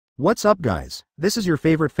What's up guys, this is your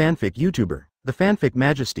favorite fanfic YouTuber, the Fanfic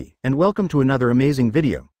Majesty, and welcome to another amazing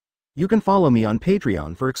video. You can follow me on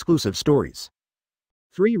Patreon for exclusive stories.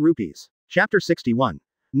 3 rupees. Chapter 61.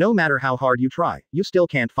 No matter how hard you try, you still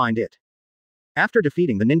can't find it. After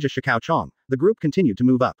defeating the ninja Shikao Chong, the group continued to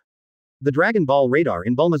move up. The Dragon Ball radar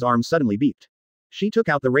in Bulma's arms suddenly beeped. She took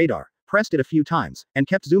out the radar, pressed it a few times, and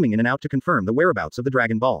kept zooming in and out to confirm the whereabouts of the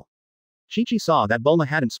Dragon Ball. Chichi saw that Bulma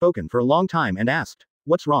hadn't spoken for a long time and asked,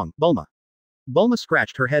 "What's wrong, Bulma?" Bulma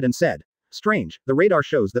scratched her head and said, "Strange, the radar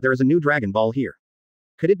shows that there is a new Dragon Ball here.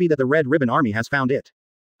 Could it be that the Red Ribbon Army has found it?"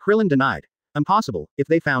 Krillin denied. "Impossible, if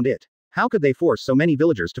they found it. How could they force so many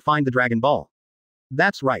villagers to find the Dragon Ball?"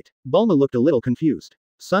 "That's right." Bulma looked a little confused.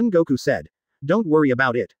 Son Goku said, "Don't worry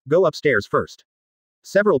about it, go upstairs first."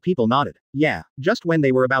 Several people nodded. Yeah, just when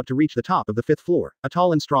they were about to reach the top of the 5th floor, a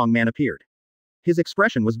tall and strong man appeared. His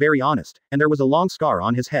expression was very honest, and there was a long scar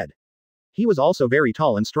on his head. He was also very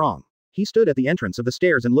tall and strong. He stood at the entrance of the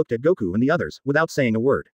stairs and looked at Goku and the others, without saying a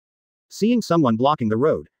word. Seeing someone blocking the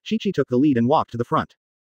road, Chichi took the lead and walked to the front.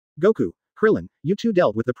 "Goku, Krillin, you two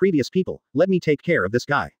dealt with the previous people, let me take care of this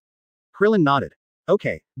guy." Krillin nodded.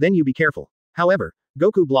 "Okay, then you be careful." However,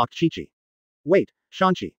 Goku blocked Chichi. "Wait,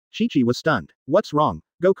 Shanchi." Chichi was stunned. "What's wrong,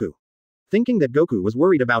 Goku?" Thinking that Goku was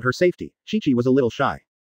worried about her safety, Chichi was a little shy.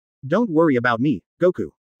 "Don't worry about me,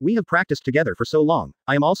 Goku. We have practiced together for so long,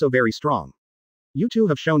 I am also very strong. You two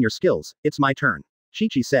have shown your skills, it's my turn,"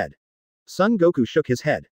 Chichi said. Son Goku shook his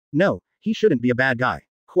head. "No, he shouldn't be a bad guy."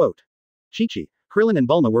 Quote. Chichi, Krillin and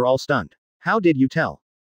Bulma were all stunned. "How did you tell?"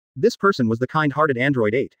 This person was the kind-hearted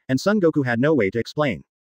Android 8, and Son Goku had no way to explain.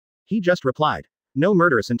 He just replied, "No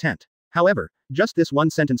murderous intent." However, just this one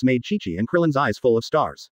sentence made Chichi and Krillin's eyes full of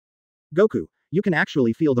stars. "Goku, you can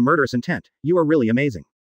actually feel the murderous intent, you are really amazing."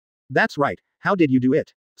 "That's right, how did you do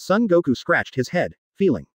it?" Son Goku scratched his head,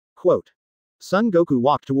 feeling. Quote. Son Goku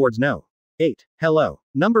walked towards No. 8. "Hello."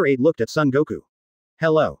 Number 8 looked at Son Goku.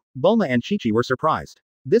 "Hello." Bulma and Chichi were surprised.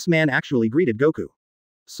 This man actually greeted Goku.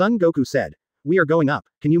 Son Goku said, "We are going up,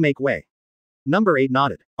 can you make way?" Number 8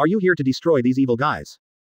 nodded. "Are you here to destroy these evil guys?"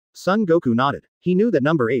 Son Goku nodded. He knew that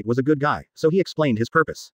number 8 was a good guy, so he explained his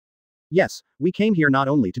purpose. "Yes, we came here not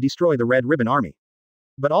only to destroy the Red Ribbon Army,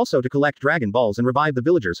 but also to collect Dragon Balls and revive the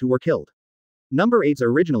villagers who were killed." Number 8's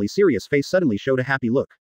originally serious face suddenly showed a happy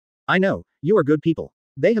look. "I know, you are good people.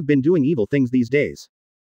 They have been doing evil things these days.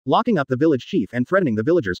 Locking up the village chief and threatening the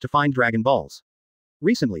villagers to find Dragon Balls.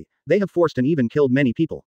 Recently, they have forced and even killed many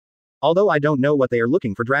people. Although I don't know what they are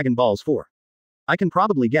looking for Dragon Balls for. I can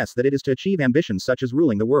probably guess that it is to achieve ambitions such as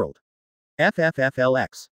ruling the world.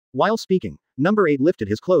 FFFLX. While speaking, number 8 lifted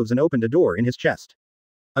his clothes and opened a door in his chest.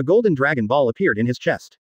 A golden Dragon Ball appeared in his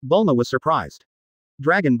chest. Bulma was surprised.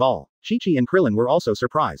 Dragon Ball. Chichi and Krillin were also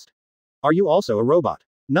surprised. "Are you also a robot?"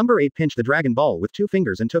 Number 8 pinched the Dragon Ball with 2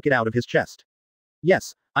 fingers and took it out of his chest.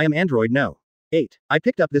 "Yes, I am Android No. 8. I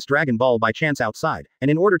picked up this Dragon Ball by chance outside, and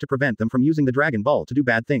in order to prevent them from using the Dragon Ball to do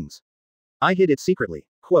bad things, I hid it secretly."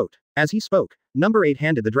 Quote. As he spoke, number 8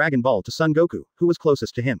 handed the Dragon Ball to Son Goku, who was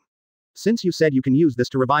closest to him. "Since you said you can use this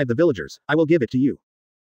to revive the villagers, I will give it to you."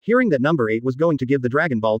 Hearing that number 8 was going to give the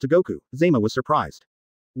Dragon Ball to Goku, Zema was surprised.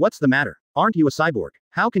 "What's the matter? Aren't you a cyborg?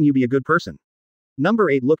 How can you be a good person?" Number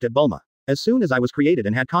 8 looked at Bulma. "As soon as I was created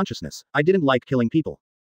and had consciousness, I didn't like killing people.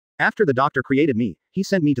 After the doctor created me, he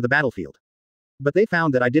sent me to the battlefield. But they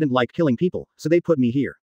found that I didn't like killing people, so they put me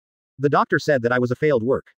here. The doctor said that I was a failed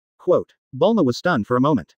work." Quote. Bulma was stunned for a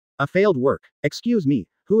moment. "A failed work? Excuse me,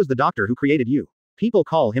 who is the doctor who created you?" "People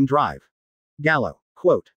call him Drive Gallo."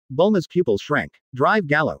 Quote. Bulma's pupils shrank. "Drive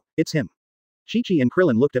Gallo, it's him." Chichi and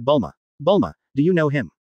Krillin looked at Bulma. "Bulma, do you know him?"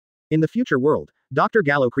 In the future world, Dr.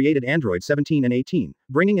 Gallo created Android 17 and 18,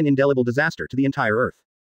 bringing an indelible disaster to the entire Earth.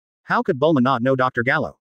 How could Bulma not know Dr.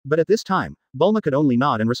 Gallo? But at this time, Bulma could only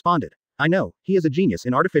nod and responded. "I know, he is a genius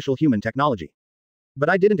in artificial human technology. But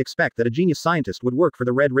I didn't expect that a genius scientist would work for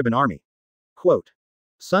the Red Ribbon Army." Quote.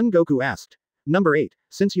 Son Goku asked. Number 8,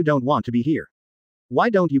 since you don't want to be here, why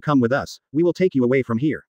don't you come with us, we will take you away from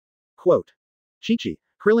here. Quote. Chichi,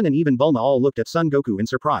 Krillin and even Bulma all looked at Son Goku in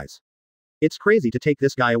surprise. It's crazy to take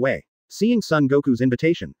this guy away. Seeing Son Goku's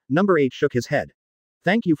invitation, number 8 shook his head.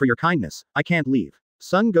 "Thank you for your kindness, I can't leave."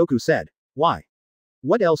 Son Goku said. "Why?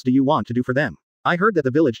 What else do you want to do for them? I heard that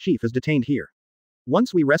the village chief is detained here.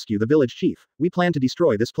 Once we rescue the village chief, we plan to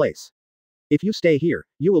destroy this place. If you stay here,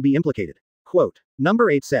 you will be implicated." Quote. Number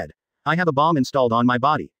 8 said. "I have a bomb installed on my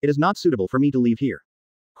body, it is not suitable for me to leave here."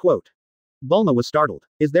 Quote. Bulma was startled.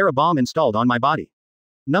 "Is there a bomb installed on my body?"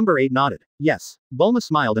 Number 8 nodded. "Yes." Bulma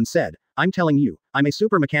smiled and said, "I'm telling you, I'm a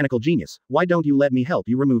super mechanical genius, why don't you let me help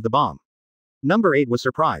you remove the bomb?" Number 8 was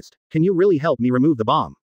surprised. "Can you really help me remove the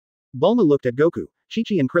bomb?" Bulma looked at Goku.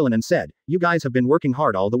 Chichi and Krillin and said, "You guys have been working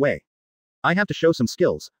hard all the way. I have to show some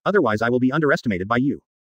skills, otherwise I will be underestimated by you."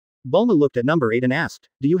 Bulma looked at number 8 and asked,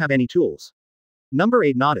 "Do you have any tools?" Number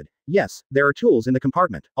 8 nodded. "Yes, there are tools in the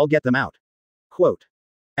compartment, I'll get them out." Quote.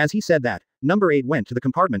 As he said that, number 8 went to the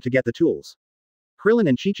compartment to get the tools. Krillin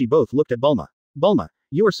and Chichi both looked at Bulma. "Bulma,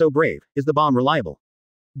 you are so brave, is the bomb reliable?"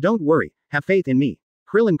 "Don't worry, have faith in me."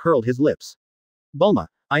 Krillin curled his lips. "Bulma,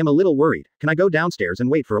 I am a little worried, can I go downstairs and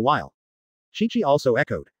wait for a while?" Chichi also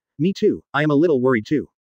echoed. "Me too, I am a little worried too."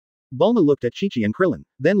 Bulma looked at Chichi and Krillin,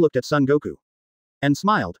 then looked at Son Goku. And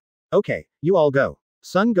smiled. "Okay, you all go."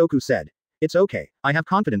 Son Goku said. "It's okay, I have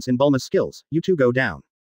confidence in Bulma's skills, you two go down."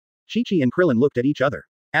 Chichi and Krillin looked at each other.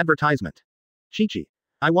 Advertisement. Chichi.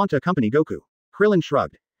 "I want to accompany Goku." Krillin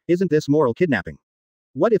shrugged. "Isn't this moral kidnapping?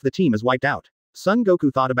 What if the team is wiped out?" Son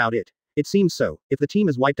Goku thought about it. "It seems so, if the team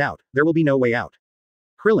is wiped out, there will be no way out."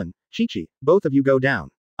 Krillin, Chichi, both of you go down.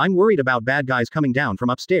 I'm worried about bad guys coming down from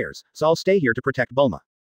upstairs, so I'll stay here to protect Bulma.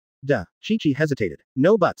 Duh. Chichi hesitated.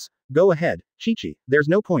 "No buts. Go ahead, Chichi, there's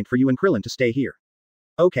no point for you and Krillin to stay here."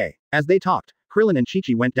 Okay. As they talked, Krillin and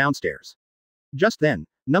Chichi went downstairs. Just then,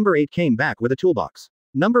 number 8 came back with a toolbox.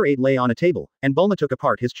 Number 8 lay on a table, and Bulma took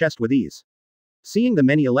apart his chest with ease. Seeing the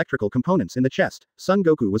many electrical components in the chest, Son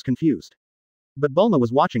Goku was confused. But Bulma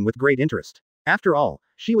was watching with great interest. After all,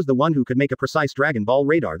 she was the one who could make a precise Dragon Ball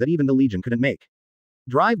radar that even the Legion couldn't make.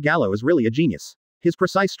 Drive Gallo is really a genius. His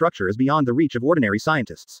precise structure is beyond the reach of ordinary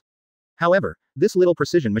scientists. However, this little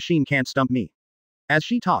precision machine can't stump me. As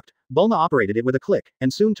she talked, Bulma operated it with a click,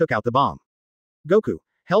 and soon took out the bomb. Goku,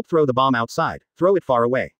 help throw the bomb outside, throw it far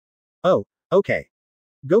away. Oh, okay.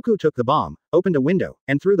 Goku took the bomb, opened a window,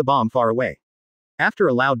 and threw the bomb far away. After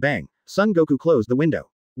a loud bang, Son Goku closed the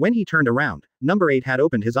window. When he turned around, number 8 had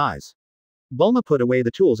opened his eyes. Bulma put away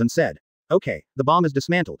the tools and said, "Okay, the bomb is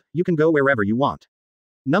dismantled, you can go wherever you want."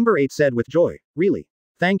 Number 8 said with joy, "Really?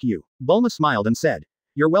 Thank you." Bulma smiled and said,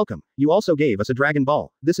 "You're welcome, you also gave us a Dragon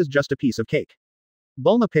Ball, this is just a piece of cake."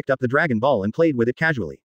 Bulma picked up the Dragon Ball and played with it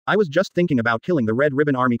casually. "I was just thinking about killing the Red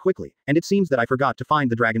Ribbon Army quickly, and it seems that I forgot to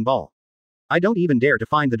find the Dragon Ball. I don't even dare to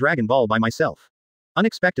find the Dragon Ball by myself."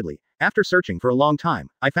 Unexpectedly, after searching for a long time,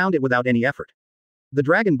 I found it without any effort. The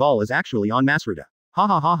Dragon Ball is actually on Masruda. Ha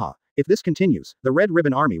ha ha ha. If this continues, the Red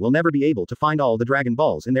Ribbon Army will never be able to find all the Dragon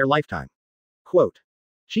Balls in their lifetime. Quote.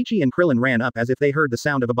 Chichi and Krillin ran up as if they heard the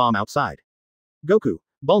sound of a bomb outside. Goku,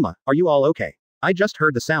 Bulma, are you all okay? I just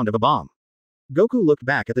heard the sound of a bomb. Goku looked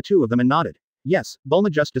back at the two of them and nodded. Yes, Bulma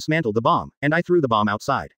just dismantled the bomb, and I threw the bomb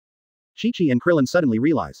outside. Chichi and Krillin suddenly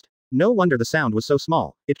realized. No wonder the sound was so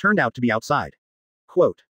small, it turned out to be outside.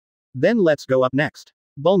 Quote. Then let's go up next.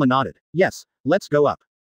 Bulma nodded. Yes, let's go up.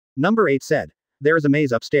 Number 8 said. There is a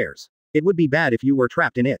maze upstairs. It would be bad if you were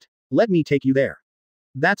trapped in it. Let me take you there.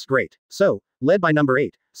 That's great. So, led by number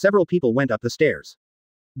 8, several people went up the stairs.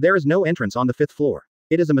 There is no entrance on the 5th floor.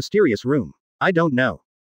 It is a mysterious room. I don't know.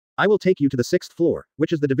 I will take you to the 6th floor,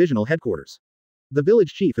 which is the divisional headquarters. The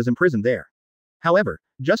village chief is imprisoned there. However,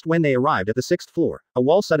 just when they arrived at the 6th floor, a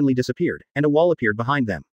wall suddenly disappeared, and a wall appeared behind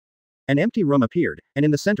them. An empty room appeared, and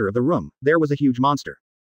in the center of the room, there was a huge monster.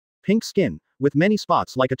 Pink skin, with many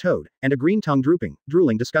spots like a toad, and a green tongue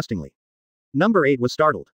drooling disgustingly. Number 8 was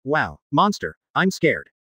startled. Wow, monster, I'm scared.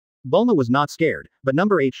 Bulma was not scared, but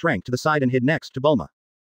number 8 shrank to the side and hid next to Bulma.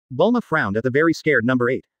 Bulma frowned at the very scared number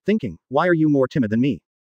 8, thinking, why are you more timid than me?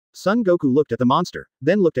 Son Goku looked at the monster,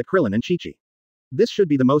 then looked at Krillin and Chichi. This should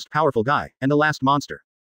be the most powerful guy, and the last monster.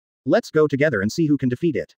 Let's go together and see who can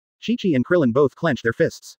defeat it. Chichi and Krillin both clenched their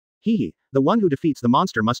fists. Hee, the one who defeats the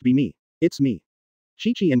monster must be me. It's me.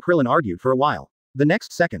 Chichi and Krillin argued for a while. The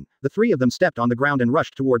next second, the three of them stepped on the ground and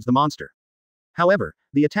rushed towards the monster. However,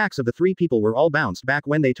 the attacks of the three people were all bounced back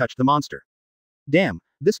when they touched the monster. Damn,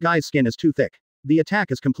 this guy's skin is too thick. The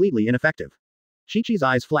attack is completely ineffective. Chichi's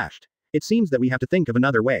eyes flashed. It seems that we have to think of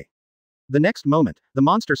another way. The next moment, the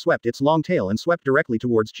monster swept its long tail and swept directly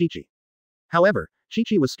towards Chichi. However,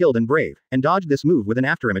 Chichi was skilled and brave, and dodged this move with an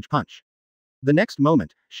afterimage punch. The next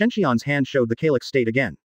moment, Shenxian's hand showed the calyx state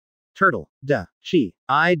again. Turtle, duh, chi,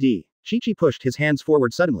 id. Chichi pushed his hands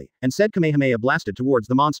forward suddenly, and said Kamehameha blasted towards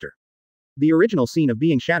the monster. The original scene of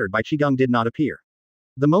being shattered by Qigong did not appear.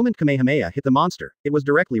 The moment Kamehameha hit the monster, it was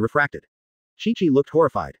directly refracted. Chichi looked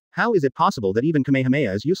horrified. How is it possible that even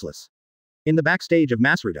Kamehameha is useless? In the backstage of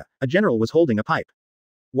Masruda, a general was holding a pipe,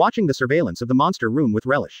 watching the surveillance of the monster room with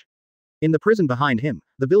relish. In the prison behind him,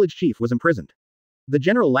 the village chief was imprisoned. The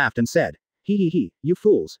general laughed and said, He, you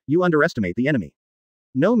fools, you underestimate the enemy.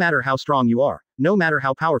 No matter how strong you are, no matter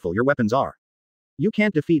how powerful your weapons are, you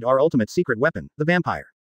can't defeat our ultimate secret weapon, the vampire.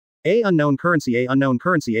 A unknown currency, A unknown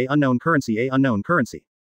currency, A unknown currency, A unknown currency.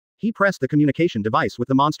 He pressed the communication device with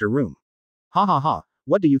the monster room. Ha ha ha,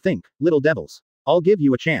 what do you think, little devils? I'll give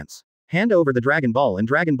you a chance. Hand over the Dragon Ball and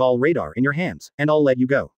Dragon Ball radar in your hands, and I'll let you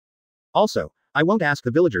go. Also, I won't ask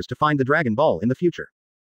the villagers to find the Dragon Ball in the future.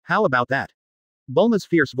 How about that? Bulma's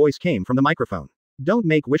fierce voice came from the microphone. Don't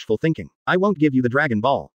make wishful thinking. I won't give you the Dragon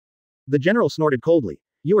Ball. The general snorted coldly.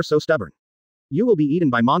 You are so stubborn. You will be eaten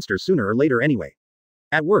by monsters sooner or later anyway.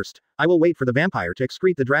 At worst, I will wait for the vampire to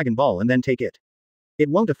excrete the Dragon Ball and then take it. It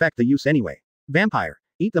won't affect the use anyway. Vampire,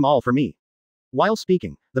 eat them all for me. While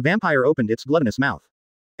speaking, the vampire opened its gluttonous mouth,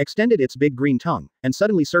 extended its big green tongue, and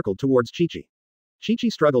suddenly circled towards Chichi. Chichi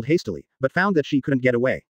struggled hastily, but found that she couldn't get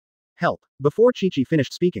away. Help! Before Chichi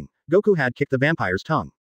finished speaking, Goku had kicked the vampire's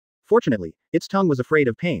tongue. Fortunately, its tongue was afraid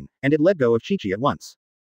of pain, and it let go of Chichi at once.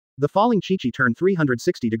 The falling Chichi turned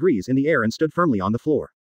 360 degrees in the air and stood firmly on the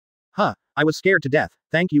floor. Huh, I was scared to death,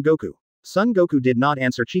 thank you Goku. Son Goku did not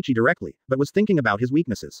answer Chichi directly, but was thinking about his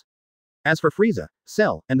weaknesses. As for Frieza,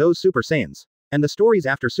 Cell, and those Super Saiyans, and the stories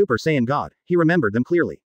after Super Saiyan God, he remembered them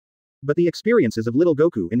clearly. But the experiences of little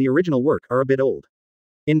Goku in the original work are a bit old.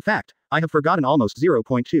 In fact, I have forgotten almost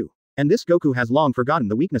 0.2. And this Goku has long forgotten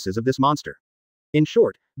the weaknesses of this monster. In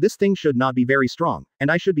short, this thing should not be very strong, and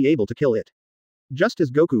I should be able to kill it. Just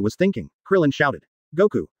as Goku was thinking, Krillin shouted.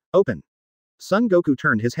 Goku, open. Son Goku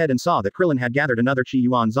turned his head and saw that Krillin had gathered another Chi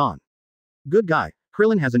Yuan Zan. Good guy,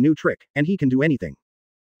 Krillin has a new trick, and he can do anything.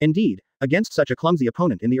 Indeed, against such a clumsy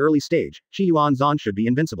opponent in the early stage, Chi Yuan Zan should be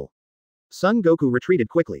invincible. Son Goku retreated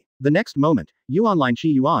quickly. The next moment, Yuan-line Chi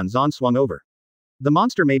Yuan Zan swung over. The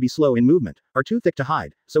monster may be slow in movement, or too thick to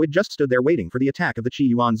hide, so it just stood there waiting for the attack of the Chi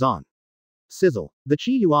Yuan Zan. Sizzle. The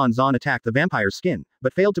Chi Yuan Zan attacked the vampire's skin,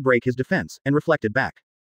 but failed to break his defense, and reflected back.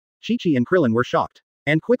 Chichi and Krillin were shocked,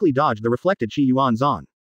 and quickly dodged the reflected Chi Yuan Zan.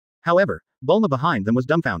 However, Bulma behind them was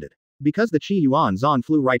dumbfounded, because the Chi Yuan Zan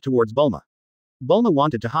flew right towards Bulma. Bulma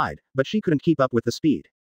wanted to hide, but she couldn't keep up with the speed.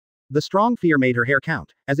 The strong fear made her hair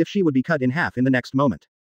count, as if she would be cut in half in the next moment.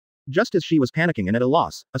 Just as she was panicking and at a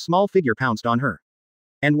loss, a small figure pounced on her.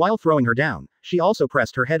 And while throwing her down, she also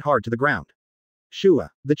pressed her head hard to the ground. Shua,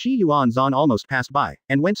 the Chi Yuan Zan almost passed by,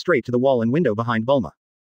 and went straight to the wall and window behind Bulma.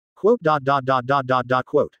 Quote.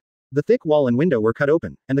 The thick wall and window were cut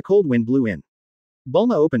open, and the cold wind blew in.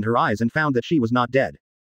 Bulma opened her eyes and found that she was not dead.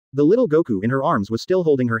 The little Goku in her arms was still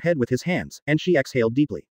holding her head with his hands, and she exhaled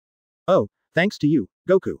deeply. Oh, thanks to you,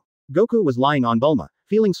 Goku. Goku was lying on Bulma,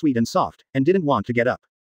 feeling sweet and soft, and didn't want to get up.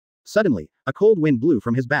 Suddenly, a cold wind blew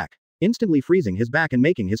from his back, instantly freezing his back and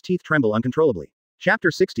making his teeth tremble uncontrollably.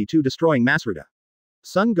 Chapter 62 Destroying Masruda.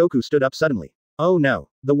 Son Goku stood up suddenly. Oh no,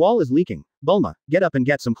 the wall is leaking. Bulma, get up and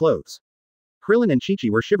get some clothes. Krillin and Chichi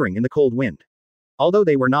were shivering in the cold wind. Although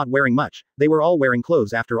they were not wearing much, they were all wearing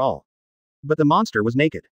clothes after all. But the monster was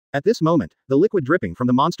naked. At this moment, the liquid dripping from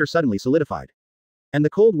the monster suddenly solidified. And the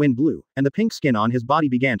cold wind blew, and the pink skin on his body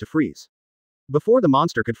began to freeze. Before the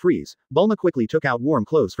monster could freeze, Bulma quickly took out warm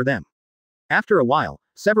clothes for them. After a while,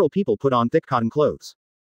 several people put on thick cotton clothes.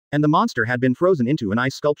 And the monster had been frozen into an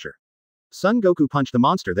ice sculpture. Son Goku punched the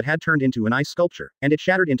monster that had turned into an ice sculpture, and it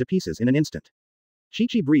shattered into pieces in an instant.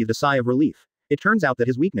 Chichi breathed a sigh of relief. It turns out that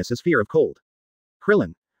his weakness is fear of cold.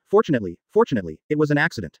 Krillin. Fortunately, it was an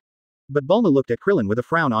accident. But Bulma looked at Krillin with a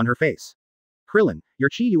frown on her face. Krillin, your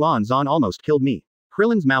Chi Yuan Zan almost killed me.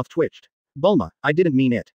 Krillin's mouth twitched. Bulma, I didn't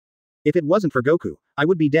mean it. If it wasn't for Goku, I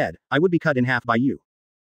would be dead, I would be cut in half by you.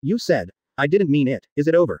 You said, I didn't mean it, is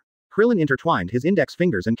it over? Krillin intertwined his index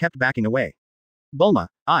fingers and kept backing away. Bulma,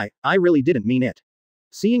 I really didn't mean it.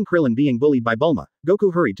 Seeing Krillin being bullied by Bulma,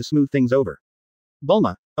 Goku hurried to smooth things over.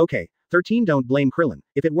 Bulma, okay, 13 don't blame Krillin,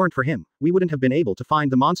 if it weren't for him, we wouldn't have been able to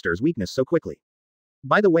find the monster's weakness so quickly.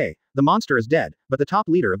 By the way, the monster is dead, but the top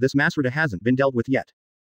leader of this Masruda hasn't been dealt with yet.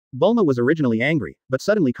 Bulma was originally angry, but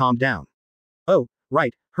suddenly calmed down. Oh,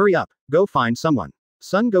 right, hurry up, go find someone.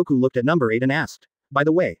 Son Goku looked at number 8 and asked, by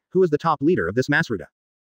the way, who is the top leader of this Masruda?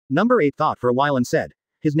 Number 8 thought for a while and said,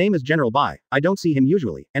 his name is General Bai, I don't see him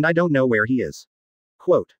usually, and I don't know where he is.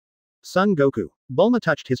 Quote. Son Goku. Bulma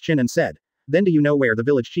touched his chin and said, then do you know where the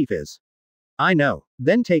village chief is? I know.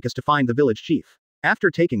 Then take us to find the village chief.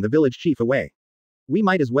 After taking the village chief away, we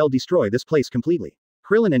might as well destroy this place completely.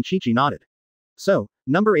 Krillin and Chichi nodded. So,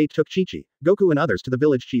 number 8 took Chichi, Goku and others to the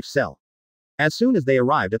village chief's cell. As soon as they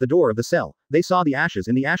arrived at the door of the cell, they saw the ashes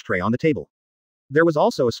in the ashtray on the table. There was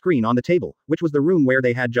also a screen on the table, which was the room where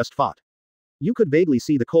they had just fought. You could vaguely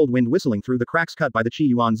see the cold wind whistling through the cracks cut by the Chi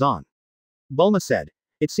Yuan Zan. Bulma said,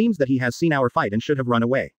 it seems that he has seen our fight and should have run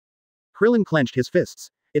away. Krillin clenched his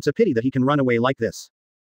fists. It's a pity that he can run away like this.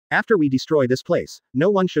 After we destroy this place,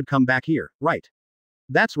 no one should come back here, right?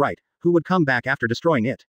 That's right, who would come back after destroying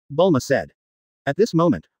it? Bulma said. At this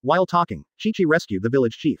moment, while talking, Chichi rescued the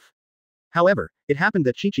village chief. However, it happened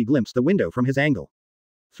that Chichi glimpsed the window from his angle.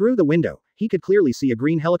 Through the window, he could clearly see a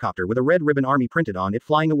green helicopter with a red ribbon army printed on it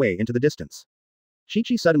flying away into the distance.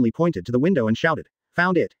 Chichi suddenly pointed to the window and shouted,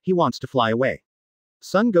 "Found it, he wants to fly away."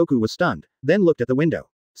 Son Goku was stunned, then looked at the window.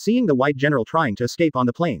 Seeing the white general trying to escape on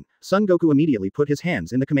the plane, Son Goku immediately put his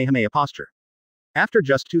hands in the Kamehameha posture. After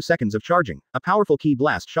just 2 seconds of charging, a powerful ki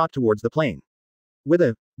blast shot towards the plane. With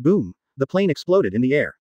a boom, the plane exploded in the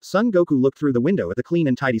air. Son Goku looked through the window at the clean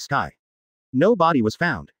and tidy sky. No body was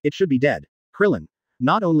found, it should be dead. Krillin.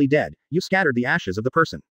 Not only dead, you scattered the ashes of the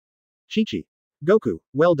person. Chichi. Goku,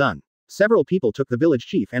 well done. Several people took the village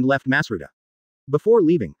chief and left Masruda. Before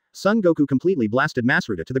leaving, Son Goku completely blasted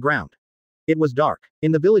Masruda to the ground. It was dark.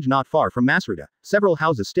 In the village not far from Masruda, several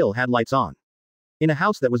houses still had lights on. In a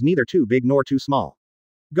house that was neither too big nor too small.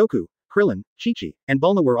 Goku, Krillin, Chichi, and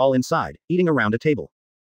Bulma were all inside, eating around a table.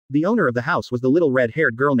 The owner of the house was the little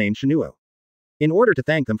red-haired girl named Shinuo. In order to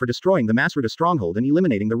thank them for destroying the Masruda stronghold and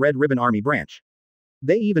eliminating the Red Ribbon Army branch,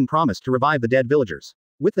 they even promised to revive the dead villagers.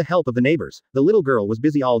 With the help of the neighbors, the little girl was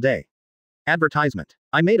busy all day. Advertisement.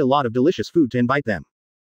 I made a lot of delicious food to invite them.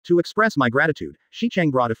 To express my gratitude,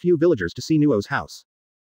 Shicheng brought a few villagers to see Nuo's house.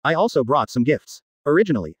 I also brought some gifts.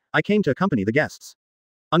 Originally, I came to accompany the guests.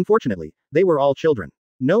 Unfortunately, they were all children.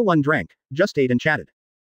 No one drank, just ate and chatted.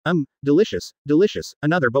 Delicious, delicious,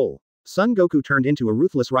 another bowl. Son Goku turned into a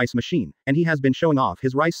ruthless rice machine, and he has been showing off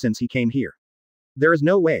his rice since he came here. There is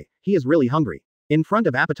no way, he is really hungry. In front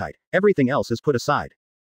of appetite, everything else is put aside.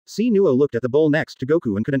 Nuo looked at the bowl next to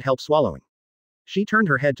Goku and couldn't help swallowing. She turned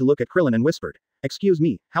her head to look at Krillin and whispered, "Excuse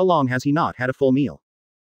me, how long has he not had a full meal?"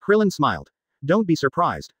 Krillin smiled. Don't be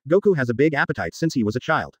surprised, Goku has a big appetite since he was a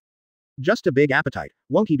child. Just a big appetite,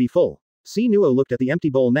 won't he be full? Nuo looked at the empty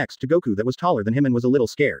bowl next to Goku that was taller than him and was a little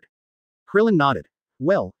scared. Krillin nodded.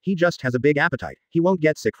 Well, he just has a big appetite, he won't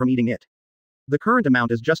get sick from eating it. The current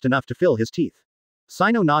amount is just enough to fill his teeth.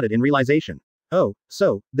 Sino nodded in realization. Oh,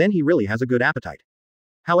 so, then he really has a good appetite.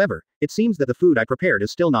 However, it seems that the food I prepared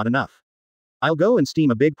is still not enough. I'll go and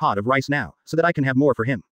steam a big pot of rice now, so that I can have more for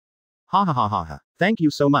him. Ha ha ha ha ha. Thank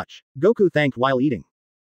you so much. Goku thanked while eating.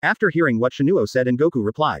 After hearing what Shinuo said and Goku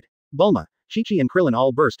replied, Bulma, Chichi and Krillin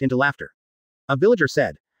all burst into laughter. A villager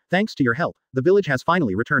said, "Thanks to your help, the village has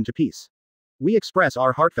finally returned to peace. We express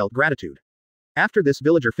our heartfelt gratitude." After this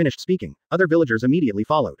villager finished speaking, other villagers immediately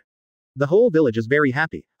followed. The whole village is very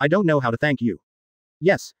happy, I don't know how to thank you.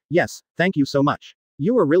 Yes, thank you so much.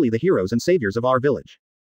 You are really the heroes and saviors of our village.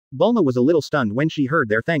 Bulma was a little stunned when she heard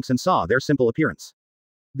their thanks and saw their simple appearance.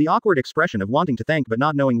 The awkward expression of wanting to thank but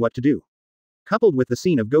not knowing what to do. Coupled with the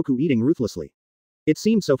scene of Goku eating ruthlessly. It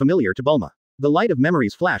seemed so familiar to Bulma. The light of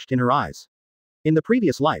memories flashed in her eyes. In the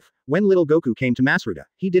previous life, when little Goku came to Masruda,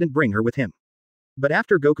 he didn't bring her with him. But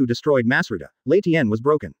after Goku destroyed Masruda, Lei Tian was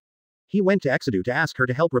broken. He went to Exedu to ask her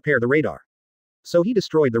to help repair the radar. So he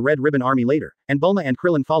destroyed the Red Ribbon Army later, and Bulma and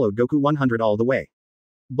Krillin followed Goku 100 all the way.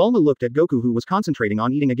 Bulma looked at Goku who was concentrating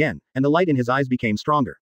on eating again, and the light in his eyes became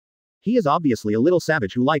stronger. He is obviously a little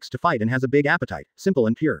savage who likes to fight and has a big appetite, simple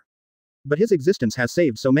and pure. But his existence has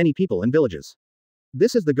saved so many people and villages.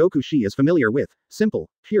 This is the Goku she is familiar with, simple,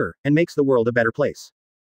 pure, and makes the world a better place.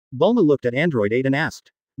 Bulma looked at Android 8 and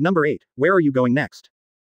asked, "Number 8, where are you going next?"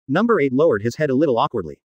 Number 8 lowered his head a little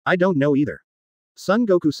awkwardly. "I don't know either." Son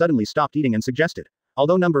Goku suddenly stopped eating and suggested,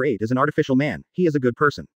 "Although number 8 is an artificial man, he is a good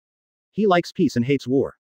person. He likes peace and hates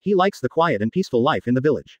war. He likes the quiet and peaceful life in the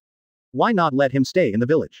village. Why not let him stay in the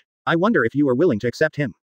village? I wonder if you are willing to accept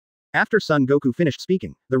him." After Son Goku finished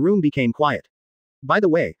speaking, the room became quiet. By the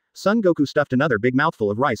way, Son Goku stuffed another big mouthful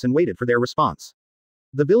of rice and waited for their response.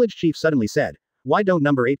 The village chief suddenly said, "Why don't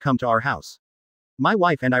number 8 come to our house? My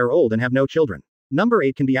wife and I are old and have no children. Number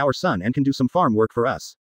 8 can be our son and can do some farm work for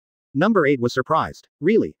us." Number 8 was surprised.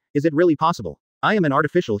 "Really? Is it really possible? I am an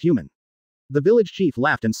artificial human." The village chief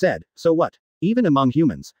laughed and said, "So what? Even among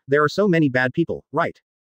humans, there are so many bad people, right?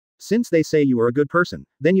 Since they say you are a good person,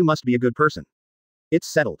 then you must be a good person. It's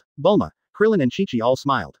settled." Bulma, Krillin and Chichi all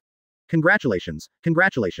smiled. Congratulations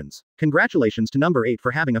to number 8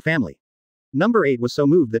 for having a family. Number 8 was so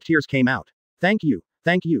moved that tears came out. Thank you,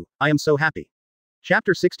 I am so happy.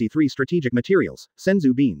 Chapter 63 Strategic Materials,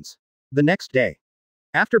 Senzu Beans. The next day.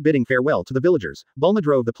 After bidding farewell to the villagers, Bulma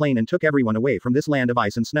drove the plane and took everyone away from this land of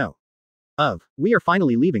ice and snow. We are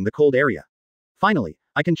finally leaving the cold area. Finally,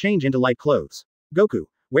 I can change into light clothes. Goku,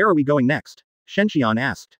 where are we going next? Shenxian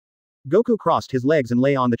asked. Goku crossed his legs and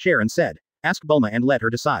lay on the chair and said, "Ask Bulma and let her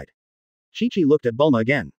decide." Chichi looked at Bulma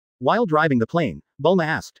again. While driving the plane, Bulma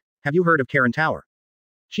asked, "Have you heard of Karen Tower?"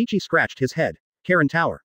 Chichi scratched his head. "Karen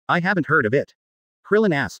Tower? I haven't heard of it."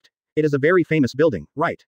 Krillin asked. "It is a very famous building,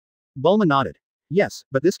 right?" Bulma nodded. "Yes,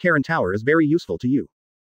 but this Karen Tower is very useful to you.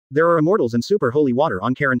 There are immortals and super holy water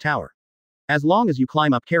on Karen Tower. As long as you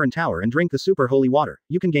climb up Karen Tower and drink the super holy water,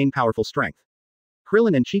 you can gain powerful strength.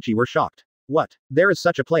 Krillin and Chichi were shocked. What? There is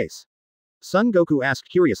such a place? Son Goku asked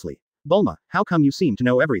curiously. Bulma, how come you seem to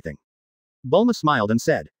know everything? Bulma smiled and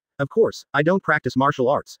said, of course, I don't practice martial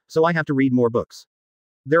arts, so I have to read more books.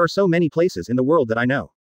 There are so many places in the world that I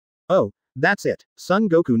know. Oh, that's it. Son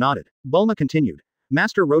Goku nodded. Bulma continued.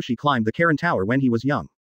 Master Roshi climbed the Karen Tower when he was young.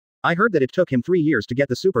 I heard that it took him 3 years to get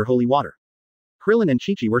the super holy water. Krillin and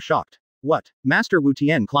Chichi were shocked. What? Master Wu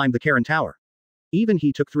Tian climbed the Karen Tower. Even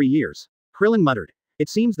he took 3 years. Krillin muttered. It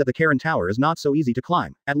seems that the Karen Tower is not so easy to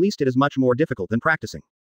climb, at least it is much more difficult than practicing.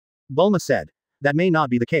 Bulma said. That may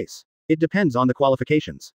not be the case. It depends on the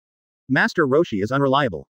qualifications. Master Roshi is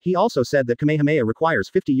unreliable. He also said that Kamehameha requires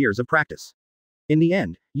 50 years of practice. In the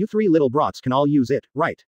end, you 3 little brats can all use it,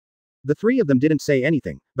 right? The 3 of them didn't say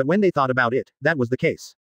anything, but when they thought about it, that was the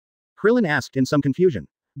case. Krillin asked in some confusion.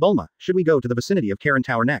 Bulma, should we go to the vicinity of Karen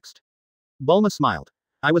Tower next? Bulma smiled.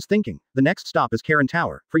 I was thinking, the next stop is Karen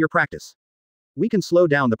Tower, for your practice. We can slow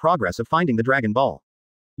down the progress of finding the Dragon Ball.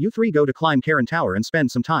 You 3 go to climb Karen Tower and spend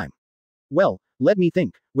some time. Well, let me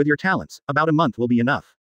think, with your talents, about a month will be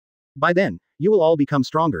enough. By then, you will all become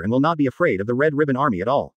stronger and will not be afraid of the Red Ribbon Army at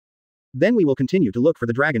all. Then we will continue to look for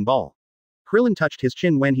the Dragon Ball. Krillin touched his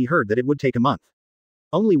chin when he heard that it would take a month.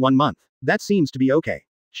 Only 1 month. That seems to be okay.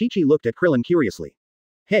 Chichi looked at Krillin curiously.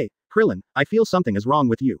 Hey, Krillin, I feel something is wrong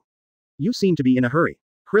with you. You seem to be in a hurry.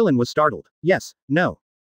 Krillin was startled. Yes, no.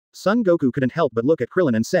 Son Goku couldn't help but look at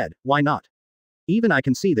Krillin and said, why not? Even I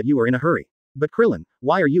can see that you are in a hurry. But Krillin,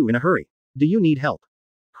 why are you in a hurry? Do you need help?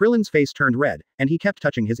 Krillin's face turned red, and he kept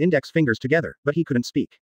touching his index fingers together, but he couldn't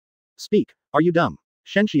speak. Speak, are you dumb?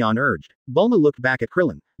 Shenxian urged. Bulma looked back at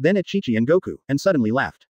Krillin, then at Chichi and Goku, and suddenly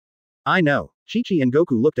laughed. I know. Chichi and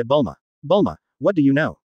Goku looked at Bulma. Bulma, what do you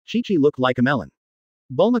know? Chichi looked like a melon.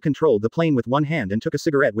 Bulma controlled the plane with one hand and took a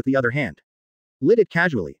cigarette with the other hand. Lit it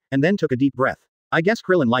casually, and then took a deep breath. I guess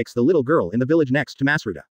Krillin likes the little girl in the village next to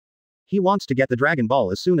Masruda. He wants to get the Dragon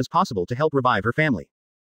Ball as soon as possible to help revive her family.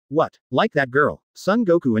 What? Like that girl? Son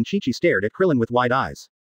Goku and Chichi stared at Krillin with wide eyes.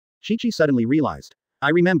 Chichi suddenly realized. I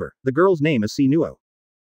remember, the girl's name is Sinuo.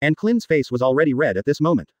 And Klin's face was already red at this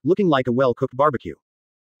moment, looking like a well-cooked barbecue.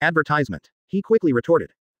 Advertisement. He quickly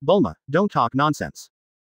retorted. Bulma, don't talk nonsense.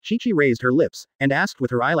 Chichi raised her lips, and asked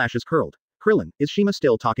with her eyelashes curled. Krillin, is Shima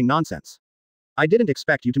still talking nonsense? I didn't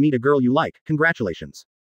expect you to meet a girl you like, congratulations.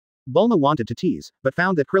 Bulma wanted to tease, but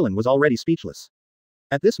found that Krillin was already speechless.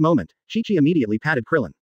 At this moment, Chichi immediately patted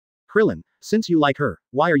Krillin. Krillin, since you like her,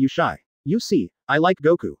 why are you shy? You see, I like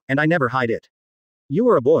Goku, and I never hide it. You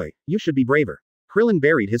are a boy, you should be braver. Krillin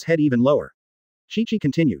buried his head even lower. Chichi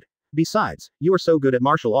continued. Besides, you are so good at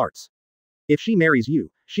martial arts. If she marries you,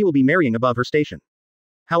 she will be marrying above her station.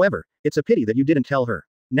 However, it's a pity that you didn't tell her.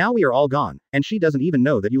 Now we are all gone, and she doesn't even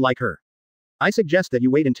know that you like her. I suggest that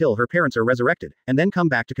you wait until her parents are resurrected, and then come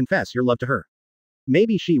back to confess your love to her.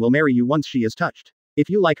 Maybe she will marry you once she is touched. If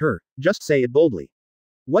you like her, just say it boldly.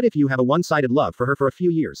 What if you have a one-sided love for her for a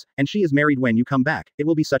few years, and she is married when you come back? It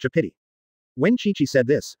will be such a pity. When Chichi said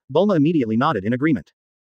this, Bulma immediately nodded in agreement.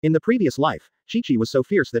 In the previous life, Chichi was so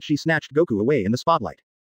fierce that she snatched Goku away in the spotlight.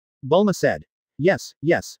 Bulma said. Yes,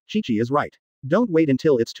 Chichi is right. Don't wait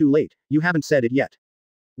until it's too late, you haven't said it yet.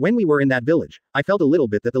 When we were in that village, I felt a little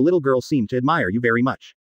bit that the little girl seemed to admire you very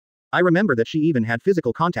much. I remember that she even had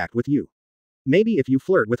physical contact with you. Maybe if you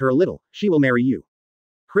flirt with her a little, she will marry you.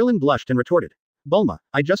 Krillin blushed and retorted. Bulma,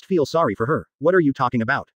 I just feel sorry for her, what are you talking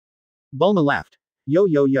about? Bulma laughed. Yo.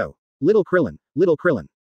 Little Krillin.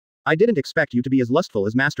 I didn't expect you to be as lustful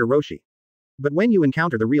as Master Roshi. But when you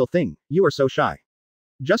encounter the real thing, you are so shy.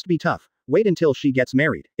 Just be tough, wait until she gets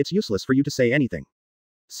married, it's useless for you to say anything.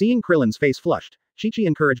 Seeing Krillin's face flushed, Chichi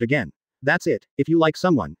encouraged again. That's it, if you like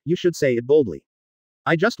someone, you should say it boldly.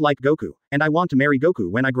 I just like Goku, and I want to marry Goku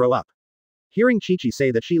when I grow up. Hearing Chichi say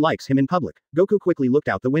that she likes him in public, Goku quickly looked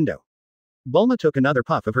out the window. Bulma took another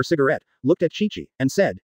puff of her cigarette, looked at Chichi, and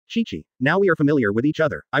said, Chichi, now we are familiar with each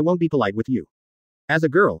other, I won't be polite with you. As a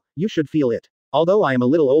girl, you should feel it. Although I am a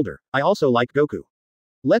little older, I also like Goku.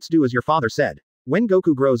 Let's do as your father said. When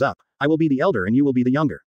Goku grows up, I will be the elder and you will be the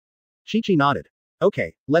younger. Chichi nodded.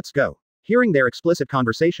 Okay, let's go. Hearing their explicit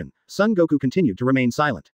conversation, Son Goku continued to remain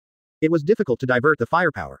silent. It was difficult to divert the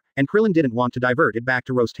firepower, and Krillin didn't want to divert it back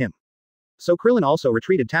to roast him. So Krillin also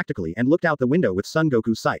retreated tactically and looked out the window with Son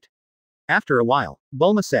Goku's sight. After a while,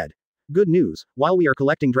 Bulma said. Good news, while we are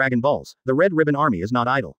collecting Dragon Balls, the Red Ribbon Army is not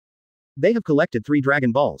idle. They have collected 3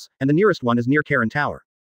 Dragon Balls, and the nearest one is near Karen Tower.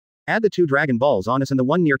 Add the 2 Dragon Balls on us and the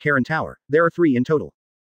one near Karen Tower, there are 3 in total.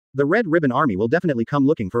 The Red Ribbon Army will definitely come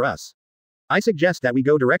looking for us. I suggest that we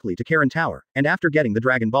go directly to Karen Tower, and after getting the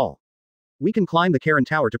Dragon Ball, we can climb the Karen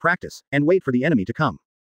Tower to practice, and wait for the enemy to come.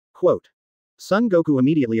 Quote. Son Goku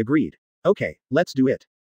immediately agreed. Okay, let's do it.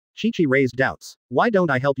 Chichi raised doubts. Why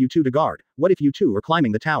don't I help you two to guard? What if you two are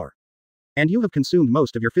climbing the tower? And you have consumed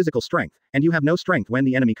most of your physical strength, and you have no strength when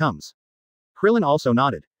the enemy comes. Krillin also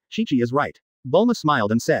nodded. Chichi is right. Bulma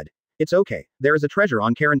smiled and said, it's okay, there is a treasure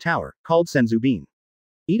on Karen Tower, called Senzu Bean.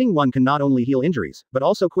 Eating one can not only heal injuries, but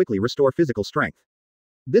also quickly restore physical strength.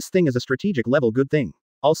 This thing is a strategic level good thing.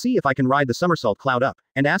 I'll see if I can ride the somersault cloud up,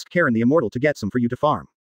 and ask Karen the Immortal to get some for you to farm.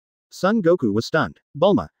 Son Goku was stunned.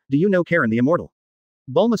 Bulma, do you know Karen the Immortal?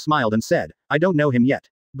 Bulma smiled and said, I don't know him yet.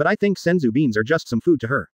 But I think Senzu beans are just some food to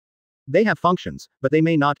her. They have functions, but they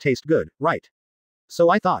may not taste good, right? So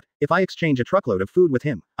I thought, if I exchange a truckload of food with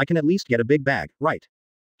him, I can at least get a big bag, right?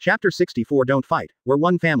 Chapter 64 Don't Fight, we're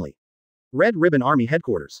one family. Red Ribbon Army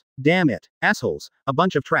Headquarters. Damn it, assholes, a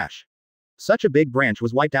bunch of trash. Such a big branch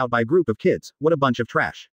was wiped out by a group of kids, what a bunch of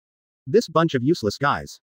trash. This bunch of useless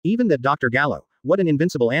guys. Even that Dr. Gallo, what an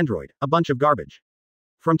invincible android, a bunch of garbage.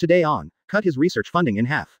 From today on, cut his research funding in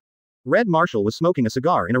half. Red Marshal was smoking a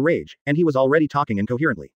cigar in a rage, and he was already talking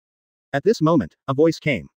incoherently. At this moment, a voice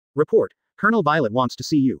came. Report, Colonel Violet wants to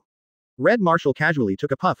see you. Red Marshal casually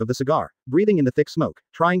took a puff of the cigar, breathing in the thick smoke,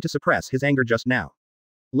 trying to suppress his anger just now.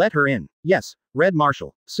 Let her in. Yes, Red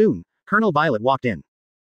Marshal. Soon, Colonel Violet walked in.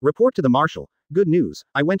 Report to the Marshal, good news,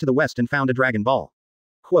 I went to the west and found a Dragon Ball.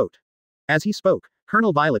 Quote. As he spoke,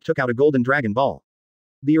 Colonel Violet took out a golden Dragon Ball.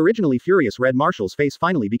 The originally furious Red Marshal's face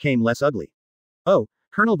finally became less ugly. Oh,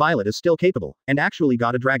 Colonel Violet is still capable, and actually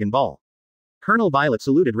got a Dragon Ball. Colonel Violet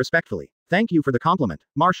saluted respectfully. Thank you for the compliment,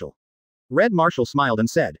 Marshal. Red Marshal smiled and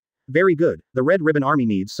said. Very good, the Red Ribbon Army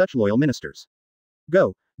needs such loyal ministers.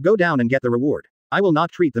 Go down and get the reward. I will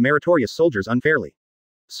not treat the meritorious soldiers unfairly.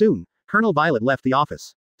 Soon, Colonel Violet left the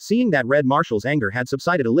office. Seeing that Red Marshal's anger had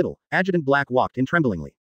subsided a little, Adjutant Black walked in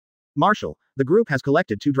tremblingly. Marshal, the group has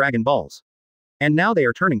collected 2 Dragon Balls. And now they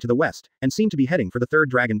are turning to the west, and seem to be heading for the 3rd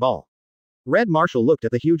Dragon Ball. Red Marshal looked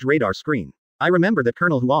at the huge radar screen. I remember that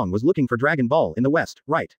Colonel Huang was looking for Dragon Ball in the west,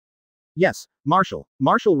 right? Yes, Marshal.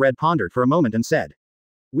 Marshal Red pondered for a moment and said.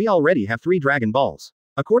 We already have 3 Dragon Balls.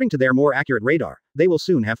 According to their more accurate radar, they will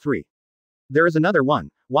soon have 3. There is another one,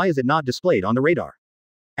 why is it not displayed on the radar?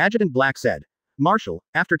 Adjutant Black said. Marshal,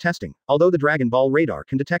 after testing, although the Dragon Ball radar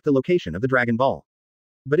can detect the location of the Dragon Ball.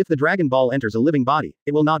 But if the Dragon Ball enters a living body,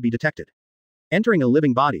 it will not be detected. Entering a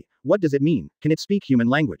living body, what does it mean? Can it speak human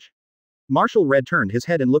language? Marshal Red turned his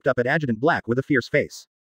head and looked up at Adjutant Black with a fierce face.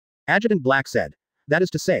 Adjutant Black said. That is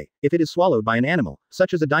to say, if it is swallowed by an animal,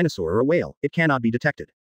 such as a dinosaur or a whale, it cannot be detected.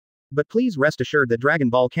 But please rest assured that Dragon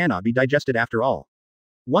Ball cannot be digested after all.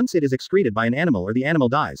 Once it is excreted by an animal or the animal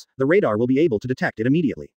dies, the radar will be able to detect it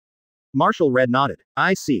immediately. Marshal Red nodded.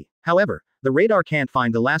 I see. However, the radar can't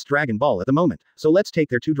find the last Dragon Ball at the moment, so let's take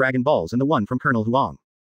their 2 Dragon Balls and the one from Colonel Huang.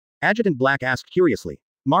 Adjutant Black asked curiously.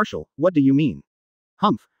 Marshal, what do you mean?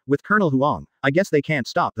 Humph, with Colonel Huang, I guess they can't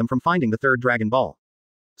stop them from finding the 3rd Dragon Ball.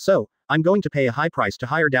 So, I'm going to pay a high price to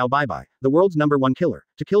hire Dao Baibai, the world's #1 killer,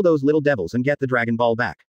 to kill those little devils and get the Dragon Ball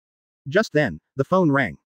back. Just then, the phone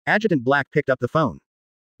rang. Adjutant Black picked up the phone.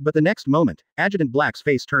 But the next moment, Adjutant Black's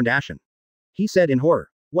face turned ashen. He said in horror.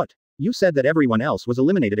 What? You said that everyone else was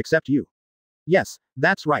eliminated except you. Yes,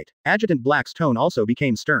 that's right. Adjutant Black's tone also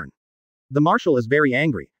became stern. The Marshal is very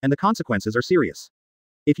angry, and the consequences are serious.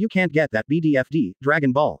 If you can't get that BDFD,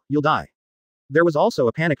 Dragon Ball, you'll die. There was also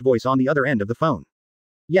a panicked voice on the other end of the phone.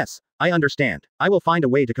 Yes, I understand. I will find a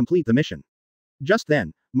way to complete the mission. Just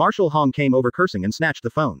then, Marshal Hong came over cursing and snatched the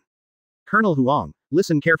phone. Colonel Huang,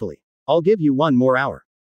 listen carefully. I'll give you 1 more hour.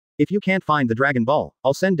 If you can't find the Dragon Ball,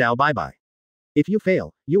 I'll send Dao Baibai. If you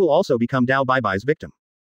fail, you will also become Dao Baibai's victim.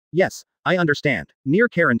 Yes, I understand. Near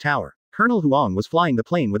Karen Tower, Colonel Huang was flying the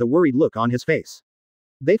plane with a worried look on his face.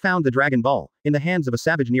 They found the Dragon Ball, in the hands of a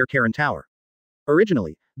savage near Karen Tower.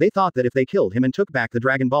 Originally, they thought that if they killed him and took back the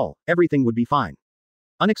Dragon Ball, everything would be fine.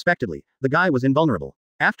 Unexpectedly, the guy was invulnerable.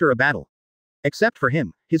 After a battle. Except for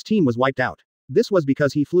him, his team was wiped out. This was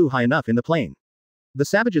because he flew high enough in the plane. The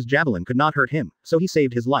savage's javelin could not hurt him, so he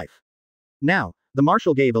saved his life. Now, the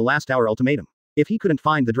Marshal gave a last-hour ultimatum. If he couldn't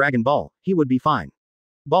find the Dragon Ball, he would be fine.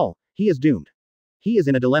 Ball, he is doomed. He is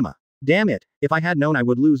in a dilemma. Damn it, if I had known I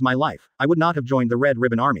would lose my life, I would not have joined the Red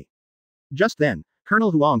Ribbon Army. Just then,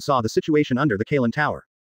 Colonel Huang saw the situation under the Kalen Tower.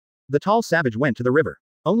 The tall savage went to the river.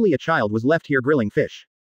 Only a child was left here grilling fish.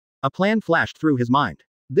 A plan flashed through his mind.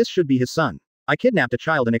 This should be his son. I kidnapped a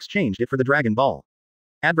child and exchanged it for the Dragon Ball.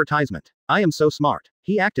 Advertisement. I am so smart.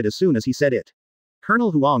 He acted as soon as he said it.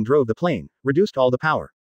 Colonel Huang drove the plane, reduced all the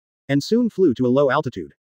power, and soon flew to a low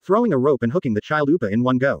altitude, throwing a rope and hooking the child Upa in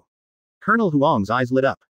one go. Colonel Huang's eyes lit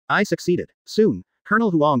up. I succeeded. Soon,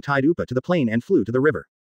 Colonel Huang tied Upa to the plane and flew to the river.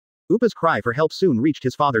 Upa's cry for help soon reached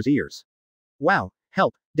his father's ears. Wow,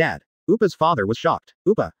 help, Dad. Upa's father was shocked.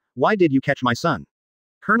 Upa, why did you catch my son?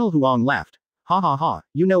 Colonel Huang laughed. Ha ha ha,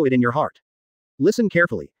 you know it in your heart. Listen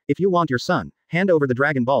carefully, if you want your son, hand over the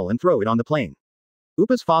Dragon Ball and throw it on the plane.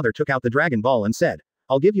 Upa's father took out the Dragon Ball and said,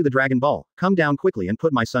 I'll give you the Dragon Ball, come down quickly and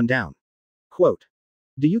put my son down. Quote.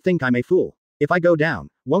 Do you think I'm a fool? If I go down,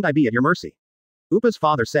 won't I be at your mercy? Upa's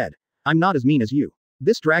father said, I'm not as mean as you.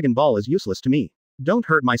 This Dragon Ball is useless to me. Don't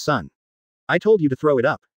hurt my son. I told you to throw it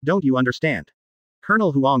up, don't you understand?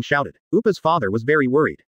 Colonel Huang shouted. Upa's father was very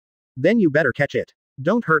worried. Then you better catch it.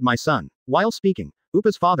 Don't hurt my son. While speaking,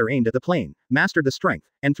 Upa's father aimed at the plane, mastered the strength,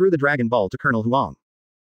 and threw the Dragon Ball to Colonel Huang.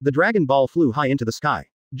 The Dragon Ball flew high into the sky.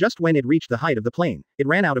 Just when it reached the height of the plane, it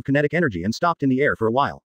ran out of kinetic energy and stopped in the air for a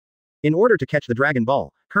while. In order to catch the Dragon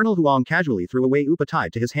Ball, Colonel Huang casually threw away Upa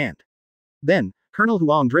tied to his hand. Then, Colonel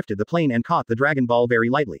Huang drifted the plane and caught the Dragon Ball very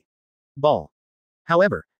lightly. Ball.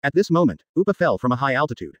 However, at this moment, Upa fell from a high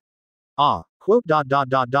altitude. Ah, quote.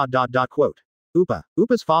 Quote.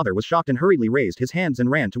 Upa's father was shocked and hurriedly raised his hands and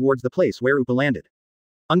ran towards the place where Upa landed.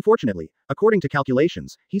 Unfortunately, according to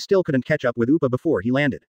calculations, he still couldn't catch up with Upa before he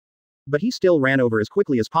landed. But he still ran over as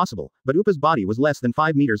quickly as possible, but Upa's body was less than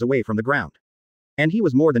 5 meters away from the ground. And he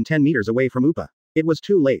was more than 10 meters away from Upa. It was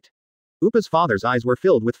too late. Upa's father's eyes were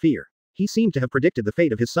filled with fear. He seemed to have predicted the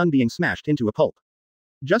fate of his son being smashed into a pulp.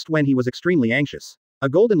 Just when he was extremely anxious, a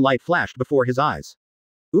golden light flashed before his eyes.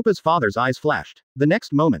 Upa's father's eyes flashed. The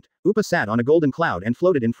next moment, Upa sat on a golden cloud and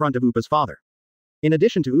floated in front of Upa's father. In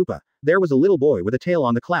addition to Upa, there was a little boy with a tail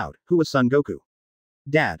on the cloud, who was Son Goku.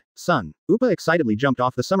 Dad, son. Upa excitedly jumped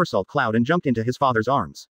off the somersault cloud and jumped into his father's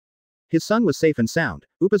arms. His son was safe and sound.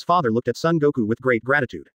 Upa's father looked at Son Goku with great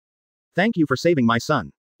gratitude. Thank you for saving my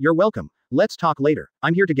son. You're welcome. Let's talk later.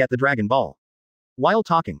 I'm here to get the Dragon Ball. While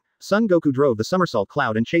talking, Son Goku drove the somersault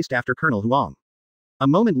cloud and chased after Colonel Huang. A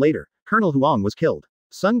moment later, Colonel Huang was killed.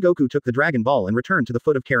 Son Goku took the Dragon Ball and returned to the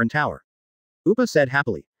foot of Karen Tower. Upa said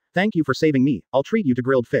happily, thank you for saving me, I'll treat you to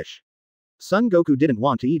grilled fish. Son Goku didn't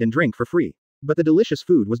want to eat and drink for free. But the delicious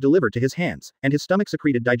food was delivered to his hands, and his stomach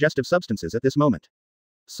secreted digestive substances at this moment.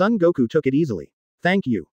 Son Goku took it easily. Thank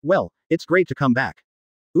you. Well, it's great to come back.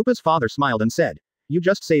 Upa's father smiled and said, you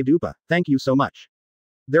just saved Upa, thank you so much.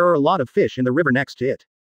 There are a lot of fish in the river next to it.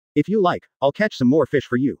 If you like, I'll catch some more fish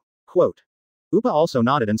for you. Quote. Upa also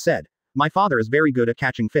nodded and said, my father is very good at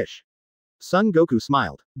catching fish. Son Goku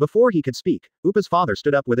smiled. Before he could speak, Upa's father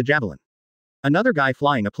stood up with a javelin. Another guy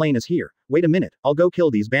flying a plane is here, wait a minute, I'll go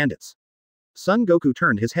kill these bandits. Son Goku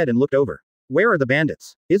turned his head and looked over. Where are the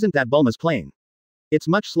bandits? Isn't that Bulma's plane? It's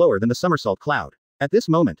much slower than the somersault cloud. At this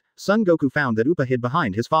moment, Son Goku found that Upa hid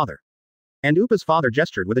behind his father. And Upa's father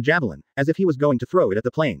gestured with a javelin, as if he was going to throw it at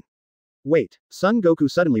the plane. Wait, Son Goku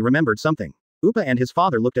suddenly remembered something. Upa and his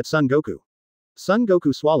father looked at Son Goku. Son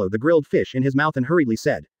Goku swallowed the grilled fish in his mouth and hurriedly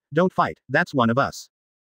said, don't fight, that's one of us.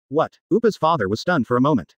 What? Upa's father was stunned for a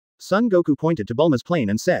moment. Son Goku pointed to Bulma's plane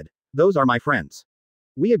and said, those are my friends.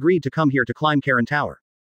 We agreed to come here to climb Karen Tower.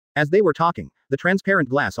 As they were talking, the transparent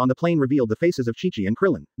glass on the plane revealed the faces of Chichi and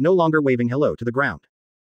Krillin, no longer waving hello to the ground.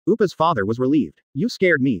 Upa's father was relieved. You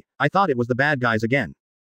scared me, I thought it was the bad guys again.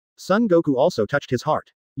 Son Goku also touched his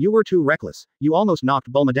heart. You were too reckless, you almost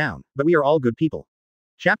knocked Bulma down, but we are all good people.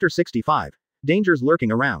 Chapter 65. Dangers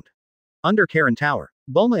lurking around. Under Karen Tower,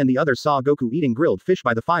 Bulma and the others saw Goku eating grilled fish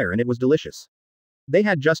by the fire and it was delicious. They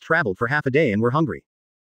had just traveled for half a day and were hungry.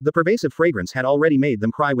 The pervasive fragrance had already made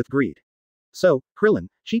them cry with greed. So, Krillin,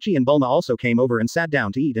 Chichi and Bulma also came over and sat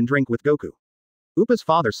down to eat and drink with Goku. Upa's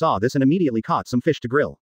father saw this and immediately caught some fish to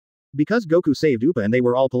grill. Because Goku saved Upa and they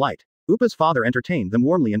were all polite, Upa's father entertained them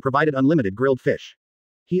warmly and provided unlimited grilled fish.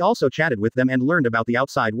 He also chatted with them and learned about the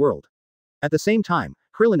outside world. At the same time,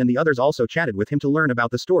 Krillin and the others also chatted with him to learn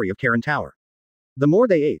about the story of Karen Tower. The more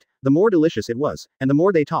they ate, the more delicious it was, and the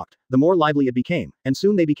more they talked, the more lively it became, and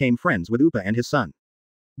soon they became friends with Upa and his son.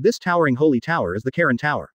 This towering holy tower is the Karen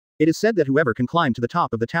Tower. It is said that whoever can climb to the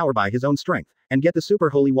top of the tower by his own strength, and get the super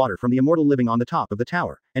holy water from the immortal living on the top of the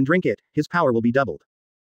tower, and drink it, his power will be doubled.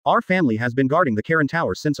 Our family has been guarding the Karen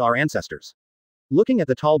Tower since our ancestors. Looking at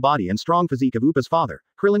the tall body and strong physique of Upa's father,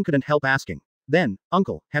 Krillin couldn't help asking. Then,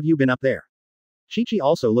 uncle, have you been up there? Chichi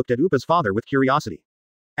also looked at Upa's father with curiosity.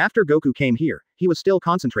 After Goku came here, he was still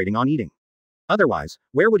concentrating on eating. Otherwise,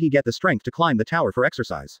 where would he get the strength to climb the tower for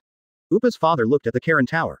exercise? Upa's father looked at the Karen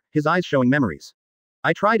Tower, his eyes showing memories.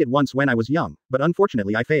 I tried it once when I was young, but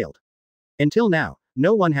unfortunately I failed. Until now,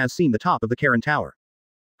 no one has seen the top of the Karen Tower.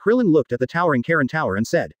 Krillin looked at the towering Karen Tower and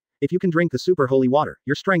said, if you can drink the super holy water,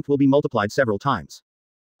 your strength will be multiplied several times.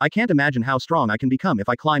 I can't imagine how strong I can become if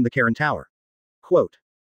I climb the Karen Tower. Quote.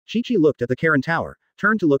 Chichi looked at the Karen Tower,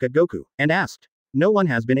 turned to look at Goku, and asked. No one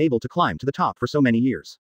has been able to climb to the top for so many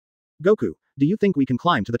years. Goku, do you think we can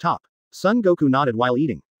climb to the top? Son Goku nodded while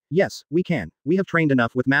eating. Yes, we can. We have trained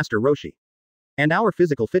enough with Master Roshi. And our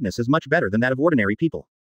physical fitness is much better than that of ordinary people.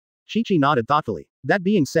 Chichi nodded thoughtfully. That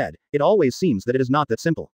being said, it always seems that it is not that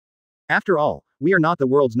simple. After all, we are not the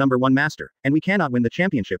world's #1 master, and we cannot win the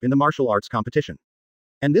championship in the martial arts competition.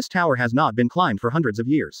 And this tower has not been climbed for hundreds of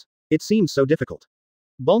years. It seems so difficult.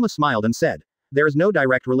 Bulma smiled and said, there is no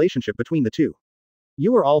direct relationship between the two.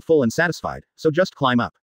 You are all full and satisfied, so just climb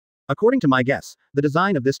up. According to my guess, the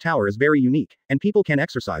design of this tower is very unique, and people can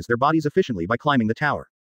exercise their bodies efficiently by climbing the tower.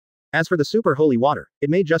 As for the super holy water, it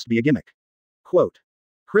may just be a gimmick. Quote.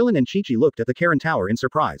 Krillin and Chichi looked at the Karen Tower in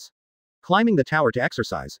surprise. Climbing the tower to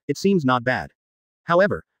exercise, it seems not bad.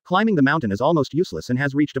 However, climbing the mountain is almost useless and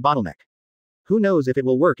has reached a bottleneck. Who knows if it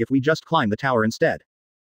will work if we just climb the tower instead?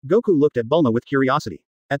 Goku looked at Bulma with curiosity.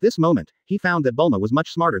 At this moment, he found that Bulma was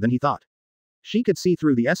much smarter than he thought. She could see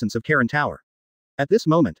through the essence of Karen Tower. At this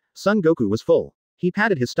moment, Son Goku was full. He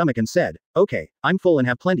patted his stomach and said, okay, I'm full and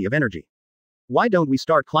have plenty of energy. Why don't we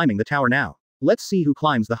start climbing the tower now? Let's see who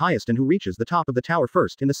climbs the highest and who reaches the top of the tower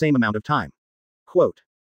first in the same amount of time. Quote.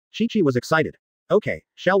 Chichi was excited. Okay,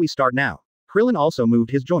 shall we start now? Krillin also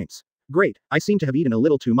moved his joints. Great, I seem to have eaten a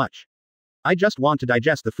little too much. I just want to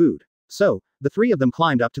digest the food. So, the three of them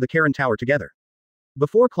climbed up to the Karen Tower together.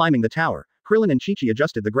 Before climbing the tower, Krillin and Chichi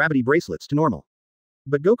adjusted the gravity bracelets to normal.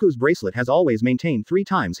 But Goku's bracelet has always maintained 3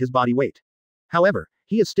 times his body weight. However,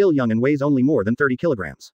 he is still young and weighs only more than 30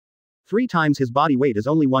 kilograms. 3 times his body weight is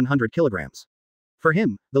only 100 kilograms. For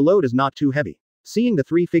him, the load is not too heavy. Seeing the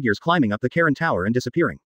 3 figures climbing up the Karen Tower and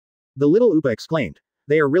disappearing. The little Upa exclaimed.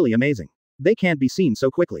 They are really amazing. They can't be seen so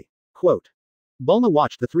quickly. Quote. Bulma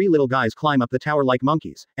watched the 3 little guys climb up the tower like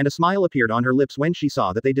monkeys, and a smile appeared on her lips when she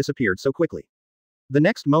saw that they disappeared so quickly. The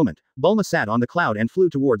next moment, Bulma sat on the cloud and flew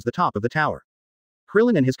towards the top of the tower.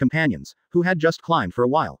 Krillin and his companions, who had just climbed for a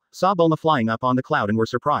while, saw Bulma flying up on the cloud and were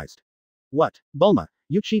surprised. What, Bulma,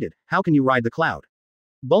 you cheated, how can you ride the cloud?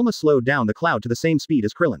 Bulma slowed down the cloud to the same speed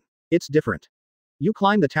as Krillin. It's different. You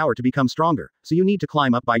climb the tower to become stronger, so you need to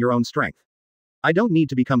climb up by your own strength. I don't need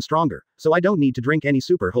to become stronger, so I don't need to drink any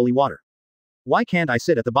super holy water. Why can't I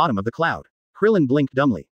sit at the bottom of the cloud? Krillin blinked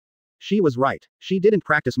dumbly. She was right. She didn't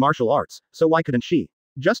practice martial arts, so why couldn't she?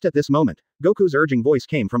 Just at this moment, Goku's urging voice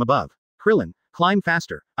came from above. Krillin, climb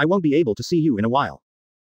faster, I won't be able to see you in a while.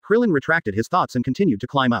 Krillin retracted his thoughts and continued to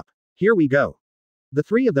climb up. Here we go. The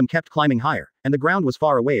 3 of them kept climbing higher, and the ground was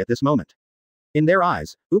far away at this moment. In their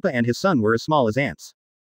eyes, Upa and his son were as small as ants.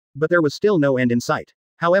 But there was still no end in sight.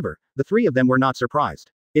 However, the 3 of them were not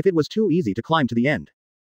surprised. If it was too easy to climb to the end,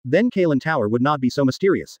 then Kalen Tower would not be so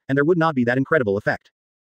mysterious, and there would not be that incredible effect.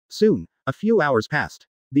 Soon, a few hours passed.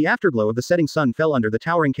 The afterglow of the setting sun fell under the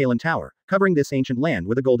towering Kalen Tower, covering this ancient land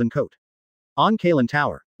with a golden coat. On Kalen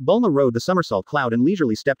Tower, Bulma rode the somersault cloud and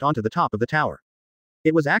leisurely stepped onto the top of the tower.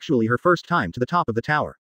 It was actually her first time to the top of the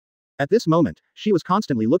tower. At this moment, she was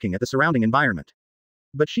constantly looking at the surrounding environment.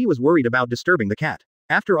 But she was worried about disturbing the cat.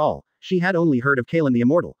 After all, she had only heard of Kalen the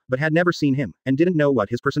Immortal, but had never seen him, and didn't know what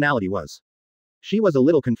his personality was. She was a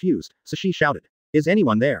little confused, so she shouted, "Is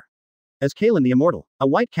anyone there?" As Kalen the Immortal, a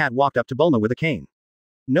white cat walked up to Bulma with a cane.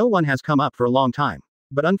 No one has come up for a long time.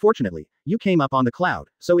 But unfortunately, you came up on the cloud,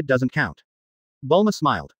 so it doesn't count. Bulma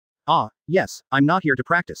smiled. Ah, yes, I'm not here to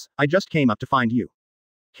practice, I just came up to find you.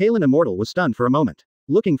 Kalen Immortal was stunned for a moment.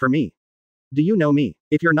 Looking for me? Do you know me?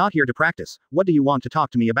 If you're not here to practice, what do you want to talk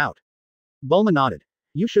to me about? Bulma nodded.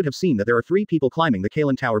 You should have seen that there are 3 people climbing the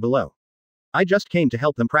Kalen Tower below. I just came to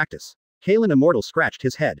help them practice. Kalen Immortal scratched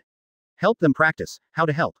his head. Help them practice, how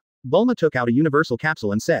to help? Bulma took out a universal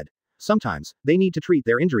capsule and said, sometimes, they need to treat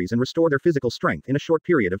their injuries and restore their physical strength in a short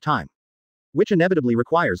period of time. Which inevitably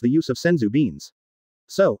requires the use of senzu beans.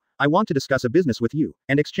 So, I want to discuss a business with you,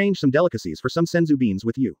 and exchange some delicacies for some senzu beans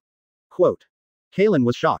with you. Quote. Kalen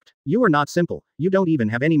was shocked. You are not simple, you don't even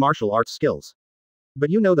have any martial arts skills.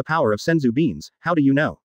 But you know the power of senzu beans, how do you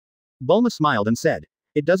know? Bulma smiled and said,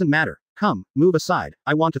 it doesn't matter, come, move aside,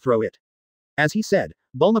 I want to throw it. As he said,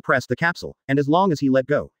 Bulma pressed the capsule, and as long as he let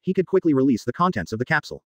go, he could quickly release the contents of the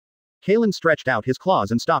capsule. Kalen stretched out his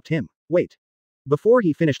claws and stopped him. Wait. Before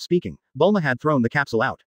he finished speaking, Bulma had thrown the capsule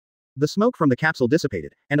out. The smoke from the capsule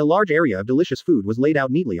dissipated, and a large area of delicious food was laid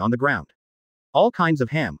out neatly on the ground. All kinds of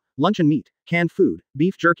ham, luncheon meat, canned food,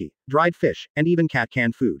 beef jerky, dried fish, and even cat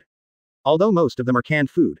canned food. Although most of them are canned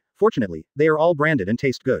food, fortunately, they are all branded and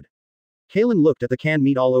taste good. Kalen looked at the canned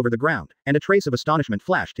meat all over the ground, and a trace of astonishment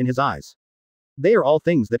flashed in his eyes. They are all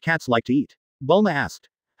things that cats like to eat. Bulma asked.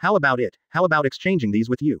 How about it? How about exchanging these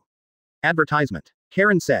with you? Advertisement.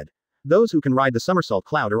 Karen said. Those who can ride the somersault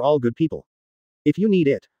cloud are all good people. If you need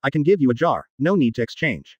it, I can give you a jar, no need to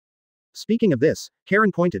exchange. Speaking of this,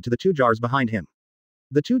 Karen pointed to the 2 jars behind him.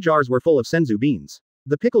 The 2 jars were full of senzu beans.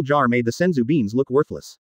 The pickle jar made the senzu beans look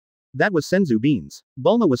worthless. That was senzu beans.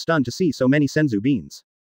 Bulma was stunned to see so many senzu beans.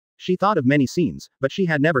 She thought of many scenes, but she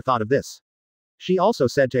had never thought of this. She also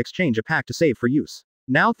said to exchange a pack to save for use.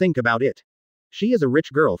 Now think about it. She is a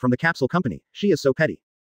rich girl from the capsule company, she is so petty.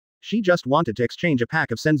 She just wanted to exchange a pack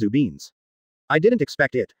of senzu beans. I didn't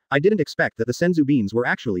expect it, I didn't expect that the senzu beans were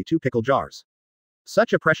actually 2 pickle jars.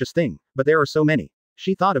 Such a precious thing, but there are so many.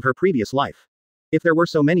 She thought of her previous life. If there were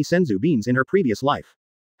so many senzu beans in her previous life,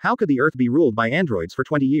 how could the Earth be ruled by androids for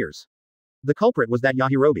 20 years? The culprit was that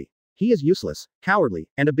Yajirobe. He is useless, cowardly,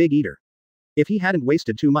 and a big eater. If he hadn't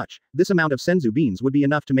wasted too much, this amount of senzu beans would be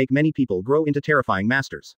enough to make many people grow into terrifying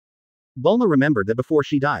masters. Bulma remembered that before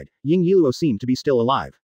she died, Ying Yiluo seemed to be still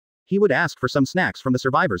alive. He would ask for some snacks from the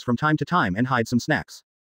survivors from time to time and hide some snacks.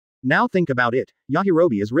 Now think about it,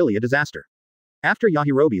 Yajirobe is really a disaster. After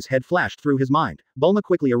Yajirobe's head flashed through his mind, Bulma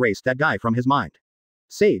quickly erased that guy from his mind.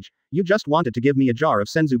 Sage, you just wanted to give me a jar of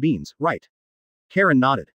senzu beans, right? Karen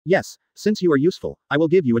nodded. Yes, since you are useful, I will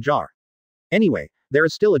give you a jar. Anyway, there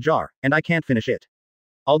is still a jar, and I can't finish it.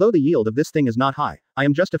 Although the yield of this thing is not high, I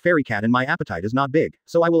am just a fairy cat and my appetite is not big,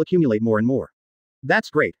 so I will accumulate more and more.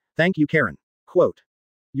 That's great, thank you Karen. Quote.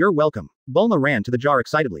 You're welcome. Bulma ran to the jar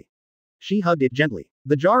excitedly. She hugged it gently.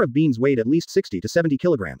 The jar of beans weighed at least 60 to 70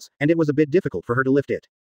 kilograms, and it was a bit difficult for her to lift it.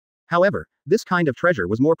 However, this kind of treasure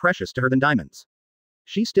was more precious to her than diamonds.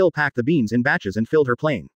 She still packed the beans in batches and filled her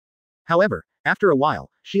plane. However, after a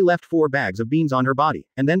while, she left 4 bags of beans on her body,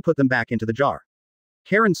 and then put them back into the jar.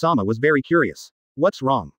 Karen-sama was very curious. What's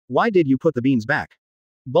wrong? Why did you put the beans back?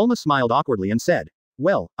 Bulma smiled awkwardly and said,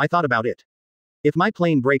 well, I thought about it. If my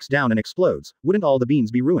plane breaks down and explodes, wouldn't all the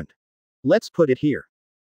beans be ruined? Let's put it here.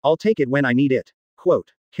 I'll take it when I need it.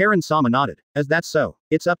 Quote. Karen-sama nodded. As that's so,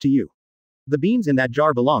 it's up to you. The beans in that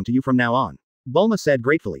jar belong to you from now on. Bulma said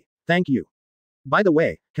gratefully. Thank you. By the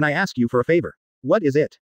way, can I ask you for a favor? What is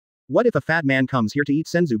it? What if a fat man comes here to eat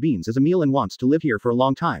senzu beans as a meal and wants to live here for a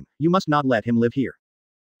long time? You must not let him live here.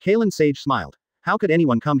 Kalen Sage smiled. How could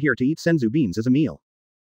anyone come here to eat senzu beans as a meal?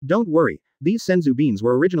 Don't worry, these senzu beans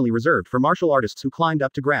were originally reserved for martial artists who climbed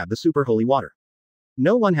up to grab the super holy water.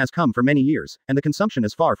 No one has come for many years, and the consumption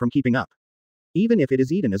is far from keeping up. Even if it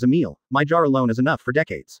is eaten as a meal, my jar alone is enough for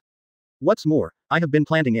decades. What's more, I have been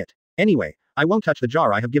planting it. Anyway, I won't touch the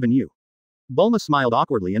jar I have given you. Bulma smiled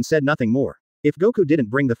awkwardly and said nothing more. If Goku didn't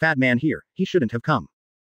bring the fat man here, he shouldn't have come.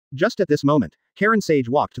 Just at this moment, Karen Sage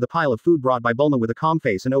walked to the pile of food brought by Bulma with a calm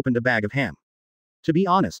face and opened a bag of ham. To be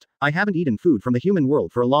honest, I haven't eaten food from the human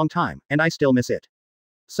world for a long time, and I still miss it.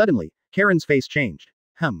 Suddenly, Karen's face changed.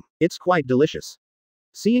 It's quite delicious.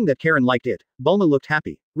 Seeing that Karen liked it, Bulma looked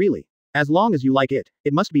happy. Really? As long as you like it,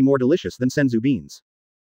 it must be more delicious than senzu beans.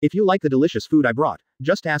 If you like the delicious food I brought,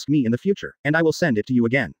 just ask me in the future, and I will send it to you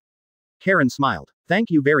again. Karen smiled.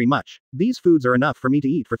 Thank you very much. These foods are enough for me to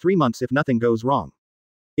eat for 3 months if nothing goes wrong.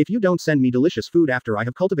 If you don't send me delicious food after I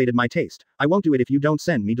have cultivated my taste, I won't do it if you don't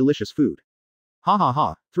send me delicious food. Ha ha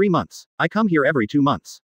ha, 3 months. I come here every 2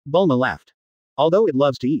 months. Bulma laughed. Although it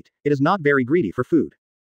loves to eat, it is not very greedy for food.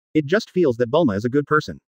 It just feels that Bulma is a good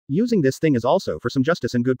person. Using this thing is also for some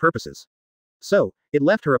justice and good purposes. So, it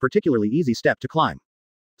left her a particularly easy step to climb.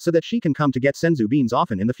 So that she can come to get senzu beans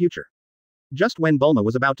often in the future. Just when Bulma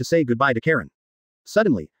was about to say goodbye to Karen.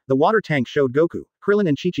 Suddenly, the water tank showed Goku, Krillin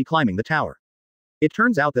and Chichi climbing the tower. It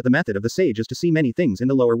turns out that the method of the sage is to see many things in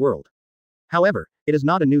the lower world. However, it is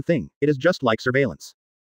not a new thing, it is just like surveillance.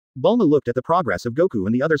 Bulma looked at the progress of Goku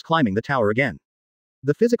and the others climbing the tower again.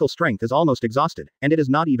 The physical strength is almost exhausted, and it is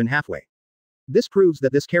not even halfway. This proves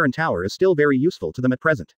that this Karen Tower is still very useful to them at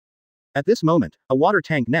present. At this moment, a water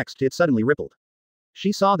tank next to it suddenly rippled.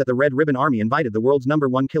 She saw that the Red Ribbon Army invited the world's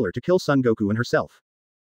 #1 killer to kill Son Goku and herself.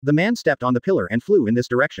 The man stepped on the pillar and flew in this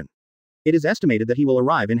direction. It is estimated that he will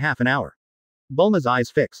arrive in half an hour. Bulma's eyes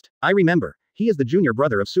fixed. I remember, he is the junior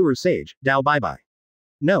brother of Suru Sage, Dao Bye-Bye.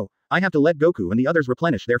 No, I have to let Goku and the others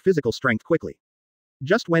replenish their physical strength quickly.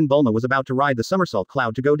 Just when Bulma was about to ride the somersault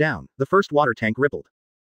cloud to go down, the first water tank rippled.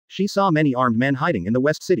 She saw many armed men hiding in the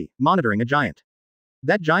West City, monitoring a giant.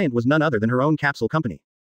 That giant was none other than her own capsule company.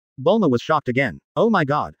 Bulma was shocked again. Oh my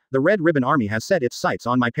god, the Red Ribbon Army has set its sights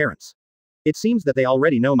on my parents. It seems that they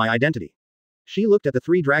already know my identity. She looked at the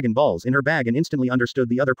 3 Dragon Balls in her bag and instantly understood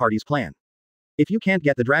the other party's plan. If you can't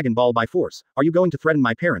get the Dragon Ball by force, are you going to threaten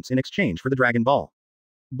my parents in exchange for the Dragon Ball?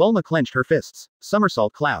 Bulma clenched her fists.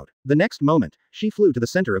 Somersault cloud. The next moment, she flew to the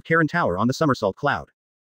center of Karen Tower on the somersault cloud.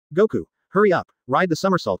 Goku, hurry up, ride the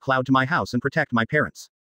somersault cloud to my house and protect my parents.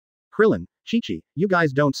 Krillin, Chichi, you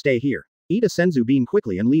guys don't stay here. Eat a senzu bean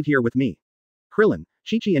quickly and leave here with me. Krillin,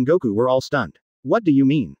 Chichi and Goku were all stunned. What do you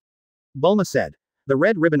mean? Bulma said. The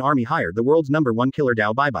Red Ribbon Army hired the world's #1 killer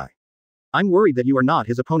Dao Baibai. I'm worried that you are not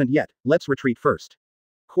his opponent yet, let's retreat first.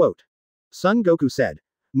 Quote. Son Goku said.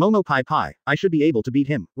 Momo Pai Pai, I should be able to beat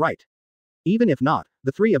him, right? Even if not,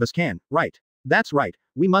 the three of us can, right? That's right,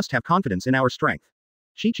 we must have confidence in our strength.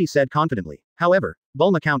 Chichi said confidently. However,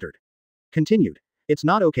 Bulma countered. Continued. It's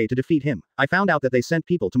not okay to defeat him, I found out that they sent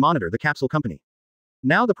people to monitor the capsule company.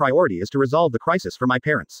 Now the priority is to resolve the crisis for my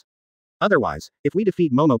parents. Otherwise, if we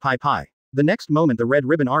defeat Momo Pai Pai, the next moment the Red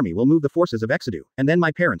Ribbon Army will move the forces of Exodus, and then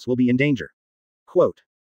my parents will be in danger. Quote.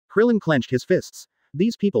 Krillin clenched his fists.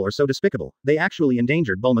 These people are so despicable, they actually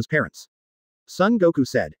endangered Bulma's parents. Son Goku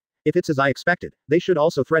said. If it's as I expected, they should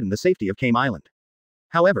also threaten the safety of Kame Island.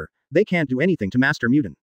 However, they can't do anything to Master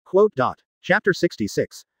Mutant. Quote. Chapter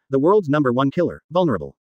 66. The world's #1 killer,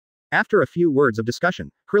 vulnerable. After a few words of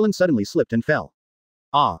discussion, Krillin suddenly slipped and fell.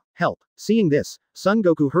 Ah, help. Seeing this, Son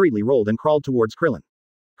Goku hurriedly rolled and crawled towards Krillin.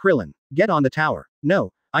 Krillin, get on the tower.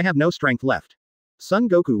 No, I have no strength left. Son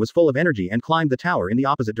Goku was full of energy and climbed the tower in the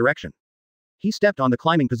opposite direction. He stepped on the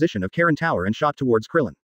climbing position of Karen Tower and shot towards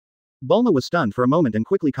Krillin. Bulma was stunned for a moment and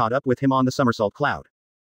quickly caught up with him on the somersault cloud.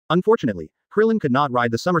 Unfortunately, Krillin could not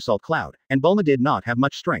ride the somersault cloud, and Bulma did not have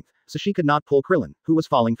much strength, so she could not pull Krillin, who was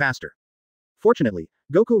falling faster. Fortunately,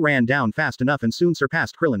 Goku ran down fast enough and soon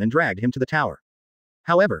surpassed Krillin and dragged him to the tower.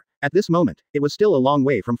 However, at this moment, it was still a long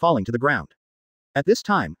way from falling to the ground. At this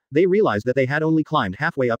time, they realized that they had only climbed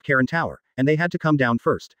halfway up Karen Tower, and they had to come down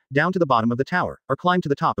first, down to the bottom of the tower, or climb to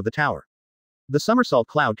the top of the tower. The somersault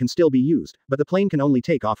cloud can still be used, but the plane can only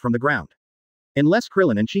take off from the ground. Unless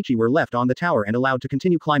Krillin and Chichi were left on the tower and allowed to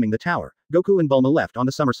continue climbing the tower, Goku and Bulma left on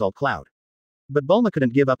the somersault cloud. But Bulma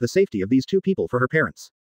couldn't give up the safety of these two people for her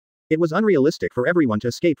parents. It was unrealistic for everyone to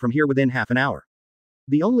escape from here within half an hour.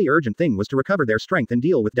 The only urgent thing was to recover their strength and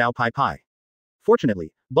deal with Dao Pai Pai.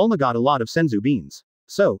 Fortunately, Bulma got a lot of senzu beans.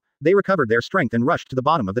 So, they recovered their strength and rushed to the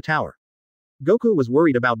bottom of the tower. Goku was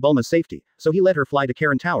worried about Bulma's safety, so he let her fly to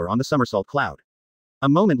Karen Tower on the somersault cloud. A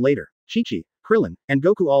moment later, Chichi, Krillin, and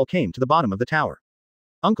Goku all came to the bottom of the tower.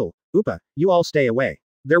 Uncle, Appa, you all stay away.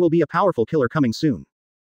 There will be a powerful killer coming soon.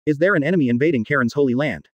 Is there an enemy invading Karen's holy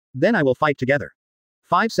land? Then I will fight together.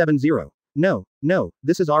 570. No,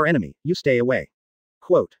 this is our enemy, you stay away.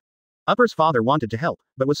 Quote. Appa's father wanted to help,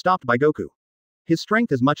 but was stopped by Goku. His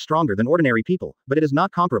strength is much stronger than ordinary people, but it is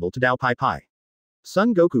not comparable to Dao Pai Pai.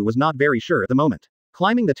 Son Goku was not very sure at the moment.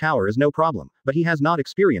 Climbing the tower is no problem, but he has not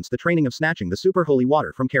experienced the training of snatching the super holy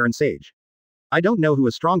water from Karen Sage. I don't know who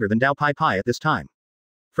is stronger than Dao Pai Pai at this time.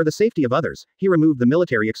 For the safety of others, he removed the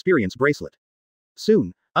military experience bracelet.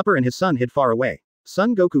 Soon, Appa and his son hid far away.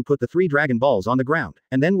 Son Goku put the 3 Dragon Balls on the ground,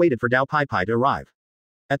 and then waited for Dao Pai Pai to arrive.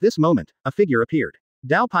 At this moment, a figure appeared.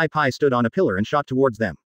 Dao Pai Pai stood on a pillar and shot towards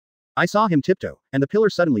them. I saw him tiptoe, and the pillar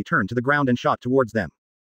suddenly turned to the ground and shot towards them.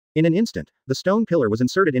 In an instant, the stone pillar was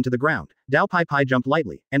inserted into the ground. Dao Pai Pai jumped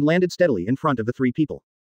lightly, and landed steadily in front of the 3 people.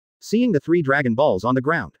 Seeing the 3 Dragon Balls on the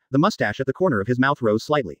ground, the mustache at the corner of his mouth rose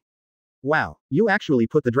slightly. Wow, you actually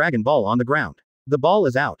put the Dragon Ball on the ground. The ball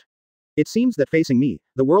is out. It seems that facing me,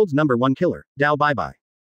 the world's #1 killer, Dao Baibai.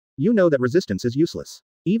 You know that resistance is useless.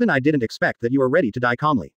 Even I didn't expect that you are ready to die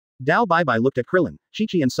calmly. Dao Baibai looked at Krillin,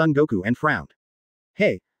 Chichi and Son Goku and frowned.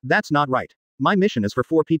 Hey, that's not right. My mission is for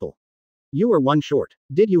 4 people. You are 1 short.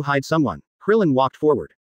 Did you hide someone? Krillin walked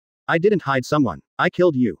forward. I didn't hide someone. I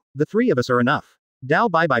killed you. The 3 of us are enough. Dao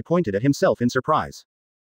Baibai pointed at himself in surprise.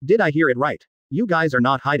 Did I hear it right? You guys are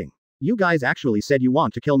not hiding. You guys actually said you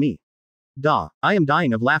want to kill me. Duh, I am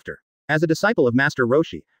dying of laughter. As a disciple of Master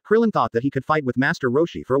Roshi, Krillin thought that he could fight with Master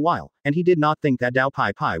Roshi for a while, and he did not think that Dao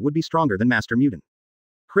Pai Pai would be stronger than Master Mutant.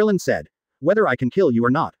 Krillin said, whether I can kill you or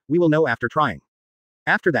not, we will know after trying.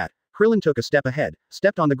 After that, Krillin took a step ahead,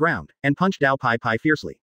 stepped on the ground, and punched Dao Pai Pai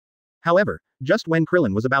fiercely. However, just when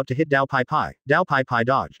Krillin was about to hit Dao Pai Pai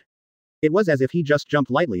dodged. It was as if he just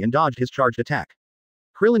jumped lightly and dodged his charged attack.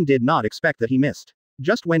 Krillin did not expect that he missed.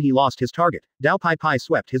 Just when he lost his target, Dao Pai Pai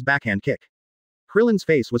swept his backhand kick. Krillin's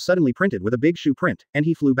face was suddenly printed with a big shoe print, and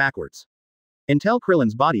he flew backwards. Until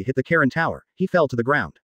Krillin's body hit the Karen Tower, he fell to the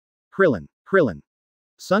ground. Krillin.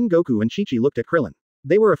 Son Goku and Chichi looked at Krillin.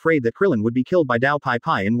 They were afraid that Krillin would be killed by Dao Pai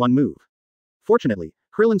Pai in 1 move. Fortunately,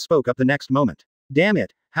 Krillin spoke up the next moment. Damn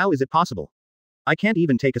it, how is it possible? I can't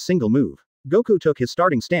even take a single move. Goku took his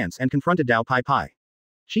starting stance and confronted Dao Pai Pai.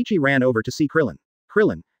 Chichi ran over to see Krillin.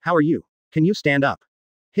 Krillin, how are you? Can you stand up?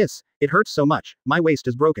 Hiss, it hurts so much, my waist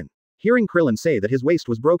is broken. Hearing Krillin say that his waist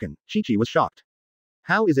was broken, Chichi was shocked.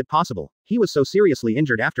 How is it possible? He was so seriously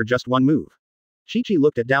injured after just 1 move. Chichi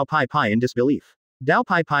looked at Dao Pai Pai in disbelief. Dao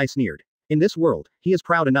Pai Pai sneered. In this world, he is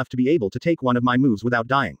proud enough to be able to take one of my moves without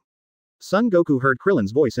dying. Son Goku heard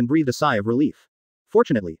Krillin's voice and breathed a sigh of relief.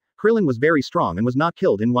 Fortunately, Krillin was very strong and was not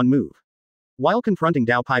killed in one move. While confronting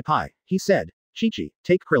Dao Pai Pai, he said, Chichi,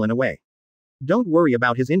 take Krillin away. Don't worry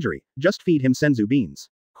about his injury, just feed him senzu beans.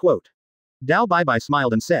 Quote. Dao Bai Bai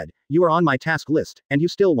smiled and said, you are on my task list, and you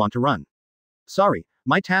still want to run. Sorry,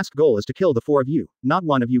 my task goal is to kill the 4 of you, not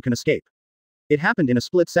one of you can escape. It happened in a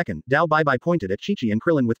split second. Dao Bai Bai pointed at Chichi and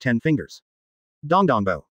Krillin with 10 fingers.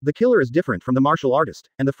 Dongdongbo. The killer is different from the martial artist,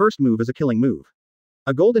 and the first move is a killing move.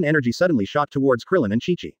 A golden energy suddenly shot towards Krillin and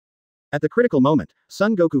Chichi. At the critical moment,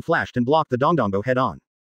 Son Goku flashed and blocked the Dongdongbo head on.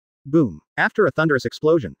 Boom. After a thunderous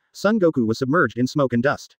explosion, Son Goku was submerged in smoke and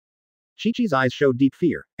dust. Chichi's eyes showed deep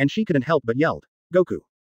fear, and she couldn't help but yelled, Goku.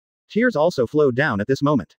 Tears also flowed down at this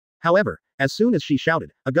moment. However, as soon as she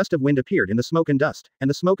shouted, a gust of wind appeared in the smoke and dust, and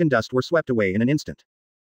the smoke and dust were swept away in an instant.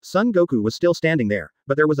 Son Goku was still standing there,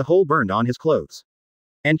 but there was a hole burned on his clothes.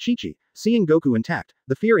 And Chichi, seeing Goku intact,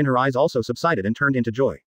 the fear in her eyes also subsided and turned into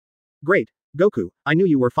joy. Great, Goku, I knew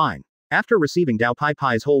you were fine. After receiving Dao Pai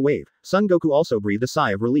Pai's whole wave, Son Goku also breathed a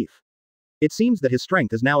sigh of relief. It seems that his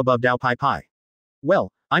strength is now above Dao Pai Pai.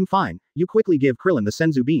 Well, I'm fine, you quickly give Krillin the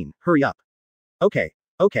senzu bean, hurry up. Okay.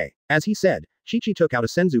 As he said, Chichi took out a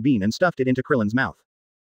senzu bean and stuffed it into Krillin's mouth.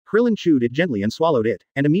 Krillin chewed it gently and swallowed it,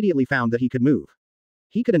 and immediately found that he could move.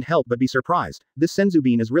 He couldn't help but be surprised, this senzu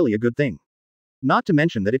bean is really a good thing. Not to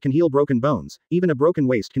mention that it can heal broken bones, even a broken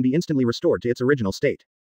waist can be instantly restored to its original state.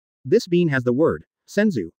 This bean has the word,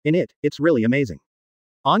 senzu, in it, it's really amazing.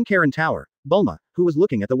 On Karen Tower, Bulma, who was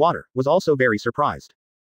looking at the water, was also very surprised.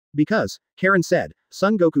 Because, Karen said,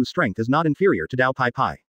 Son Goku's strength is not inferior to Dao Pai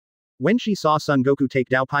Pai. When she saw Son Goku take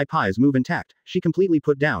Dao Pai Pai's move intact, she completely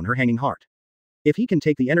put down her hanging heart. If he can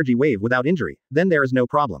take the energy wave without injury, then there is no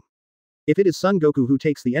problem. If it is Son Goku who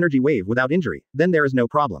takes the energy wave without injury, then there is no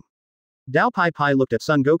problem. Dao Pai Pai looked at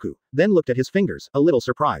Son Goku, then looked at his fingers, a little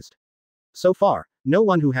surprised. So far, no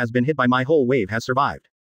one who has been hit by my whole wave has survived.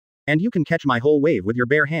 And you can catch my whole wave with your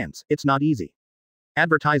bare hands, it's not easy.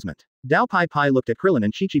 Advertisement. Dao Pai Pai looked at Krillin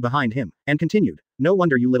and Chichi behind him, and continued, no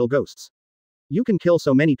wonder you little ghosts. You can kill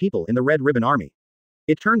so many people in the Red Ribbon Army.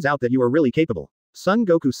 It turns out that you are really capable. Son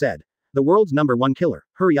Goku said. The world's #1 killer,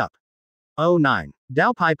 hurry up. Oh 9.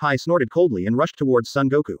 Dao Pai Pai snorted coldly and rushed towards Son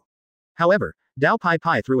Goku. However, Dao Pai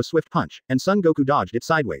Pai threw a swift punch, and Son Goku dodged it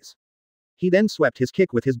sideways. He then swept his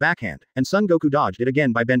kick with his backhand, and Son Goku dodged it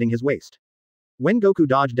again by bending his waist. When Goku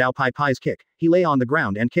dodged Dao Pai Pai's kick, he lay on the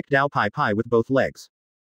ground and kicked Dao Pai Pai with both legs.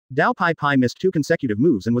 Dao Pai Pai missed 2 consecutive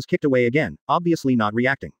moves and was kicked away again, obviously not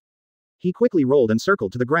reacting. He quickly rolled and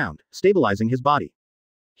circled to the ground, stabilizing his body.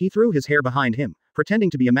 He threw his hair behind him, pretending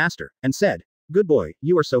to be a master, and said, good boy,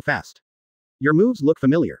 you are so fast. Your moves look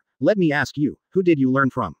familiar, let me ask you, who did you learn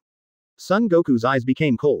from? Son Goku's eyes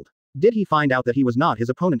became cold. Did he find out that he was not his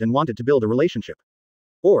opponent and wanted to build a relationship?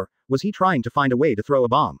 Or, was he trying to find a way to throw a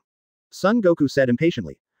bomb? Son Goku said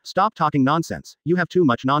impatiently, stop talking nonsense, you have too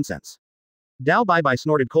much nonsense. Dao Bai Bai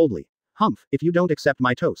snorted coldly, humph, if you don't accept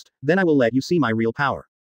my toast, then I will let you see my real power.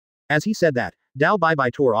 As he said that, Dao Bai Bai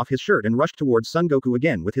tore off his shirt and rushed towards Son Goku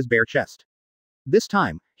again with his bare chest. This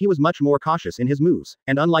time, he was much more cautious in his moves,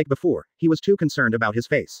 and unlike before, he was too concerned about his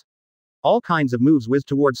face. All kinds of moves whizzed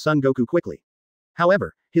towards Son Goku quickly.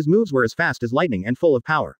 However, his moves were as fast as lightning and full of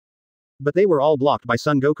power. But they were all blocked by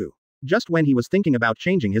Son Goku. Just when he was thinking about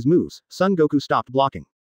changing his moves, Son Goku stopped blocking.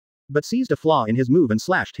 But seized a flaw in his move and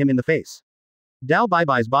slashed him in the face. Dao Bai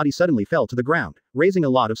Bai's body suddenly fell to the ground, raising a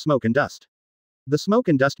lot of smoke and dust. The smoke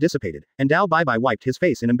and dust dissipated, and Dao Bai Bai wiped his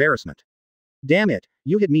face in embarrassment. Damn it,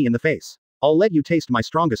 you hit me in the face. I'll let you taste my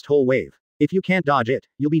strongest whole wave. If you can't dodge it,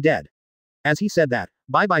 you'll be dead. As he said that,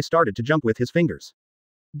 Bai Bai started to jump with his fingers.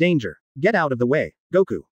 Danger. Get out of the way,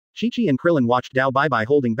 Goku. Chichi and Krillin watched Dao Bai Bai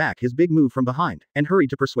holding back his big move from behind, and hurried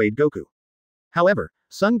to persuade Goku. However,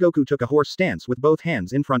 Son Goku took a horse stance with both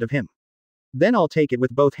hands in front of him. Then I'll take it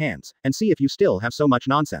with both hands, and see if you still have so much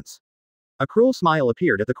nonsense. A cruel smile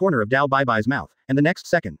appeared at the corner of Dao Bai Bai's mouth, and the next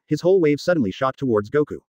second, his whole wave suddenly shot towards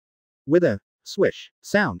Goku. With a swish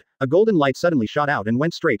sound, a golden light suddenly shot out and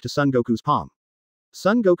went straight to Son Goku's palm.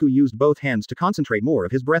 Son Goku used both hands to concentrate more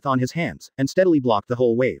of his breath on his hands, and steadily blocked the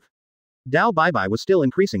whole wave. Dao Bai Bai was still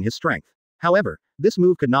increasing his strength. However, this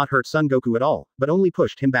move could not hurt Son Goku at all, but only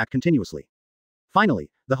pushed him back continuously.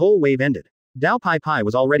 Finally, the whole wave ended. Dao Pai Pai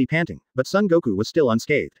was already panting, but Son Goku was still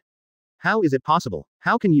unscathed. How is it possible?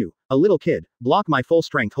 How can you, a little kid, block my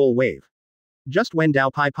full-strength whole wave? Just when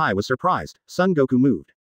Dao Pai Pai was surprised, Son Goku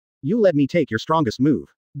moved. You let me take your strongest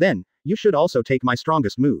move. Then, you should also take my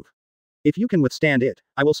strongest move. If you can withstand it,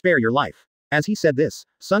 I will spare your life. As he said this,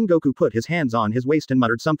 Son Goku put his hands on his waist and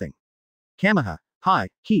muttered something. Kameha, Hi,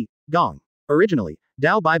 Ki, Gong. Originally,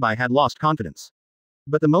 Dao Baibai had lost confidence.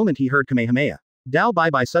 But the moment he heard Kamehameha, Dao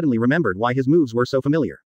Baibai suddenly remembered why his moves were so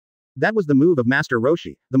familiar. That was the move of Master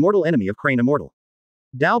Roshi, the mortal enemy of Crane Immortal.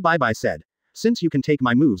 Dao Baibai said, since you can take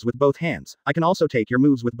my moves with both hands, I can also take your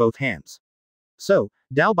moves with both hands. So,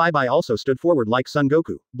 Dao Baibai also stood forward like Son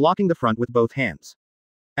Goku, blocking the front with both hands.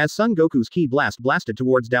 As Son Goku's ki blast blasted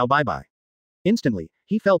towards Dao Baibai. Instantly,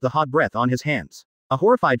 he felt the hot breath on his hands. A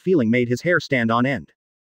horrified feeling made his hair stand on end.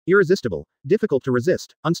 Irresistible, difficult to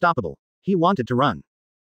resist, unstoppable. He wanted to run.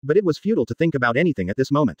 But it was futile to think about anything at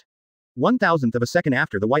this moment. 1/1000th of a second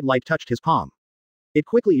after the white light touched his palm. It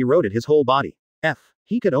quickly eroded his whole body.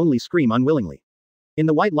 He could only scream unwillingly. In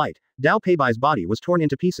the white light, Dao Baibai's body was torn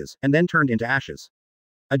into pieces, and then turned into ashes.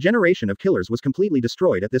 A generation of killers was completely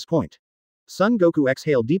destroyed at this point. Son Goku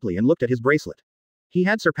exhaled deeply and looked at his bracelet. He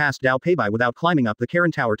had surpassed Dao Baibai without climbing up the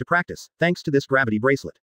Karen Tower to practice, thanks to this gravity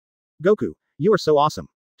bracelet. Goku, you are so awesome.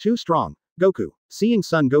 Too strong. Goku. Seeing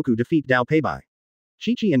Son Goku defeat Dao Baibai.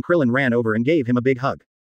 Chichi and Krillin ran over and gave him a big hug.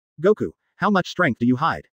 Goku, how much strength do you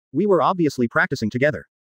hide? We were obviously practicing together.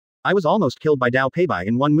 I was almost killed by Dao Baibai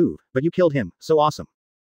in one move, but you killed him, so awesome.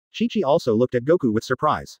 Chichi also looked at Goku with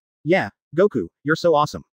surprise. Yeah, Goku, you're so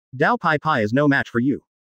awesome. Dao Pai is no match for you.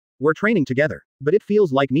 We're training together, but it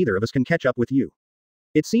feels like neither of us can catch up with you.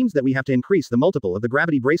 It seems that we have to increase the multiple of the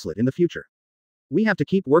gravity bracelet in the future. We have to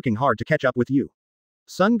keep working hard to catch up with you.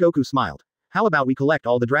 Son Goku smiled. How about we collect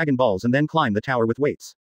all the Dragon Balls and then climb the tower with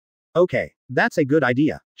weights? Okay, that's a good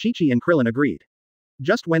idea, Chichi and Krillin agreed.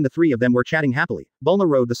 Just when the three of them were chatting happily, Bulma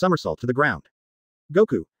rode the somersault to the ground.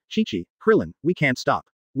 Goku, Chichi, Krillin, we can't stop.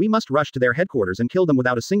 We must rush to their headquarters and kill them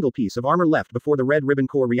without a single piece of armor left before the Red Ribbon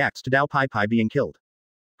Corps reacts to Dao Pai being killed.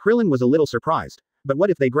 Krillin was a little surprised. But what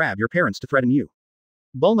if they grab your parents to threaten you?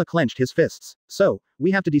 Bulma clenched his fists. So,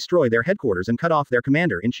 we have to destroy their headquarters and cut off their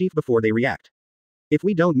commander-in-chief before they react. If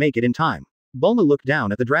we don't make it in time. Bulma looked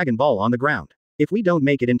down at the Dragon Ball on the ground. If we don't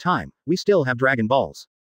make it in time, we still have Dragon Balls.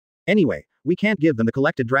 Anyway, we can't give them the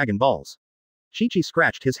collected Dragon Balls. Chichi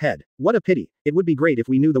scratched his head. What a pity, it would be great if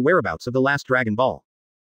we knew the whereabouts of the last Dragon Ball.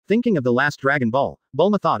 Thinking of the last Dragon Ball,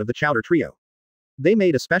 Bulma thought of the Chowder Trio. They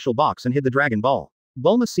made a special box and hid the Dragon Ball.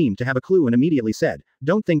 Bulma seemed to have a clue and immediately said,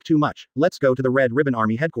 don't think too much, let's go to the Red Ribbon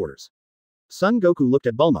Army headquarters. Son Goku looked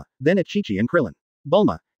at Bulma, then at Chichi and Krillin.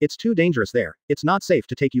 Bulma, it's too dangerous there, it's not safe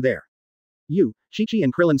to take you there. You, Chichi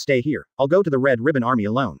and Krillin stay here, I'll go to the Red Ribbon Army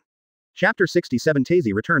alone. Chapter 67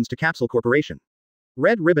 Tazy returns to Capsule Corporation.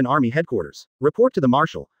 Red Ribbon Army headquarters. Report to the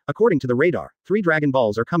Marshal, according to the radar, 3 Dragon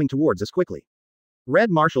Balls are coming towards us quickly. Red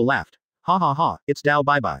Marshal laughed. Ha ha ha, it's Dao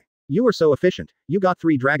Baibai. You are so efficient, you got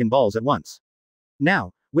 3 Dragon Balls at once.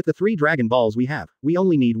 Now, with the 3 Dragon Balls we have, we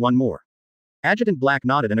only need 1 more. Adjutant Black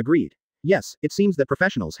nodded and agreed. Yes, it seems that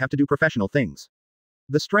professionals have to do professional things.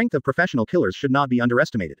 The strength of professional killers should not be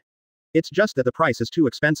underestimated. It's just that the price is too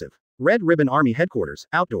expensive. Red Ribbon Army headquarters,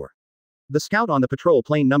 outdoor. The scout on the patrol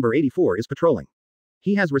plane number 84 is patrolling.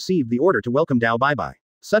 He has received the order to welcome Dao Baibai.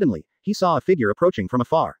 Suddenly, he saw a figure approaching from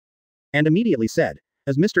afar. And immediately said,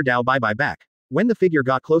 is Mr. Dao Baibai back? When the figure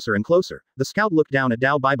got closer and closer, the scout looked down at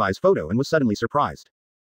Dao Baibai's photo and was suddenly surprised.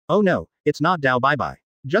 Oh no, it's not Dao Baibai.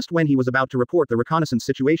 Just when he was about to report the reconnaissance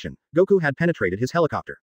situation, Goku had penetrated his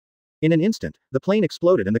helicopter. In an instant, the plane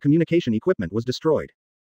exploded and the communication equipment was destroyed.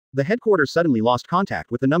 The headquarters suddenly lost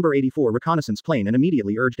contact with the number 84 reconnaissance plane and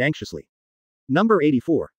immediately urged anxiously. Number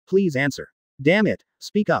 84, please answer. Damn it,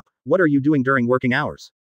 speak up, what are you doing during working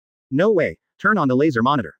hours? No way, turn on the laser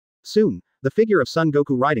monitor. Soon, the figure of Son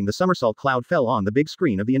Goku riding the somersault cloud fell on the big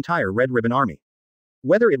screen of the entire Red Ribbon Army.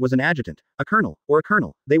 Whether it was an adjutant, a colonel, or a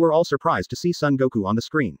colonel, they were all surprised to see Son Goku on the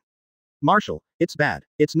screen. Marshal, it's bad,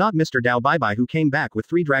 it's not Mr. Dao Baibai who came back with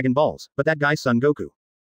 3 Dragon Balls, but that guy Son Goku.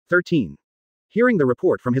 13. Hearing the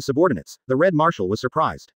report from his subordinates, the Red Marshal was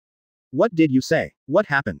surprised. What did you say? What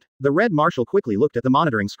happened? The Red Marshal quickly looked at the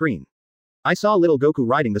monitoring screen. I saw little Goku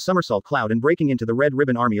riding the somersault cloud and breaking into the Red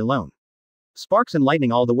Ribbon Army alone. Sparks and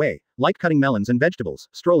lightning all the way, like cutting melons and vegetables,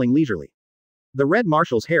 strolling leisurely. The Red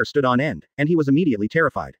Marshal's hair stood on end, and he was immediately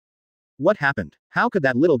terrified. What happened? How could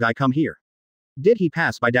that little guy come here? Did he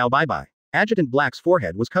pass by Dao Baibai? Adjutant Black's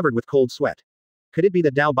forehead was covered with cold sweat. Could it be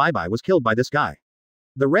that Dao Baibai was killed by this guy?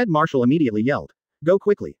 The Red Marshal immediately yelled. Go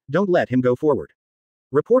quickly, don't let him go forward.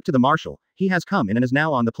 Report to the Marshal, he has come in and is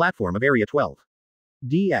now on the platform of Area 12.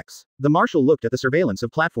 DX. The Marshal looked at the surveillance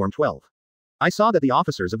of Platform 12. I saw that the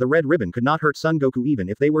officers of the Red Ribbon could not hurt Son Goku even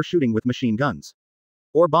if they were shooting with machine guns.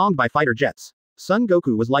 Or bombed by fighter jets. Son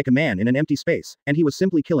Goku was like a man in an empty space, and he was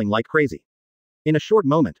simply killing like crazy. In a short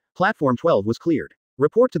moment, Platform 12 was cleared.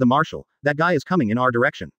 Report to the Marshal, that guy is coming in our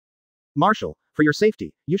direction. Marshal, for your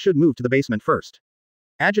safety, you should move to the basement first.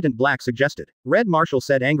 Adjutant Black suggested. Red Marshal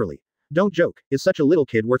said angrily. Don't joke, is such a little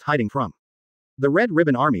kid worth hiding from? The Red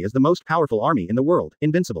Ribbon Army is the most powerful army in the world,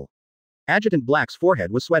 invincible. Adjutant Black's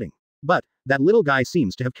forehead was sweating. But, that little guy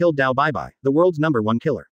seems to have killed Dao Baibai, the world's #1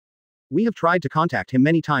 killer. We have tried to contact him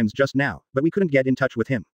many times just now, but we couldn't get in touch with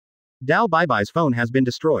him. Dao Baibai's phone has been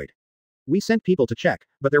destroyed. We sent people to check,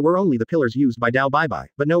 but there were only the pillars used by Dao Baibai,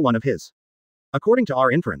 but no one of his. According to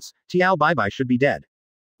our inference, Tiao Baibai should be dead.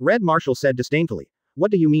 Red Marshal said disdainfully. What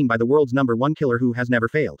do you mean by the world's #1 killer who has never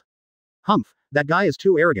failed? Humph, that guy is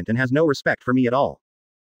too arrogant and has no respect for me at all.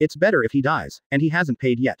 It's better if he dies, and he hasn't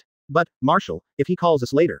paid yet. But, Marshal, if he calls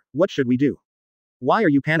us later, what should we do? Why are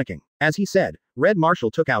you panicking? As he said, Red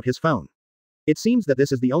Marshal took out his phone. It seems that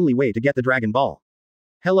this is the only way to get the Dragon Ball.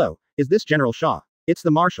 Hello, is this General Shaw? It's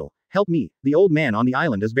the Marshal, help me, the old man on the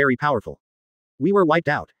island is very powerful. We were wiped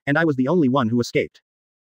out, and I was the only one who escaped.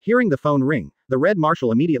 Hearing the phone ring, the Red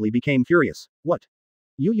Marshal immediately became furious. What?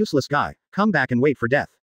 You useless guy, come back and wait for death.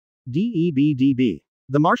 DEBDB.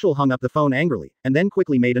 The Marshal hung up the phone angrily, and then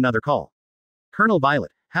quickly made another call. Colonel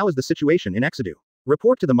Violet, how is the situation in Exedu?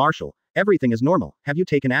 Report to the Marshal, everything is normal, have you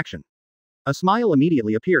taken action? A smile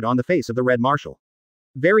immediately appeared on the face of the Red Marshal.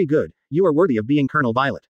 Very good, you are worthy of being Colonel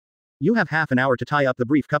Violet. You have half an hour to tie up the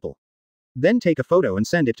brief couple. Then take a photo and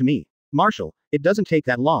send it to me. Marshal, it doesn't take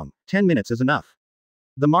that long, 10 minutes is enough.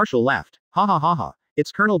 The Marshal laughed. Ha ha ha ha,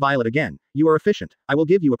 it's Colonel Violet again, you are efficient, I will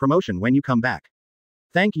give you a promotion when you come back.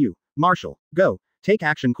 Thank you, Marshal, go, take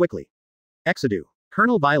action quickly. Exedu.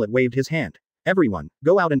 Colonel Violet waved his hand. Everyone,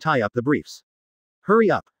 go out and tie up the briefs.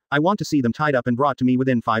 Hurry up, I want to see them tied up and brought to me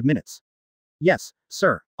within 5 minutes. Yes,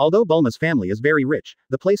 sir. Although Bulma's family is very rich,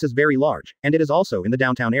 the place is very large, and it is also in the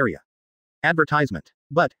downtown area. Advertisement.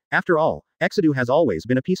 But, after all, Exedu has always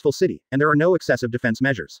been a peaceful city, and there are no excessive defense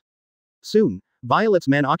measures. Soon, Violet's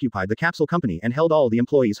men occupied the capsule company and held all the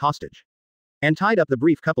employees hostage. And tied up the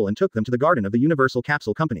brief couple and took them to the garden of the Universal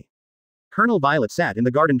Capsule Company. Colonel Violet sat in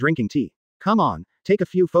the garden drinking tea. Come on, take a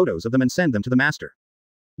few photos of them and send them to the master.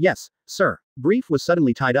 Yes, sir. Brief was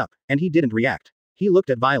suddenly tied up, and he didn't react. He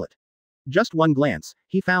looked at Violet. Just one glance,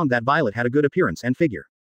 he found that Violet had a good appearance and figure.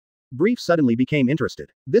 Brief suddenly became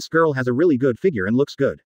interested. This girl has a really good figure and looks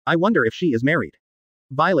good. I wonder if she is married.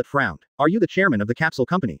 Violet frowned. Are you the chairman of the capsule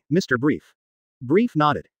company, Mr. Brief? Brief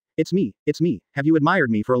nodded. It's me, have you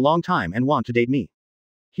admired me for a long time and want to date me?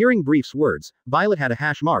 Hearing Brief's words, Violet had a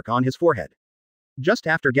hash mark on his forehead. Just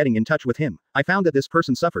after getting in touch with him, I found that this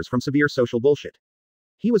person suffers from severe social bullshit.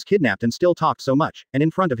 He was kidnapped and still talked so much, and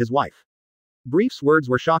in front of his wife. Brief's words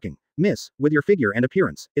were shocking. Miss, with your figure and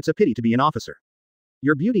appearance, it's a pity to be an officer.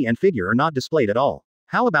 Your beauty and figure are not displayed at all.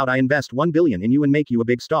 How about I invest 1 billion in you and make you a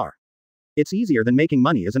big star? It's easier than making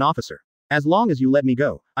money as an officer. As long as you let me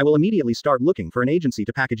go, I will immediately start looking for an agency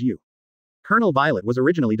to package you. Colonel Violet was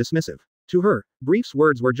originally dismissive. To her, Brief's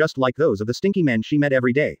words were just like those of the stinky men she met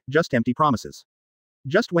every day, just empty promises.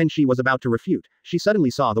 Just when she was about to refute, she suddenly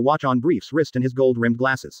saw the watch on Brief's wrist and his gold-rimmed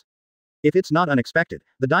glasses. If it's not unexpected,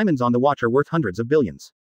 the diamonds on the watch are worth hundreds of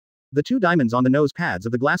billions. The 2 diamonds on the nose pads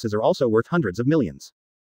of the glasses are also worth hundreds of millions.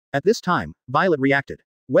 At this time, Violet reacted.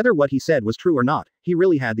 Whether what he said was true or not, he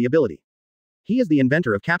really had the ability. He is the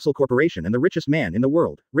inventor of Capsule Corporation and the richest man in the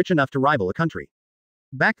world, rich enough to rival a country.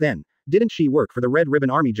 Back then, didn't she work for the Red Ribbon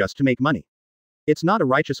Army just to make money? It's not a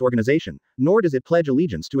righteous organization, nor does it pledge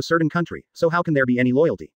allegiance to a certain country, so how can there be any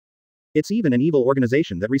loyalty? It's even an evil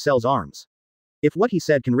organization that resells arms. If what he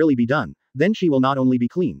said can really be done, then she will not only be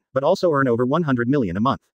clean, but also earn over 100 million a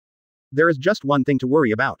month. There is just one thing to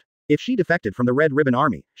worry about. If she defected from the Red Ribbon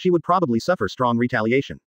Army, she would probably suffer strong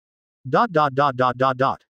retaliation.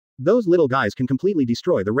 Those little guys can completely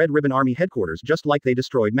destroy the Red Ribbon Army headquarters just like they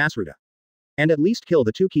destroyed Masruda. And at least kill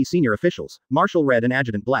the 2 key senior officials, Marshal Red and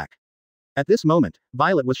Adjutant Black. At this moment,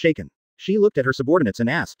 Violet was shaken. She looked at her subordinates and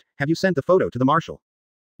asked, have you sent the photo to the Marshal?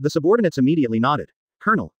 The subordinates immediately nodded.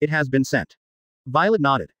 Colonel, it has been sent. Violet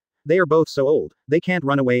nodded. They are both so old, they can't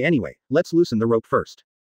run away anyway, let's loosen the rope first.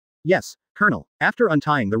 Yes, Colonel. After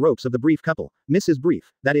untying the ropes of the Brief couple, Mrs.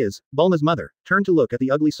 Brief, that is, Bulma's mother, turned to look at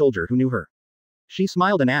the ugly soldier who knew her. She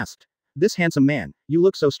smiled and asked, this handsome man, you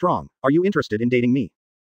look so strong, are you interested in dating me?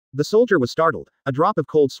 The soldier was startled, a drop of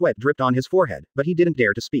cold sweat dripped on his forehead, but he didn't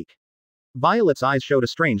dare to speak. Violet's eyes showed a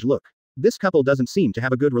strange look. This couple doesn't seem to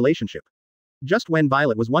have a good relationship. Just when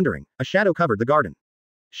Violet was wondering, a shadow covered the garden.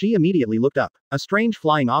 She immediately looked up. A strange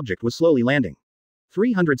flying object was slowly landing.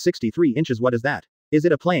 363 inches, what is that? Is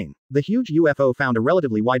it a plane? The huge UFO found a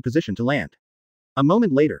relatively wide position to land. A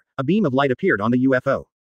moment later, a beam of light appeared on the UFO.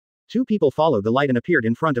 2 people followed the light and appeared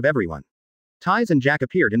in front of everyone. Ties and Jack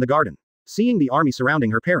appeared in the garden. Seeing the army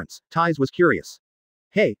surrounding her parents, Ties was curious.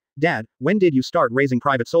 Hey, Dad, when did you start raising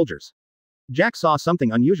private soldiers? Jack saw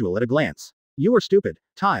something unusual at a glance. You are stupid,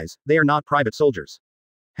 Ties, they are not private soldiers.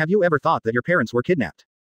 Have you ever thought that your parents were kidnapped?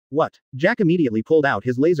 What? Jack immediately pulled out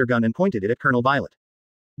his laser gun and pointed it at Colonel Violet.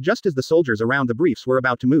 Just as the soldiers around the briefs were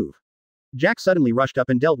about to move, Jack suddenly rushed up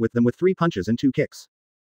and dealt with them with 3 punches and 2 kicks.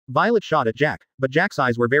 Violet shot at Jack, but Jack's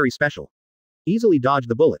eyes were very special. Easily dodged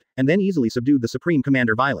the bullet, and then easily subdued the Supreme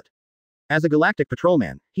Commander Violet. As a galactic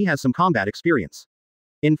patrolman, he has some combat experience.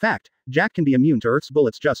 In fact, Jack can be immune to Earth's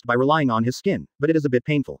bullets just by relying on his skin, but it is a bit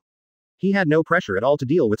painful. He had no pressure at all to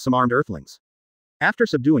deal with some armed Earthlings. After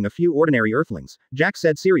subduing a few ordinary Earthlings, Jack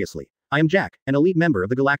said seriously, I am Jack, an elite member of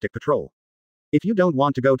the Galactic Patrol. If you don't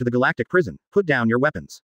want to go to the Galactic Prison, put down your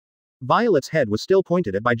weapons. Violet's head was still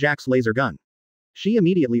pointed at by Jack's laser gun. She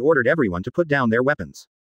immediately ordered everyone to put down their weapons.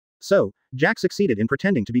 So, Jack succeeded in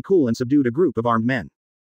pretending to be cool and subdued a group of armed men.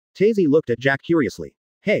 Tazy looked at Jack curiously.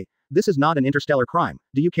 Hey, this is not an interstellar crime,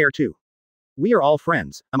 do you care too? We are all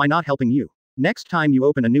friends, am I not helping you? Next time you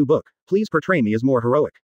open a new book, please portray me as more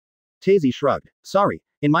heroic. Tazy shrugged. Sorry,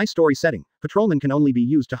 in my story setting, patrolman can only be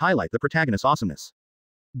used to highlight the protagonist's awesomeness.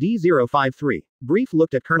 D053. Brief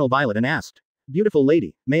looked at Colonel Violet and asked, Beautiful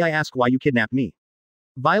lady, may I ask why you kidnapped me?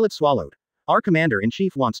 Violet swallowed. Our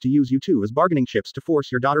commander-in-chief wants to use you two as bargaining chips to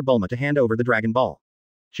force your daughter Bulma to hand over the Dragon Ball.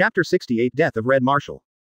 Chapter 68 Death of Red Marshal.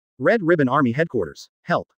 Red Ribbon Army Headquarters.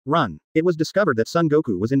 Help. Run. It was discovered that Son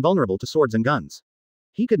Goku was invulnerable to swords and guns.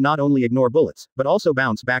 He could not only ignore bullets, but also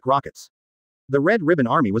bounce back rockets. The Red Ribbon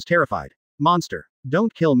Army was terrified. Monster.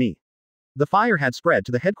 Don't kill me. The fire had spread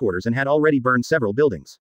to the headquarters and had already burned several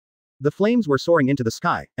buildings. The flames were soaring into the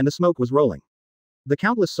sky, and the smoke was rolling. The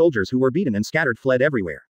countless soldiers who were beaten and scattered fled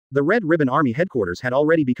everywhere. The Red Ribbon Army headquarters had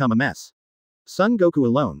already become a mess. Son Goku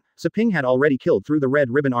alone, Seping had already killed through the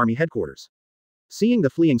Red Ribbon Army headquarters. Seeing the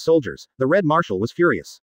fleeing soldiers, the Red Marshal was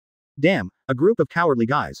furious. Damn, a group of cowardly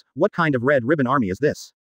guys, what kind of Red Ribbon Army is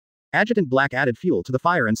this? Adjutant Black added fuel to the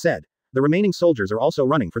fire and said, the remaining soldiers are also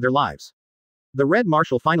running for their lives. The Red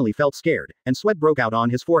Marshal finally felt scared, and sweat broke out on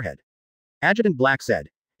his forehead. Adjutant Black said,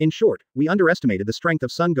 in short, we underestimated the strength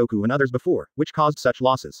of Son Goku and others before, which caused such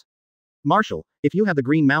losses. Marshal, if you have the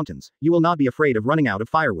Green Mountains, you will not be afraid of running out of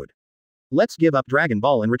firewood. Let's give up Dragon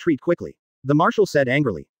Ball and retreat quickly. The Marshal said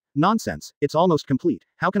angrily. Nonsense, it's almost complete,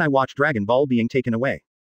 how can I watch Dragon Ball being taken away?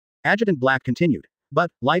 Adjutant Black continued.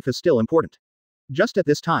 But, life is still important. Just at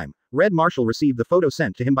this time, Red Marshal received the photo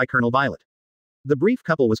sent to him by Colonel Violet. The brief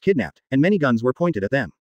couple was kidnapped, and many guns were pointed at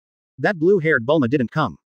them. That blue-haired Bulma didn't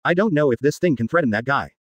come. I don't know if this thing can threaten that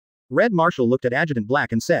guy. Red Marshal looked at Adjutant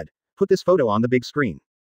Black and said, put this photo on the big screen.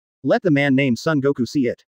 Let the man named Son Goku see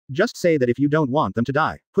it. Just say that if you don't want them to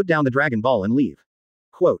die, put down the Dragon Ball and leave.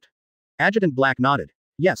 Quote. Adjutant Black nodded.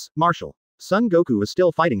 Yes, Marshal. Son Goku is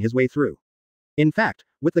still fighting his way through. In fact,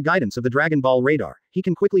 with the guidance of the Dragon Ball radar, he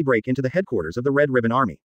can quickly break into the headquarters of the Red Ribbon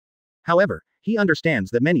Army. However, he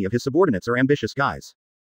understands that many of his subordinates are ambitious guys.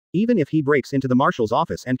 Even if he breaks into the Marshal's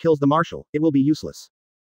office and kills the Marshal, it will be useless.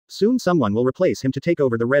 Soon someone will replace him to take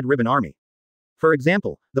over the Red Ribbon Army. For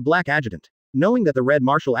example, the Black Adjutant. Knowing that the Red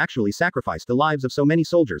Marshal actually sacrificed the lives of so many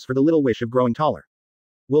soldiers for the little wish of growing taller,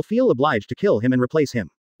 will feel obliged to kill him and replace him.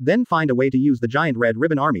 Then find a way to use the giant Red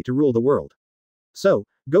Ribbon Army to rule the world. So,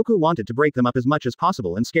 Goku wanted to break them up as much as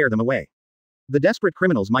possible and scare them away. The desperate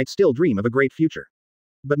criminals might still dream of a great future.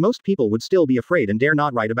 But most people would still be afraid and dare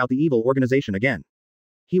not write about the evil organization again.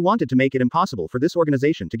 He wanted to make it impossible for this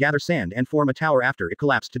organization to gather sand and form a tower after it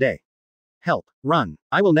collapsed today. Help, run,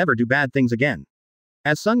 I will never do bad things again.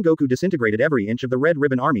 As Son Goku disintegrated every inch of the Red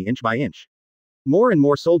Ribbon Army inch by inch, more and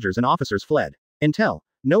more soldiers and officers fled, until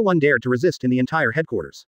no one dared to resist in the entire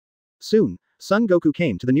headquarters. Soon, Son Goku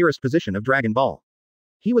came to the nearest position of Dragon Ball.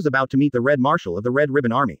 He was about to meet the Red Marshal of the Red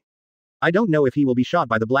Ribbon Army. I don't know if he will be shot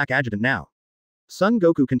by the Black Adjutant now. Son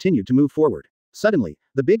Goku continued to move forward. Suddenly,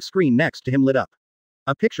 the big screen next to him lit up.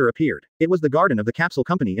 A picture appeared. It was the garden of the capsule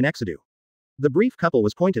company in Exodus. The brief couple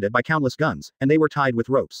was pointed at by countless guns, and they were tied with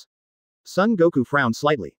ropes. Son Goku frowned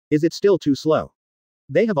slightly. Is it still too slow?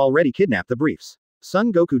 They have already kidnapped the briefs.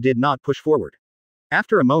 Son Goku did not push forward.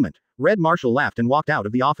 After a moment, Red Marshal laughed and walked out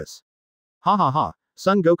of the office. Ha ha ha,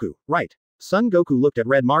 Son Goku, right. Son Goku looked at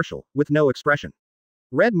Red Marshal, with no expression.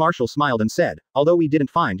 Red Marshal smiled and said, although we didn't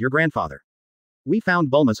find your grandfather, we found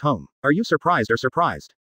Bulma's home. Are you surprised or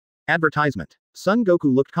surprised? Advertisement. Son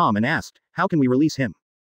Goku looked calm and asked, how can we release him?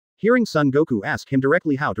 Hearing Son Goku ask him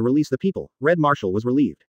directly how to release the people, Red Marshal was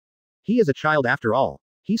relieved. He is a child after all.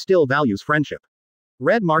 He still values friendship.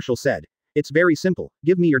 Red Marshal said, it's very simple,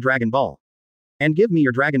 give me your Dragon Ball. And give me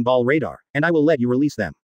your Dragon Ball radar, and I will let you release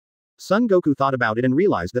them. Son Goku thought about it and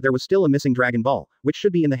realized that there was still a missing Dragon Ball, which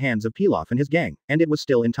should be in the hands of Pilaf and his gang, and it was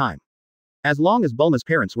still in time. As long as Bulma's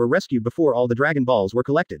parents were rescued before all the Dragon Balls were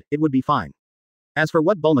collected, it would be fine. As for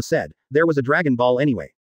what Bulma said, there was a Dragon Ball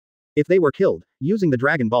anyway. If they were killed, using the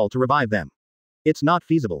Dragon Ball to revive them. It's not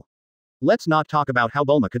feasible. Let's not talk about how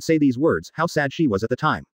Bulma could say these words, how sad she was at the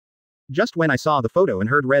time. Just when I saw the photo and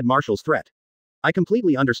heard Red Marshal's threat, I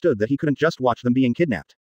completely understood that he couldn't just watch them being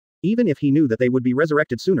kidnapped. Even if he knew that they would be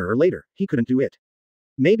resurrected sooner or later, he couldn't do it.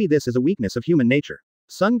 Maybe this is a weakness of human nature.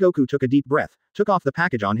 Son Goku took a deep breath, took off the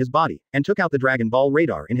package on his body, and took out the Dragon Ball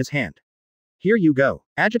radar in his hand. Here you go.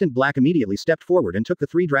 Adjutant Black immediately stepped forward and took the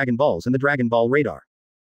 3 Dragon Balls and the Dragon Ball radar.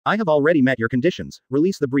 I have already met your conditions,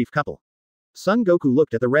 release the brief couple. Son Goku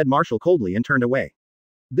looked at the Red Marshal coldly and turned away.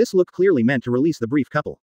 This look clearly meant to release the brief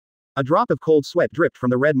couple. A drop of cold sweat dripped from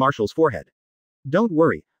the Red Marshal's forehead. Don't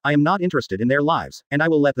worry, I am not interested in their lives, and I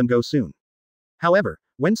will let them go soon. However,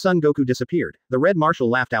 when Son Goku disappeared, the Red Marshal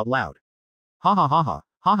laughed out loud. Ha ha ha ha,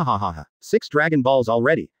 ha ha ha ha ha, 6 Dragon Balls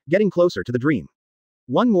already, getting closer to the dream.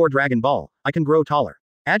 1 more Dragon Ball, I can grow taller.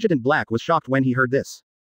 Adjutant Black was shocked when he heard this.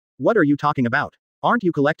 What are you talking about? Aren't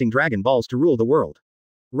you collecting Dragon Balls to rule the world?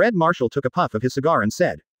 Red Marshal took a puff of his cigar and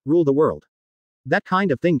said, rule the world. That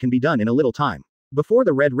kind of thing can be done in a little time. Before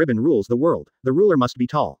the red ribbon rules the world, the ruler must be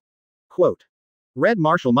tall. Quote. Red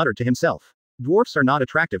Marshal muttered to himself. Dwarfs are not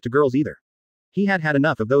attractive to girls either. He had had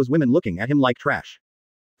enough of those women looking at him like trash.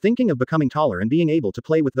 Thinking of becoming taller and being able to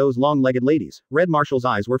play with those long-legged ladies, Red Marshal's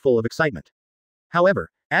eyes were full of excitement. However,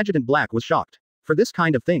 Adjutant Black was shocked. For this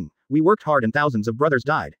kind of thing, we worked hard and thousands of brothers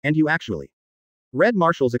died, and you actually. Red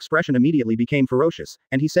Marshal's expression immediately became ferocious,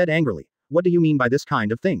 and he said angrily, what do you mean by this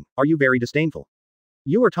kind of thing? Are you very disdainful?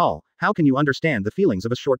 You are tall, how can you understand the feelings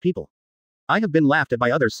of us short people? I have been laughed at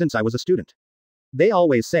by others since I was a student. They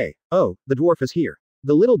always say, oh, the dwarf is here.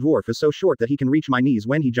 The little dwarf is so short that he can reach my knees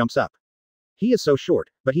when he jumps up. He is so short,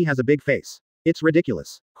 but he has a big face. It's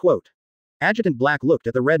ridiculous. Quote. Adjutant Black looked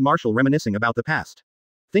at the Red Marshal reminiscing about the past.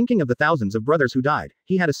 Thinking of the thousands of brothers who died,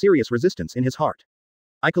 he had a serious resistance in his heart.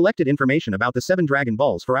 I collected information about the 7 Dragon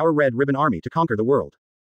Balls for our Red Ribbon Army to conquer the world.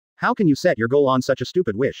 How can you set your goal on such a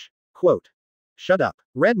stupid wish? Quote. Shut up.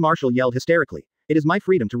 Red Marshal yelled hysterically. It is my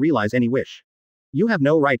freedom to realize any wish. You have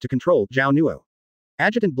no right to control Zhao Nuo.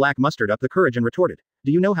 Adjutant Black mustered up the courage and retorted.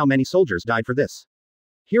 Do you know how many soldiers died for this?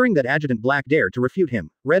 Hearing that Adjutant Black dared to refute him,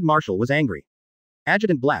 Red Marshal was angry.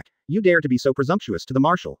 Adjutant Black, you dare to be so presumptuous to the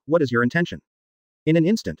Marshal, what is your intention? In an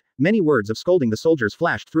instant, many words of scolding the soldiers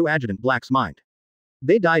flashed through Adjutant Black's mind.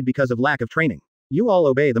 They died because of lack of training. You all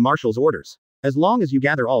obey the Marshal's orders. As long as you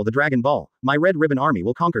gather all the Dragon Ball, my Red Ribbon Army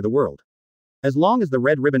will conquer the world. As long as the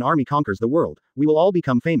Red Ribbon Army conquers the world, we will all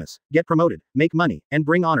become famous, get promoted, make money, and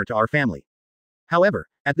bring honor to our family. However,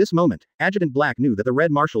 at this moment, Adjutant Black knew that the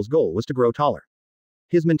Red Marshal's goal was to grow taller.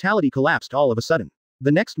 His mentality collapsed all of a sudden.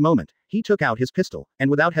 The next moment, he took out his pistol,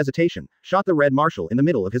 and without hesitation, shot the Red Marshal in the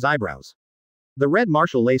middle of his eyebrows. The Red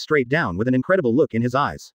Marshal lay straight down with an incredible look in his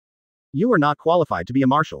eyes. You are not qualified to be a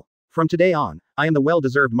Marshal. From today on, I am the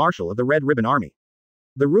well-deserved Marshal of the Red Ribbon Army.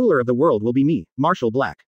 The ruler of the world will be me, Marshal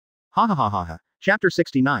Black. Ha ha ha ha ha. Chapter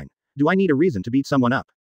 69. Do I need a reason to beat someone up?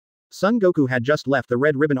 Son Goku had just left the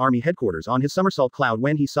Red Ribbon Army headquarters on his somersault cloud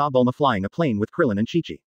when he saw Bulma flying a plane with Krillin and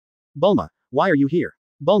Chichi. Bulma, why are you here?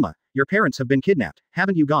 Bulma, your parents have been kidnapped,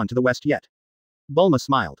 haven't you gone to the west yet? Bulma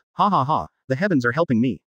smiled. Ha ha ha, the heavens are helping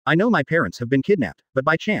me. I know my parents have been kidnapped, but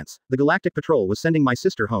by chance, the Galactic Patrol was sending my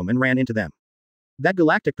sister home and ran into them. That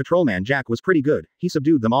Galactic Patrolman Jack was pretty good, he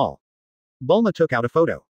subdued them all. Bulma took out a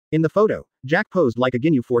photo. In the photo, Jack posed like a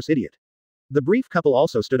Ginyu Force idiot. The brief couple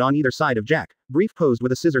also stood on either side of Jack, brief posed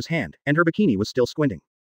with a scissors hand, and her bikini was still squinting.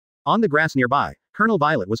 On the grass nearby, Colonel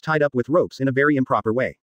Violet was tied up with ropes in a very improper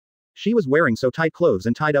way. She was wearing so tight clothes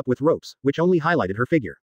and tied up with ropes, which only highlighted her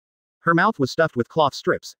figure. Her mouth was stuffed with cloth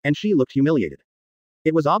strips, and she looked humiliated.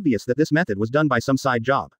 It was obvious that this method was done by some side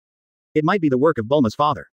job. It might be the work of Bulma's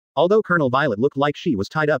father. Although Colonel Violet looked like she was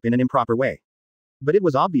tied up in an improper way. But it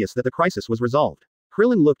was obvious that the crisis was resolved.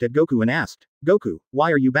 Krillin looked at Goku and asked, Goku,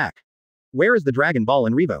 why are you back? Where is the Dragon Ball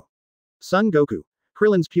and Revo? Son Goku.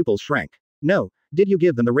 Krillin's pupils shrank. No, did you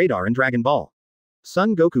give them the radar and Dragon Ball?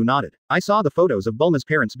 Son Goku nodded. I saw the photos of Bulma's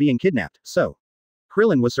parents being kidnapped, so.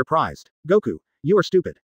 Krillin was surprised. Goku, you are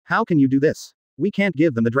stupid. How can you do this? We can't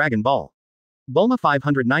give them the Dragon Ball. Bulma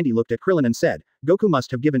 590 looked at Krillin and said, Goku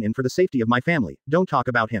must have given in for the safety of my family, don't talk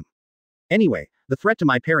about him. Anyway, the threat to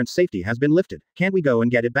my parents' safety has been lifted, can't we go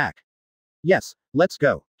and get it back? Yes, let's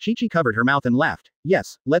go. Chichi covered her mouth and laughed.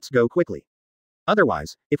 Yes, let's go quickly.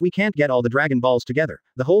 Otherwise, if we can't get all the Dragon Balls together,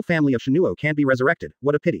 the whole family of Shinuo can't be resurrected,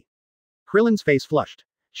 what a pity. Krillin's face flushed.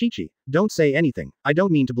 Chichi, don't say anything, I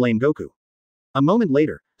don't mean to blame Goku. A moment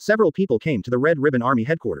later, several people came to the Red Ribbon Army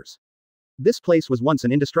headquarters. This place was once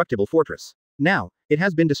an indestructible fortress. Now, It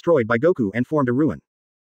has been destroyed by Goku and formed a ruin.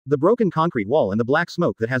 The broken concrete wall and the black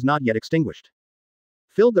smoke that has not yet extinguished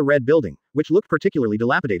filled the red building, which looked particularly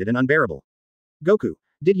dilapidated and unbearable. Goku,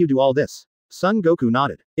 did you do all this? Son Goku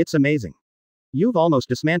nodded. It's amazing. You've almost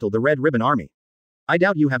dismantled the Red Ribbon Army. I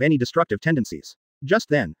doubt you have any destructive tendencies. Just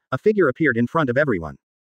then, a figure appeared in front of everyone.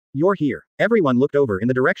 You're here. Everyone looked over in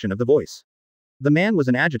the direction of the voice. The man was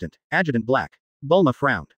an adjutant, Adjutant Black. Bulma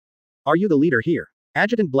frowned. Are you the leader here?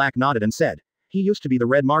 Adjutant Black nodded and said, he used to be the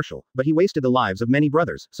Red Marshal, but he wasted the lives of many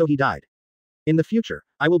brothers, so he died. In the future,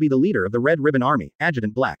 I will be the leader of the Red Ribbon Army,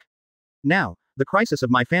 Adjutant Black. Now, the crisis of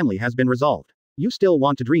my family has been resolved. You still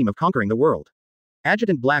want to dream of conquering the world.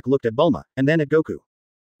 Adjutant Black looked at Bulma, and then at Goku.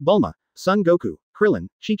 Bulma, Son Goku, Krillin,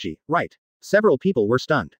 Chichi, right. Several people were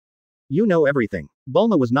stunned. You know everything.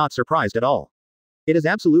 Bulma was not surprised at all. It is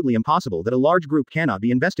absolutely impossible that a large group cannot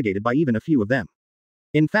be investigated by even a few of them.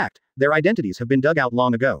 In fact, their identities have been dug out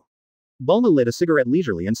long ago. Bulma lit a cigarette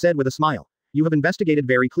leisurely and said with a smile, you have investigated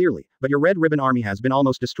very clearly, but your Red Ribbon Army has been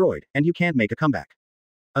almost destroyed, and you can't make a comeback.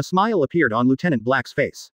 A smile appeared on Lieutenant Black's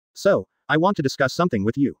face. So, I want to discuss something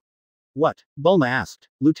with you. What? Bulma asked.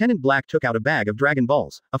 Lieutenant Black took out a bag of Dragon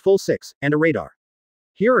Balls, a full 6, and a radar.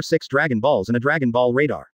 Here are 6 Dragon Balls and a Dragon Ball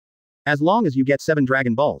radar. As long as you get 7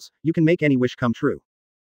 Dragon Balls, you can make any wish come true.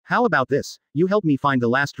 How about this? You help me find the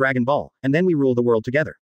last Dragon Ball, and then we rule the world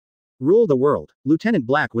together. Rule the world. Lieutenant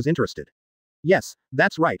Black was interested. Yes,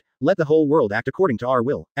 that's right, let the whole world act according to our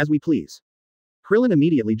will, as we please. Krillin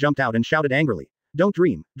immediately jumped out and shouted angrily. Don't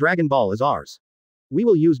dream, Dragon Ball is ours. We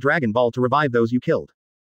will use Dragon Ball to revive those you killed.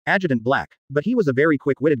 Adjutant Black. But he was a very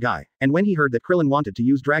quick-witted guy, and when he heard that Krillin wanted to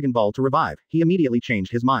use Dragon Ball to revive, he immediately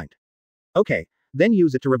changed his mind. Okay, then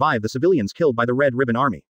use it to revive the civilians killed by the Red Ribbon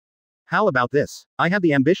Army. How about this? I have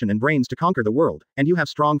the ambition and brains to conquer the world, and you have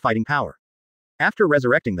strong fighting power. After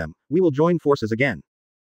resurrecting them, we will join forces again.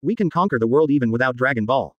 We can conquer the world even without Dragon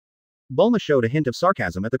Ball. Bulma showed a hint of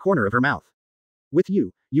sarcasm at the corner of her mouth. With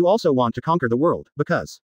you, you also want to conquer the world,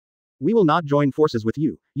 because we will not join forces with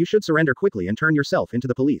you, you should surrender quickly and turn yourself into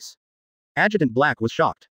the police. Adjutant Black was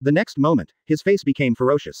shocked. The next moment, his face became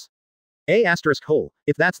ferocious.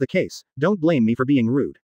 If that's the case, don't blame me for being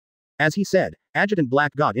rude. As he said, Adjutant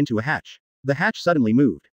Black got into a hatch. The hatch suddenly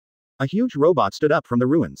moved. A huge robot stood up from the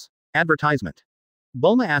ruins. Advertisement.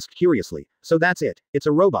 Bulma asked curiously, so that's it, it's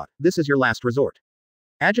a robot, this is your last resort.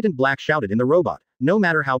 Adjutant Black shouted in the robot, no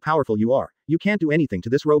matter how powerful you are, you can't do anything to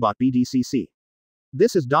this robot BDCC.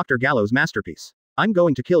 This is Dr. Gallo's masterpiece. I'm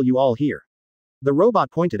going to kill you all here. The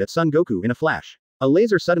robot pointed at Son Goku in a flash. A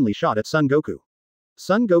laser suddenly shot at Son Goku.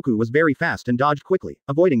 Son Goku was very fast and dodged quickly,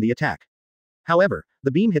 avoiding the attack. However,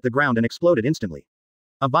 the beam hit the ground and exploded instantly.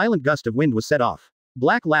 A violent gust of wind was set off.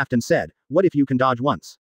 Black laughed and said, what if you can dodge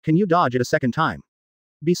once? Can you dodge it a second time?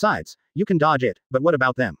 Besides, you can dodge it, but what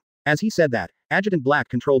about them? As he said that, Adjutant Black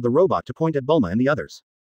controlled the robot to point at Bulma and the others.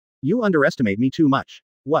 You underestimate me too much.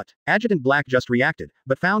 What? Adjutant Black just reacted,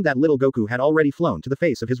 but found that little Goku had already flown to the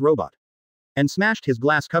face of his robot and smashed his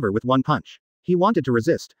glass cover with one punch. He wanted to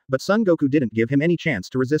resist, but Son Goku didn't give him any chance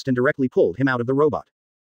to resist and directly pulled him out of the robot.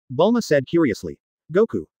 Bulma said curiously,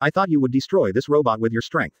 Goku, I thought you would destroy this robot with your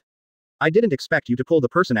strength. I didn't expect you to pull the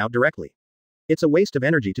person out directly. It's a waste of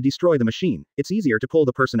energy to destroy the machine, it's easier to pull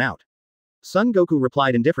the person out. Son Goku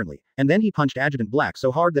replied indifferently, and then he punched Adjutant Black so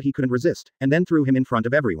hard that he couldn't resist, and then threw him in front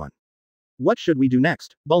of everyone. What should we do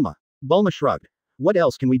next, Bulma? Bulma shrugged. What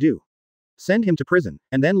else can we do? Send him to prison,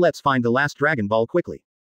 and then let's find the last Dragon Ball quickly.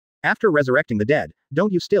 After resurrecting the dead,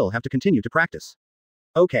 don't you still have to continue to practice?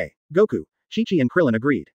 Okay, Goku, Chichi and Krillin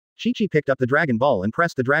agreed. Chichi picked up the Dragon Ball and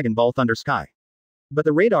pressed the Dragon Ball Thunder Sky. But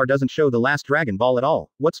the radar doesn't show the last Dragon Ball at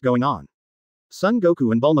all, what's going on? Son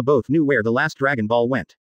Goku and Bulma both knew where the last Dragon Ball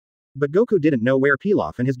went. But Goku didn't know where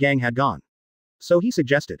Pilaf and his gang had gone. So he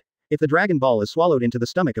suggested, if the Dragon Ball is swallowed into the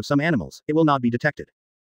stomach of some animals, it will not be detected.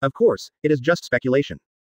 Of course, it is just speculation.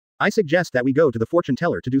 I suggest that we go to the fortune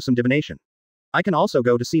teller to do some divination. I can also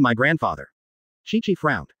go to see my grandfather. Chichi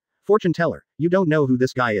frowned. Fortune teller, you don't know who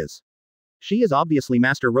this guy is. She is obviously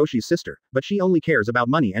Master Roshi's sister, but she only cares about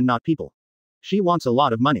money and not people. She wants a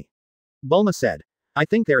lot of money. Bulma said, I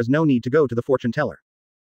think there is no need to go to the fortune teller.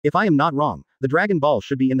 If I am not wrong, the Dragon Ball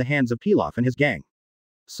should be in the hands of Pilaf and his gang.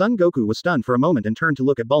 Son Goku was stunned for a moment and turned to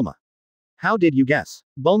look at Bulma. How did you guess?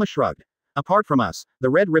 Bulma shrugged. Apart from us, the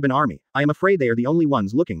Red Ribbon Army, I am afraid they are the only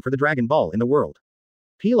ones looking for the Dragon Ball in the world.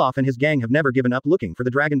 Pilaf and his gang have never given up looking for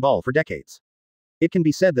the Dragon Ball for decades. It can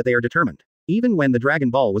be said that they are determined. Even when the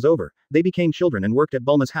Dragon Ball was over, they became children and worked at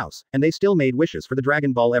Bulma's house, and they still made wishes for the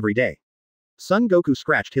Dragon Ball every day. Son Goku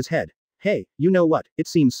scratched his head. Hey, you know what, it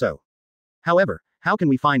seems so. However, how can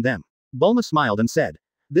we find them? Bulma smiled and said,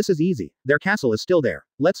 this is easy, their castle is still there,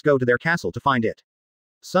 let's go to their castle to find it.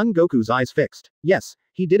 Son Goku's eyes fixed. Yes,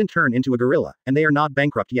 he didn't turn into a gorilla, and they are not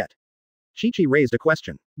bankrupt yet. Chichi raised a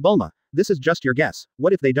question. Bulma, this is just your guess,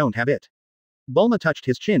 what if they don't have it? Bulma touched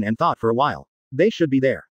his chin and thought for a while. They should be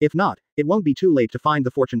there. If not, it won't be too late to find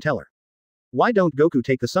the fortune teller. Why don't Goku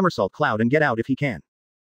take the somersault cloud and get out if he can?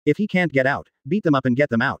 If he can't get out, beat them up and get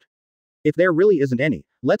them out. If there really isn't any,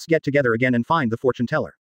 let's get together again and find the fortune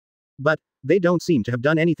teller. But, they don't seem to have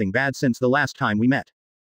done anything bad since the last time we met.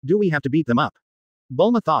 Do we have to beat them up?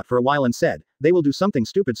 Bulma thought for a while and said, they will do something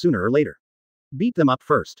stupid sooner or later. Beat them up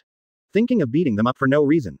first. Thinking of beating them up for no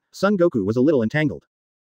reason, Son Goku was a little entangled.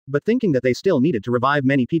 But thinking that they still needed to revive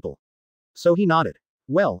many people. So he nodded.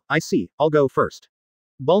 Well, I see, I'll go first.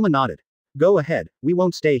 Bulma nodded. Go ahead, we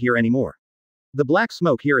won't stay here anymore. The black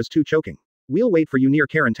smoke here is too choking. We'll wait for you near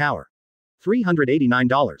Karen Tower.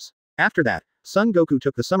 $389. After that, Son Goku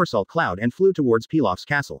took the somersault cloud and flew towards Pilaf's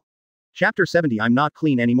castle. Chapter 70 I'm not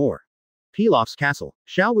clean anymore. Pilaf's castle.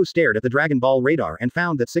 Xiao Wu stared at the Dragon Ball radar and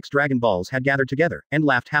found that 6 Dragon Balls had gathered together, and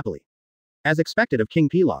laughed happily. As expected of King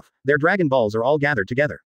Pilaf, their Dragon Balls are all gathered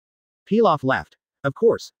together. Pilaf laughed. Of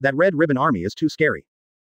course, that Red Ribbon army is too scary.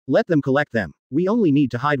 Let them collect them. We only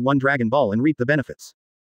need to hide one Dragon Ball and reap the benefits.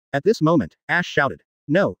 At this moment, Ash shouted.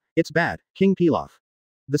 No, it's bad, King Pilaf.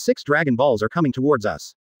 The 6 Dragon Balls are coming towards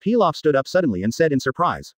us. Pilaf stood up suddenly and said in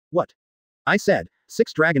surprise, what? I said,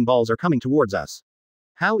 6 Dragon Balls are coming towards us.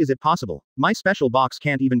 How is it possible? My special box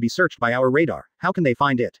can't even be searched by our radar, how can they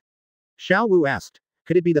find it? Xiao Wu asked.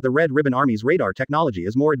 Could it be that the Red Ribbon Army's radar technology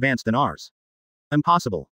is more advanced than ours?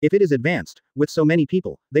 Impossible. If it is advanced, with so many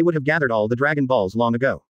people, they would have gathered all the Dragon Balls long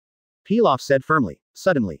ago. Pilaf said firmly.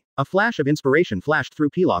 Suddenly, a flash of inspiration flashed through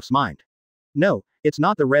Pilaf's mind. No, it's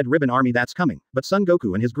not the Red Ribbon Army that's coming, but Son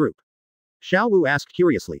Goku and his group. Xiao Wu asked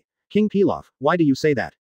curiously. King Pilaf, why do you say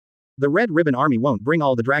that? The Red Ribbon Army won't bring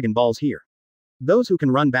all the Dragon Balls here. Those who can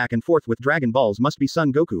run back and forth with Dragon Balls must be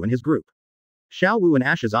Son Goku and his group. Xiao Wu and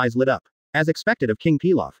Ash's eyes lit up. As expected of King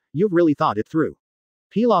Pilaf, you've really thought it through.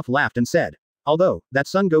 Pilaf laughed and said. Although, that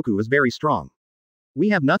Son Goku is very strong. We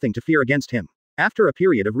have nothing to fear against him. After a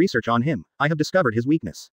period of research on him, I have discovered his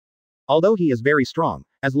weakness. Although he is very strong,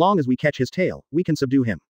 as long as we catch his tail, we can subdue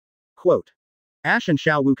him. Quote. Ash and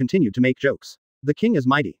Xiao Wu continued to make jokes. The king is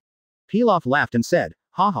mighty. Pilaf laughed and said,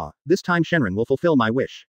 haha, this time Shenron will fulfill my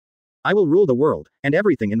wish. I will rule the world, and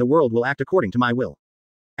everything in the world will act according to my will.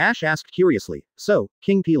 Ash asked curiously, so,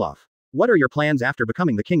 King Pilaf, what are your plans after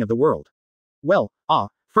becoming the king of the world? Well,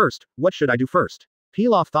 first, what should I do first?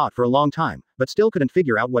 Pilaf thought for a long time, but still couldn't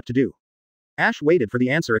figure out what to do. Ash waited for the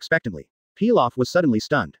answer expectantly. Pilaf was suddenly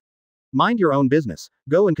stunned. Mind your own business,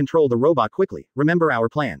 go and control the robot quickly, remember our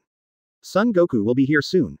plan. Son Goku will be here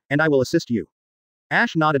soon, and I will assist you.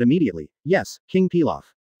 Ash nodded immediately. Yes, King Pilaf.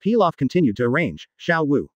 Pilaf continued to arrange. Xiao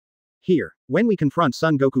Wu. Here, when we confront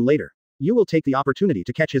Son Goku later, you will take the opportunity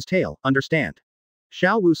to catch his tail, understand?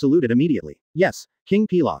 Xiao Wu saluted immediately. Yes, King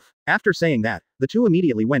Pilaf. After saying that, the two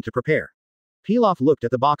immediately went to prepare. Pilaf looked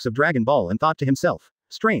at the box of Dragon Ball and thought to himself,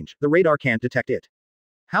 strange, the radar can't detect it.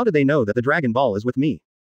 How do they know that the Dragon Ball is with me?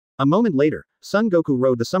 A moment later, Son Goku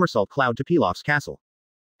rode the somersault cloud to Pilaf's castle.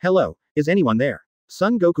 Hello, is anyone there?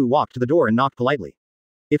 Son Goku walked to the door and knocked politely.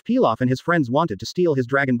 If Pilaf and his friends wanted to steal his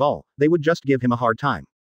Dragon Ball, they would just give him a hard time.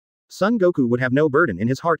 Son Goku would have no burden in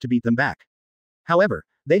his heart to beat them back. However,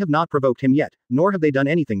 they have not provoked him yet, nor have they done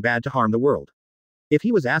anything bad to harm the world. If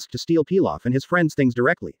he was asked to steal Pilaf and his friends' things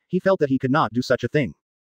directly, he felt that he could not do such a thing.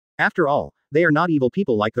 After all, they are not evil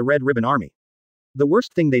people like the Red Ribbon Army. The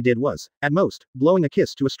worst thing they did was, at most, blowing a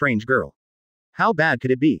kiss to a strange girl. How bad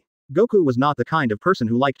could it be? Goku was not the kind of person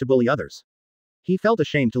who liked to bully others. He felt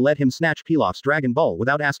ashamed to let him snatch Pilaf's Dragon Ball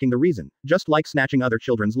without asking the reason, just like snatching other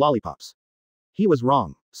children's lollipops. He was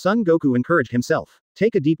wrong. Son Goku encouraged himself.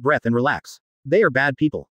 Take a deep breath and relax. They are bad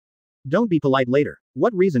people. Don't be polite later.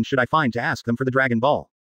 What reason should I find to ask them for the Dragon Ball?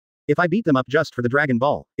 If I beat them up just for the Dragon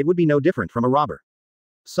Ball, it would be no different from a robber.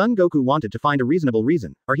 Son Goku wanted to find a reasonable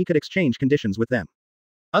reason, or he could exchange conditions with them.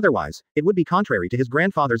 Otherwise, it would be contrary to his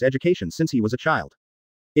grandfather's education since he was a child.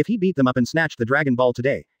 If he beat them up and snatched the Dragon Ball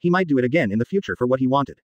today, he might do it again in the future for what he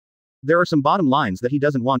wanted. There are some bottom lines that he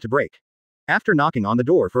doesn't want to break. After knocking on the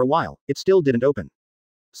door for a while, it still didn't open.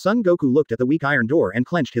 Son Goku looked at the weak iron door and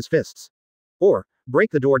clenched his fists. Or,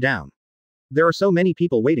 break the door down. There are so many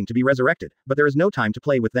people waiting to be resurrected, but there is no time to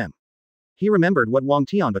play with them. He remembered what Wang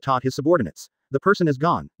Tianba taught his subordinates. The person is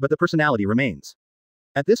gone, but the personality remains.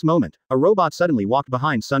 At this moment, a robot suddenly walked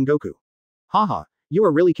behind Son Goku. Haha, you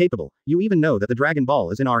are really capable, you even know that the Dragon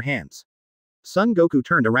Ball is in our hands. Son Goku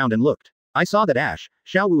turned around and looked. I saw that Ash,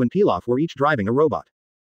 Xiao Wu and Pilaf were each driving a robot.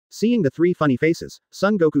 Seeing the three funny faces,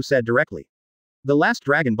 Son Goku said directly. The last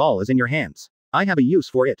Dragon Ball is in your hands. I have a use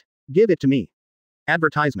for it. Give it to me.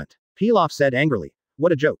 Advertisement. Pilaf said angrily.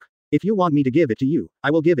 What a joke. If you want me to give it to you,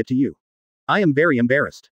 I will give it to you. I am very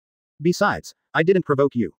embarrassed. Besides, I didn't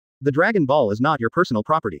provoke you. The Dragon Ball is not your personal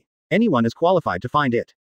property. Anyone is qualified to find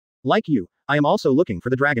it. Like you, I am also looking for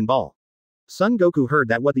the Dragon Ball. Son Goku heard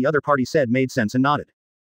that what the other party said made sense and nodded.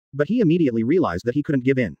 But he immediately realized that he couldn't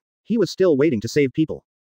give in. He was still waiting to save people.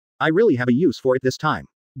 I really have a use for it this time.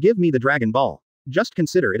 Give me the Dragon Ball. Just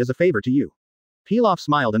consider it as a favor to you. Pilaf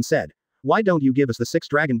smiled and said, why don't you give us the 6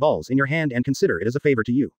 Dragon Balls in your hand and consider it as a favor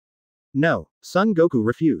to you? No, Son Goku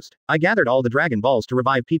refused. I gathered all the Dragon Balls to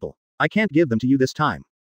revive people. I can't give them to you this time.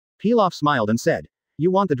 Pilaf smiled and said,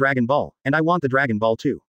 you want the Dragon Ball, and I want the Dragon Ball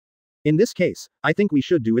too. In this case, I think we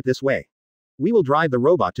should do it this way. We will drive the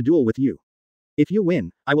robot to duel with you. If you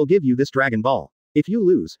win, I will give you this Dragon Ball. If you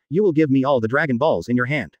lose, you will give me all the Dragon Balls in your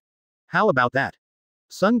hand. How about that?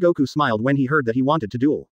 Son Goku smiled when he heard that he wanted to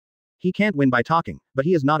duel. He can't win by talking, but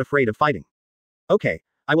he is not afraid of fighting. Okay,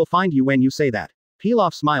 I will find you when you say that.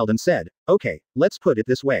 Pilaf smiled and said, okay, let's put it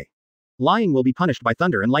this way. Lying will be punished by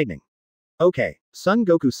thunder and lightning. Okay, Son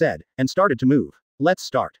Goku said, and started to move. Let's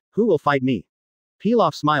start. Who will fight me?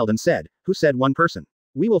 Pilaf smiled and said, who said one person?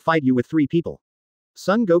 We will fight you with 3 people.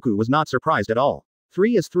 Son Goku was not surprised at all.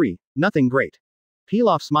 3 is 3, nothing great.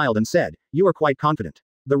 Pilaf smiled and said, you are quite confident.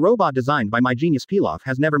 The robot designed by my genius Pilaf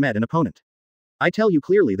has never met an opponent. I tell you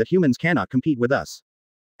clearly that humans cannot compete with us.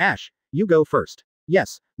 Ash, you go first.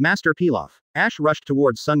 Yes, Master Pilaf. Ash rushed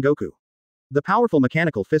towards Son Goku. The powerful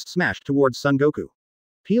mechanical fist smashed towards Son Goku.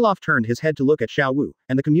 Pilaf turned his head to look at Xiao Wu,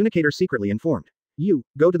 and the communicator secretly informed. You,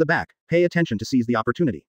 go to the back, pay attention to seize the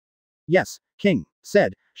opportunity. Yes, King,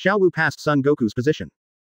 said, Xiao Wu passed Son Goku's position.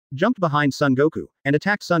 Jumped behind Son Goku, and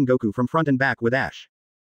attacked Son Goku from front and back with Ash.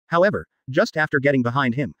 However, just after getting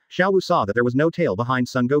behind him, Xiao Wu saw that there was no tail behind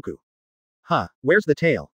Son Goku. Huh, where's the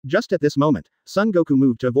tail? Just at this moment, Son Goku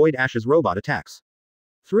moved to avoid Ash's robot attacks.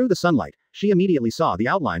 Through the sunlight, she immediately saw the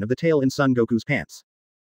outline of the tail in Son Goku's pants.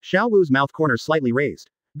 Xiao Wu's mouth corners slightly raised.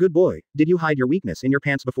 Good boy, did you hide your weakness in your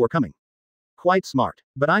pants before coming? Quite smart.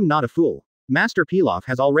 But I'm not a fool. Master Pilaf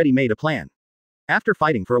has already made a plan. After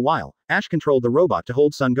fighting for a while, Ash controlled the robot to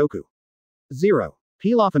hold Son Goku. 0.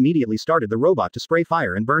 Pilaf immediately started the robot to spray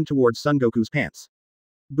fire and burn towards Son Goku's pants.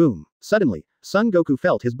 Boom. Suddenly, Son Goku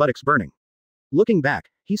felt his buttocks burning. Looking back,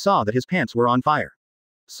 he saw that his pants were on fire.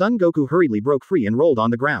 Son Goku hurriedly broke free and rolled on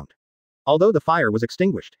the ground. Although the fire was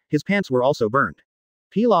extinguished, his pants were also burned.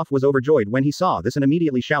 Pilaf was overjoyed when he saw this and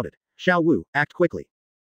immediately shouted, Xiao Wu, act quickly.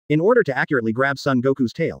 In order to accurately grab Son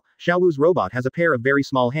Goku's tail, Xiao Wu's robot has a pair of very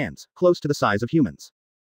small hands, close to the size of humans.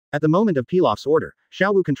 At the moment of Pilaf's order,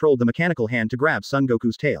 Xiao Wu controlled the mechanical hand to grab Son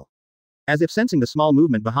Goku's tail. As if sensing the small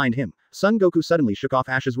movement behind him, Son Goku suddenly shook off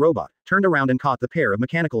Ash's robot, turned around and caught the pair of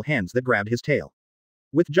mechanical hands that grabbed his tail.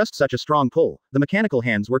 With just such a strong pull, the mechanical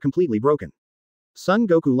hands were completely broken. Son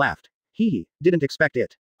Goku laughed. Hee, didn't expect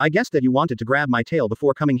it. I guessed that you wanted to grab my tail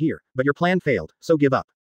before coming here, but your plan failed, so give up.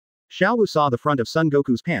 Xiao Wu saw the front of Son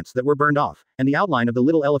Goku's pants that were burned off, and the outline of the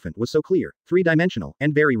little elephant was so clear, 3-dimensional,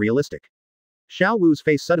 and very realistic. Xiao Wu's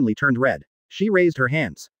face suddenly turned red. She raised her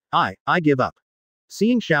hands. I give up.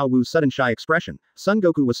 Seeing Xiao Wu's sudden shy expression, Son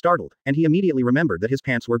Goku was startled, and he immediately remembered that his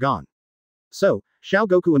pants were gone. So, Xiao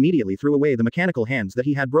Goku immediately threw away the mechanical hands that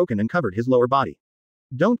he had broken and covered his lower body.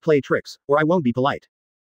 Don't play tricks, or I won't be polite.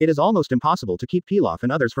 It is almost impossible to keep Pilaf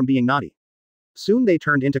and others from being naughty. Soon they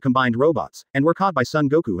turned into combined robots, and were caught by Son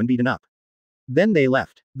Goku and beaten up. Then they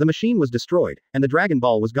left. The machine was destroyed, and the Dragon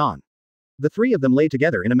Ball was gone. The 3 of them lay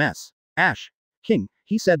together in a mess. Ash. King,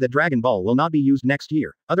 he said that Dragon Ball will not be used next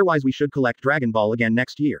year, otherwise we should collect Dragon Ball again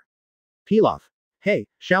next year. Pilaf. Hey,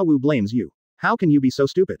 Xiao Wu blames you. How can you be so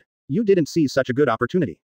stupid? You didn't seize such a good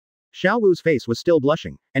opportunity. Xiao Wu's face was still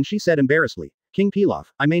blushing, and she said embarrassedly, King Pilaf,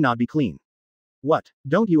 I may not be clean. What?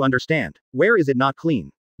 Don't you understand? Where is it not clean?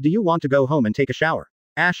 Do you want to go home and take a shower?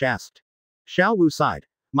 Ash asked. Xiao Wu sighed.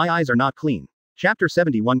 My eyes are not clean. Chapter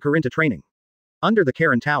 71 Karinta Training. Under the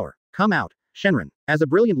Karen Tower. Come out, Shenron. As a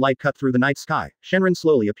brilliant light cut through the night sky, Shenron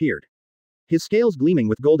slowly appeared. His scales gleaming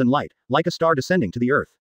with golden light, like a star descending to the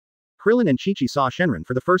earth. Krillin and Chichi saw Shenron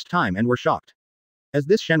for the first time and were shocked. As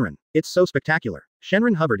this Shenron, it's so spectacular.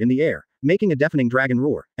 Shenron hovered in the air, making a deafening dragon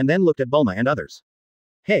roar, and then looked at Bulma and others.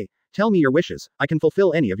 Hey, tell me your wishes, I can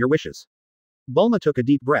fulfill any of your wishes. Bulma took a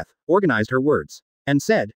deep breath, organized her words, and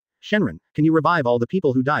said, Shenron, can you revive all the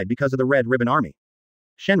people who died because of the Red Ribbon Army?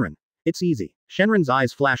 Shenron. It's easy. Shenron's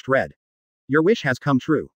eyes flashed red. Your wish has come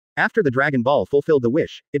true. After the Dragon Ball fulfilled the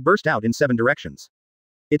wish, it burst out in 7 directions.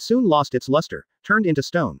 It soon lost its luster, turned into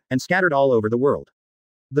stone, and scattered all over the world.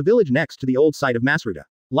 The village next to the old site of Masruda,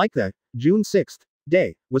 like the June 6th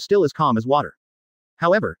day, was still as calm as water.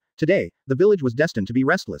 However, Today, the village was destined to be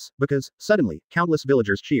restless, because, suddenly, countless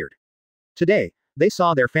villagers cheered. Today, they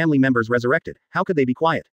saw their family members resurrected. How could they be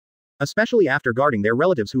quiet? Especially after guarding their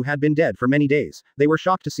relatives who had been dead for many days, they were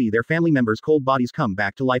shocked to see their family members' cold bodies come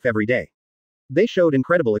back to life every day. They showed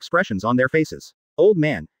incredible expressions on their faces. Old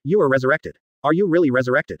man, you are resurrected. Are you really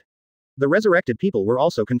resurrected? The resurrected people were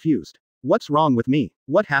also confused. What's wrong with me?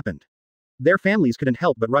 What happened? Their families couldn't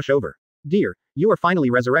help but rush over. Dear, you are finally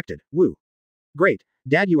resurrected. Woo. Great.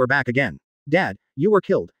 Dad, you are back again. Dad, you were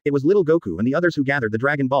killed. It was little Goku and the others who gathered the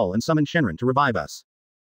Dragon Ball and summoned Shenron to revive us.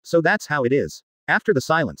 So that's how it is. After the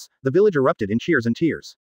silence, the village erupted in cheers and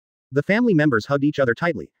tears. The family members hugged each other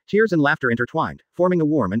tightly, tears and laughter intertwined, forming a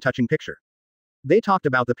warm and touching picture. They talked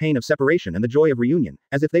about the pain of separation and the joy of reunion,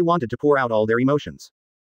 as if they wanted to pour out all their emotions.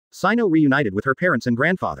 Sino reunited with her parents and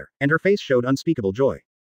grandfather, and her face showed unspeakable joy.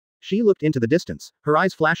 She looked into the distance, her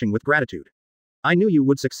eyes flashing with gratitude. I knew you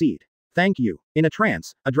would succeed. Thank you. In a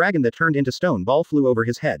trance, a dragon that turned into stone ball flew over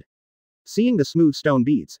his head. Seeing the smooth stone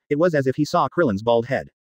beads, it was as if he saw Krillin's bald head.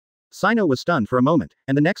 Sino was stunned for a moment,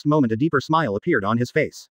 and the next moment a deeper smile appeared on his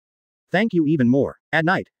face. Thank you even more. At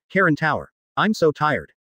night, Karen Tower. I'm so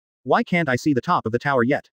tired. Why can't I see the top of the tower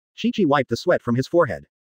yet? Chichi wiped the sweat from his forehead.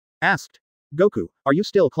 Asked. Goku, are you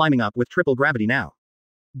still climbing up with triple gravity now?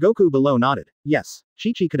 Goku below nodded. Yes.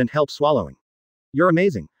 Chichi couldn't help swallowing. You're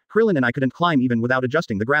amazing. Krillin and I couldn't climb even without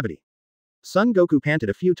adjusting the gravity. Son Goku panted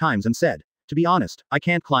a few times and said, to be honest, I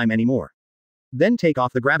can't climb anymore. Then take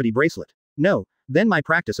off the gravity bracelet. No, then my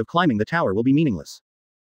practice of climbing the tower will be meaningless.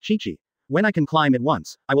 Chichi, when I can climb it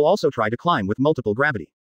once, I will also try to climb with multiple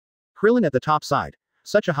gravity. Krillin at the top sighed.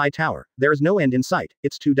 Such a high tower, there is no end in sight,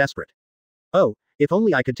 it's too desperate. Oh, if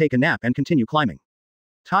only I could take a nap and continue climbing.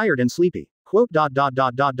 Tired and sleepy. Quote.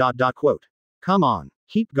 Come on,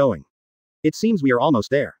 keep going. It seems we are almost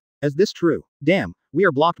there. Is this true? Damn, we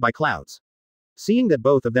are blocked by clouds. Seeing that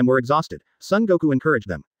both of them were exhausted, Son Goku encouraged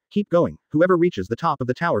them. Keep going, whoever reaches the top of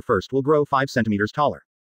the tower first will grow 5 centimeters taller.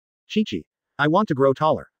 Chichi. I want to grow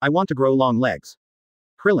taller, I want to grow long legs.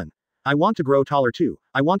 Krillin. I want to grow taller too,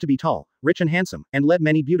 I want to be tall, rich and handsome, and lead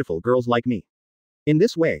many beautiful girls like me. In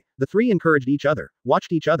this way, the three encouraged each other,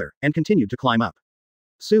 watched each other, and continued to climb up.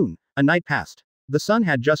 Soon, a night passed. The sun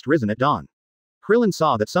had just risen at dawn. Krillin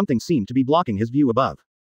saw that something seemed to be blocking his view above.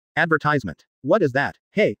 Advertisement. What is that?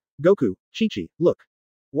 Hey, Goku, Chichi, look.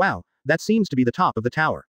 Wow, that seems to be the top of the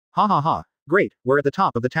tower. Ha ha ha, great, we're at the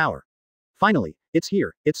top of the tower. Finally, it's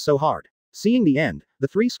here, it's so hard. Seeing the end, the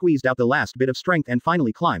three squeezed out the last bit of strength and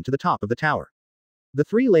finally climbed to the top of the tower. The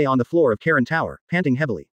three lay on the floor of Karen Tower, panting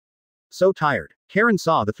heavily. So tired. Karen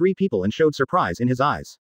saw the three people and showed surprise in his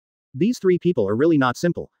eyes. These three people are really not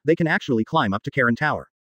simple, they can actually climb up to Karen Tower.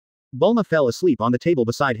 Bulma fell asleep on the table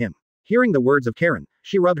beside him. Hearing the words of Karen,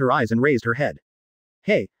 she rubbed her eyes and raised her head.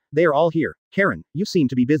 Hey, they are all here. Karen, you seem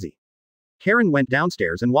to be busy. Karen went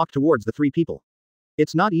downstairs and walked towards the three people.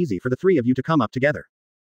 It's not easy for the three of you to come up together.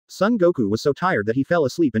 Son Goku was so tired that he fell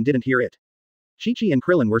asleep and didn't hear it. Chichi and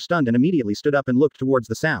Krillin were stunned and immediately stood up and looked towards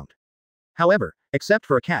the sound. However, except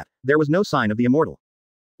for a cat, there was no sign of the immortal.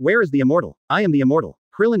 Where is the immortal? I am the immortal.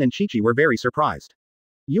 Krillin and Chichi were very surprised.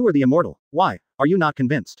 You are the immortal. Why, are you not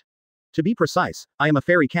convinced? To be precise, I am a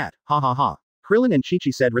fairy cat, ha ha ha. Krillin and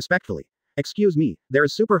Chichi said respectfully. Excuse me, there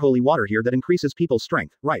is super holy water here that increases people's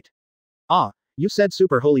strength, right? Ah, you said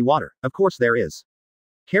super holy water, of course there is.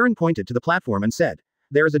 Karen pointed to the platform and said,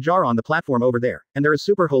 there is a jar on the platform over there, and there is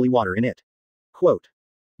super holy water in it. Quote.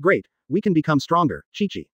 Great, we can become stronger,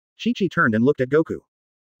 Chichi. Chichi turned and looked at Goku.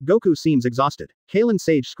 Goku seems exhausted. Kalen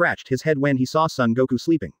Sage scratched his head when he saw Son Goku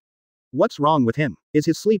sleeping. What's wrong with him? Is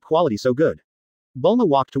his sleep quality so good? Bulma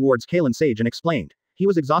walked towards Kalen Sage and explained. He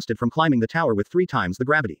was exhausted from climbing the tower with 3 times the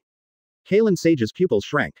gravity. Kalen Sage's pupils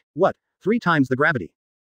shrank. What? 3 times the gravity?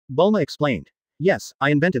 Bulma explained. Yes, I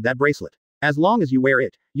invented that bracelet. As long as you wear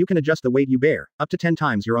it, you can adjust the weight you bear, up to 10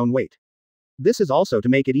 times your own weight. This is also to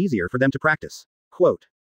make it easier for them to practice. Quote.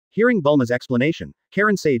 Hearing Bulma's explanation,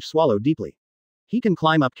 Karen Sage swallowed deeply. He can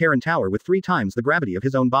climb up Karen Tower with 3 times the gravity of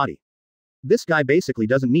his own body. This guy basically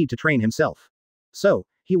doesn't need to train himself. So,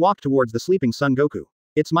 he walked towards the sleeping Son Goku.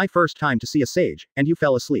 It's my first time to see a sage, and you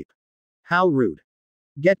fell asleep. How rude.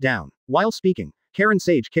 Get down. While speaking, Karen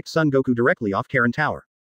Sage kicked Son Goku directly off Karen Tower.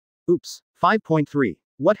 Oops. 5.3.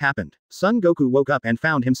 What happened? Son Goku woke up and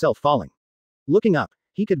found himself falling. Looking up,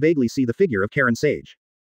 he could vaguely see the figure of Karen Sage.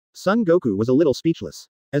 Son Goku was a little speechless.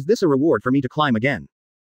 Is this a reward for me to climb again?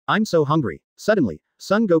 I'm so hungry. Suddenly,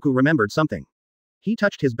 Son Goku remembered something. He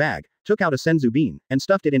touched his bag, took out a senzu bean, and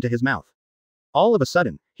stuffed it into his mouth. All of a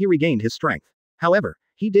sudden, he regained his strength. However,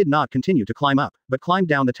 he did not continue to climb up, but climbed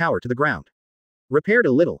down the tower to the ground. Repaired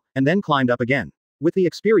a little, and then climbed up again. With the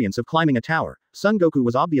experience of climbing a tower, Son Goku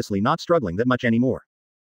was obviously not struggling that much anymore.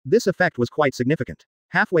 This effect was quite significant.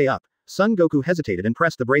 Halfway up, Son Goku hesitated and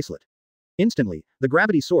pressed the bracelet. Instantly, the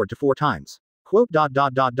gravity soared to 4 times. Quote.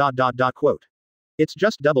 It's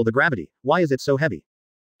just double the gravity, why is it so heavy?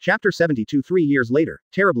 Chapter 72. 3 years later,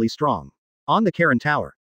 terribly strong. On the Karen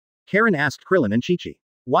Tower. Karen asked Krillin and Chichi.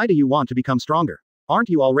 Why do you want to become stronger? Aren't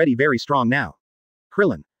you already very strong now?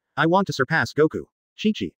 Krillin. I want to surpass Goku.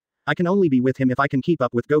 Chichi. I can only be with him if I can keep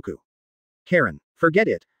up with Goku. Karen. Forget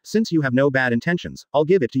it, since you have no bad intentions, I'll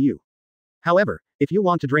give it to you. However, if you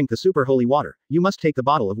want to drink the super holy water, you must take the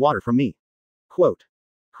bottle of water from me. Quote.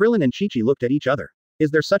 Krillin and Chichi looked at each other.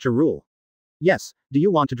 Is there such a rule? Yes, do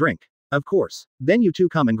you want to drink? Of course. Then you two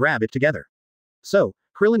come and grab it together. So,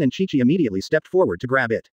 Krillin and Chichi immediately stepped forward to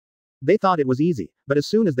grab it. They thought it was easy, but as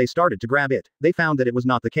soon as they started to grab it, they found that it was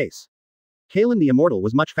not the case. Kalen the Immortal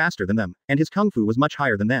was much faster than them, and his kung fu was much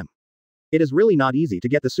higher than them. It is really not easy to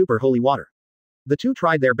get the super holy water. The two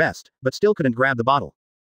tried their best, but still couldn't grab the bottle.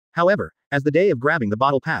 However, as the day of grabbing the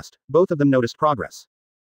bottle passed, both of them noticed progress.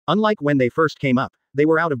 Unlike when they first came up, they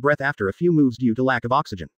were out of breath after a few moves due to lack of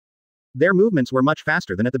oxygen. Their movements were much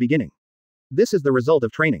faster than at the beginning. This is the result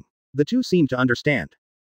of training. The two seemed to understand.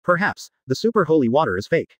 Perhaps, the super holy water is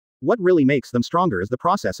fake. What really makes them stronger is the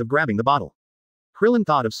process of grabbing the bottle. Krillin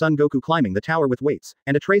thought of Son Goku climbing the tower with weights,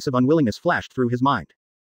 and a trace of unwillingness flashed through his mind.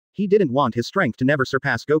 He didn't want his strength to never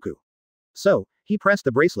surpass Goku. So, he pressed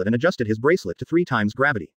the bracelet and adjusted his bracelet to 3 times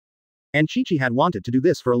gravity. And Chichi had wanted to do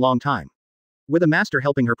this for a long time. With a master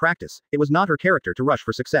helping her practice, it was not her character to rush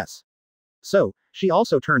for success. So, she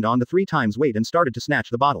also turned on the 3 times weight and started to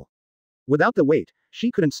snatch the bottle. Without the weight,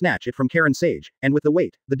 she couldn't snatch it from Karen Sage, and with the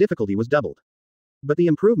weight, the difficulty was doubled. But the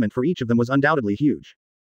improvement for each of them was undoubtedly huge.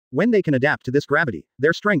 When they can adapt to this gravity,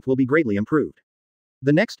 their strength will be greatly improved.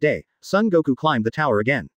 The next day, Son Goku climbed the tower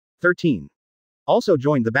again. 13. Also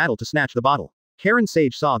joined the battle to snatch the bottle. Karen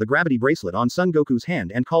Sage saw the gravity bracelet on Son Goku's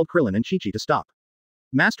hand and called Krillin and Chichi to stop.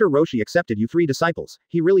 Master Roshi accepted you 3 disciples,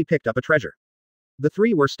 he really picked up a treasure. The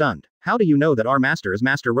 3 were stunned. How do you know that our master is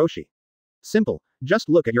Master Roshi? Simple, just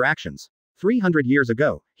look at your actions. 300 years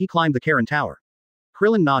ago, he climbed the Karen Tower.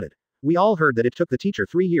 Krillin nodded. We all heard that it took the teacher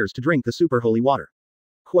 3 years to drink the super holy water.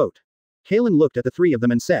 Quote. Kalen looked at the 3 of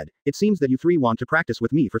them and said, it seems that you 3 want to practice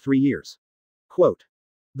with me for 3 years. Quote.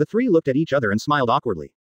 The 3 looked at each other and smiled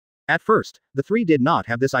awkwardly. At first, the 3 did not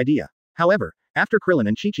have this idea. However, after Krillin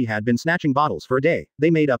and Chichi had been snatching bottles for a day, they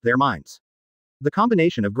made up their minds. The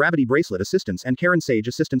combination of gravity bracelet assistance and Karen Sage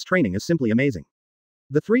assistance training is simply amazing.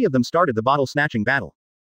 The 3 of them started the bottle snatching battle.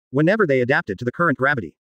 Whenever they adapted to the current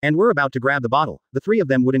gravity, and were about to grab the bottle, the 3 of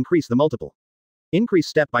them would increase the multiple. Increase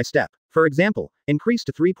step by step. For example, increase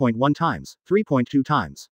to 3.1 times, 3.2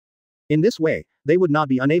 times. In this way, they would not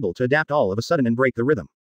be unable to adapt all of a sudden and break the rhythm.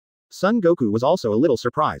 Son Goku was also a little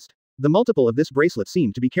surprised. The multiple of this bracelet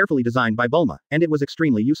seemed to be carefully designed by Bulma, and it was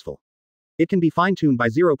extremely useful. It can be fine-tuned by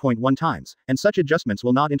 0.1 times, and such adjustments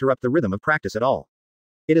will not interrupt the rhythm of practice at all.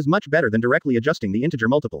 It is much better than directly adjusting the integer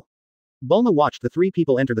multiple. Bulma watched the 3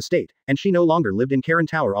 people enter the state, and she no longer lived in Karen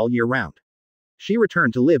Tower all year round. She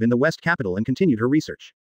returned to live in the West Capital and continued her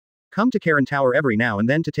research. Come to Karen Tower every now and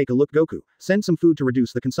then to take a look Goku, send some food to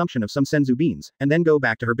reduce the consumption of some senzu beans, and then go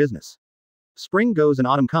back to her business. Spring goes and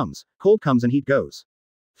autumn comes, cold comes and heat goes.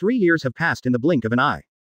 3 years have passed in the blink of an eye.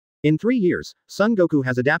 In 3 years, Son Goku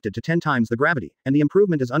has adapted to 10 times the gravity, and the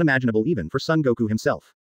improvement is unimaginable even for Son Goku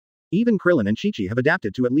himself. Even Krillin and Chichi have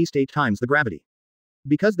adapted to at least 8 times the gravity.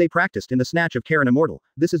 Because they practiced in the snatch of Karen Immortal,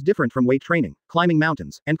 this is different from weight training, climbing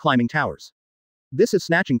mountains, and climbing towers. This is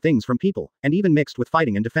snatching things from people, and even mixed with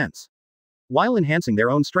fighting and defense. While enhancing their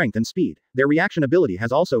own strength and speed, their reaction ability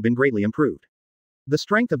has also been greatly improved. The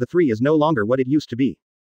strength of the 3 is no longer what it used to be.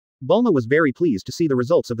 Bulma was very pleased to see the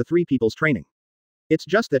results of the 3 people's training. It's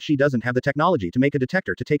just that she doesn't have the technology to make a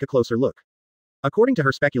detector to take a closer look. According to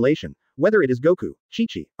her speculation, whether it is Goku,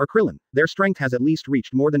 Chichi, or Krillin, their strength has at least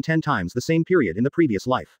reached more than 10 times the same period in the previous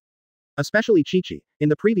life. Especially Chichi, in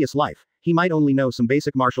the previous life, he might only know some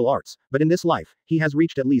basic martial arts, but in this life, he has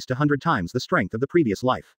reached at least 100 times the strength of the previous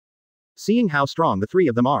life. Seeing how strong the 3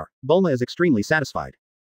 of them are, Bulma is extremely satisfied.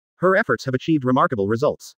 Her efforts have achieved remarkable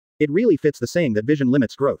results. It really fits the saying that vision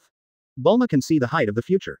limits growth. Bulma can see the height of the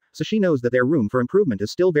future, so she knows that their room for improvement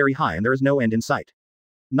is still very high and there is no end in sight.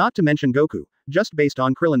 Not to mention Goku, just based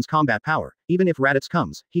on Krillin's combat power, even if Raditz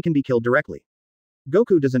comes, he can be killed directly.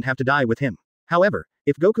 Goku doesn't have to die with him. However,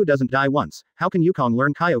 if Goku doesn't die once, how can Yukong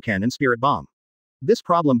learn Kaioken and Spirit Bomb? This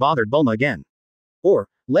problem bothered Bulma again. Or,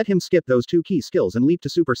 let him skip those 2 key skills and leap to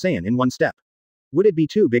Super Saiyan in 1 step. Would it be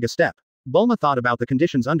too big a step? Bulma thought about the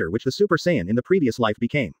conditions under which the Super Saiyan in the previous life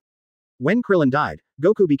became. When Krillin died,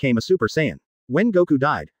 Goku became a Super Saiyan. When Goku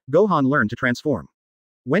died, Gohan learned to transform.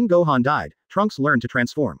 When Gohan died, Trunks learned to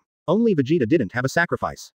transform. Only Vegeta didn't have a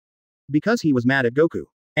sacrifice. Because he was mad at Goku.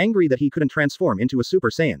 Angry that he couldn't transform into a Super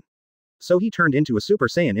Saiyan. So he turned into a Super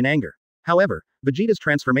Saiyan in anger. However, Vegeta's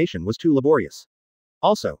transformation was too laborious.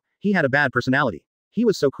 Also, he had a bad personality. He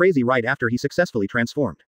was so crazy right after he successfully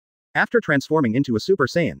transformed. After transforming into a Super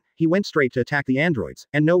Saiyan, he went straight to attack the androids,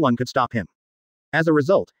 and no one could stop him. As a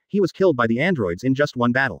result, he was killed by the androids in just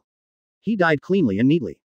one battle. He died cleanly and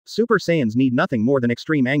neatly. Super Saiyans need nothing more than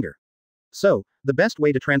extreme anger. So, the best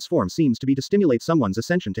way to transform seems to be to stimulate someone's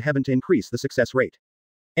ascension to heaven to increase the success rate.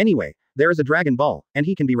 Anyway, there is a Dragon Ball, and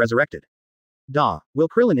he can be resurrected. Will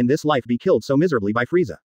Krillin in this life be killed so miserably by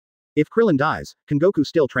Frieza? If Krillin dies, can Goku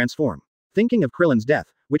still transform? Thinking of Krillin's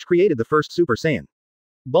death, which created the first Super Saiyan,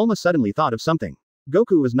 Bulma suddenly thought of something.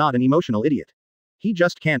 Goku is not an emotional idiot. He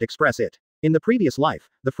just can't express it. In the previous life,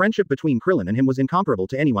 the friendship between Krillin and him was incomparable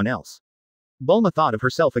to anyone else. Bulma thought of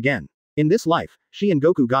herself again. In this life, she and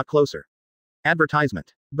Goku got closer.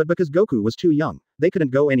 Advertisement. But because Goku was too young, they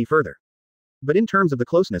couldn't go any further. But in terms of the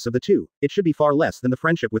closeness of the two, it should be far less than the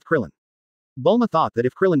friendship with Krillin. Bulma thought that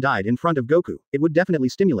if Krillin died in front of Goku, it would definitely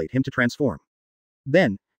stimulate him to transform.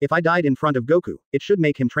 Then, if I died in front of Goku, it should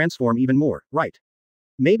make him transform even more, right?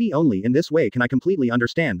 Maybe only in this way can I completely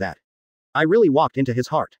understand that. I really walked into his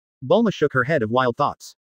heart. Bulma shook her head of wild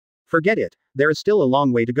thoughts. Forget it, there is still a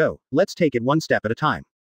long way to go, let's take it one step at a time.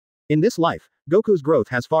 In this life, Goku's growth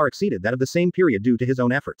has far exceeded that of the same period due to his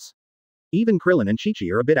own efforts. Even Krillin and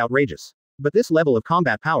Chichi are a bit outrageous. But this level of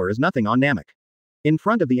combat power is nothing on Namek. In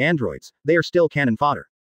front of the androids, they are still cannon fodder.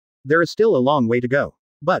 There is still a long way to go.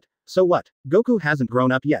 But, so what? Goku hasn't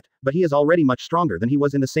grown up yet, but he is already much stronger than he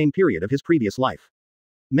was in the same period of his previous life.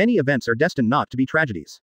 Many events are destined not to be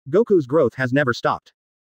tragedies. Goku's growth has never stopped.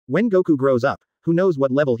 When Goku grows up, who knows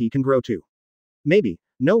what level he can grow to? Maybe,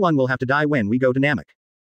 no one will have to die when we go to Namek.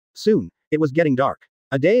 Soon, it was getting dark.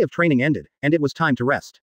 A day of training ended, and it was time to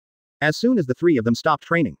rest. As soon as the three of them stopped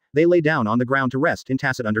training, they lay down on the ground to rest in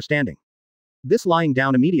tacit understanding. This lying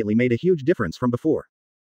down immediately made a huge difference from before.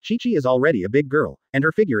 Chichi is already a big girl, and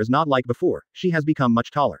her figure is not like before, she has become much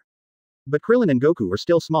taller. But Krillin and Goku are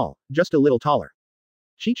still small, just a little taller.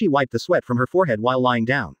 Chichi wiped the sweat from her forehead while lying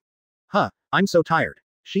down. I'm so tired.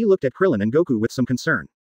 She looked at Krillin and Goku with some concern.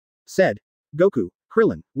 Said, Goku,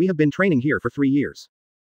 Krillin, we have been training here for 3 years.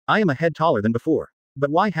 I am a head taller than before.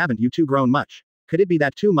 But why haven't you two grown much? Could it be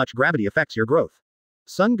that too much gravity affects your growth?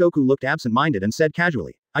 Son Goku looked absent-minded and said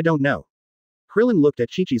casually, I don't know. Krillin looked at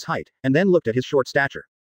Chi-Chi's height, and then looked at his short stature.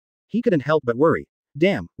 He couldn't help but worry.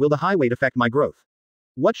 Damn, will the high weight affect my growth?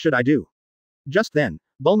 What should I do? Just then,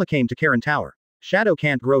 Bulma came to Karen Tower. Shadow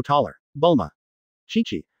can't grow taller. Bulma.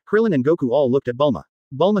 Chi-Chi, Krillin and Goku all looked at Bulma.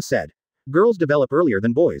 Bulma said, girls develop earlier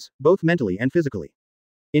than boys, both mentally and physically.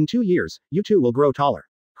 In 2 years, you two will grow taller.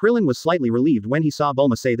 Krillin was slightly relieved when he saw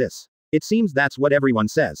Bulma say this. It seems that's what everyone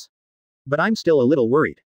says. But I'm still a little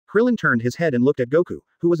worried. Krillin turned his head and looked at Goku,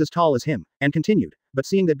 who was as tall as him, and continued, but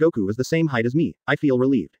seeing that Goku is the same height as me, I feel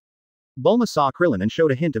relieved. Bulma saw Krillin and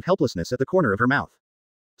showed a hint of helplessness at the corner of her mouth.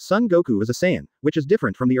 Son Goku is a Saiyan, which is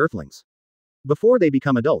different from the Earthlings. Before they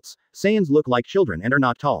become adults, Saiyans look like children and are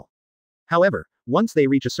not tall. However, once they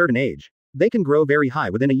reach a certain age, they can grow very high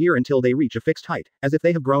within a year until they reach a fixed height, as if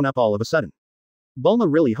they have grown up all of a sudden.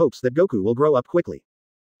 Bulma really hopes that Goku will grow up quickly.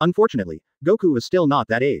 Unfortunately, Goku is still not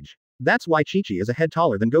that age. That's why Chi-Chi is a head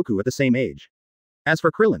taller than Goku at the same age. As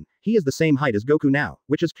for Krillin, he is the same height as Goku now,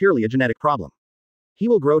 which is purely a genetic problem. He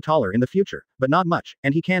will grow taller in the future, but not much,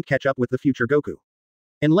 and he can't catch up with the future Goku.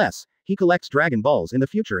 Unless, he collects Dragon Balls in the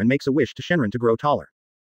future and makes a wish to Shenron to grow taller.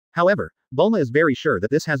 However, Bulma is very sure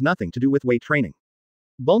that this has nothing to do with weight training.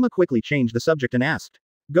 Bulma quickly changed the subject and asked,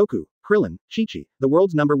 Goku, Krillin, Chi-Chi, the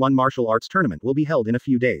world's #1 martial arts tournament will be held in a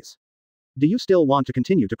few days. Do you still want to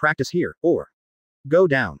continue to practice here, or go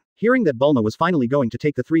down? Hearing that Bulma was finally going to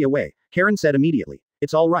take the three away, Karen said immediately,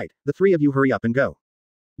 it's all right, the three of you hurry up and go.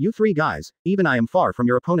 You three guys, even I am far from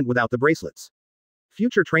your opponent without the bracelets.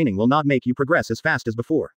 Future training will not make you progress as fast as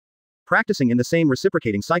before. Practicing in the same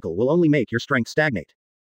reciprocating cycle will only make your strength stagnate.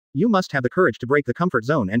 You must have the courage to break the comfort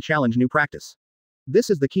zone and challenge new practice. This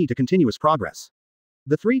is the key to continuous progress.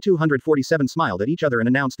 The 247 smiled at each other and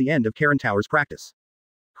announced the end of Karen Tower's practice.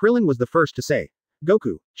 Krillin was the first to say,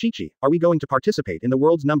 Goku, Chi-Chi, are we going to participate in the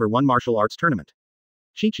world's #1 martial arts tournament?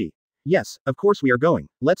 Chi-Chi. Yes, of course we are going,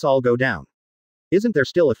 let's all go down. Isn't there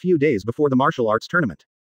still a few days before the martial arts tournament?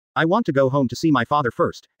 I want to go home to see my father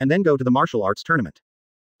first, and then go to the martial arts tournament.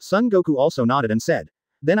 Son Goku also nodded and said,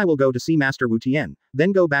 then I will go to see Master Wu Tien,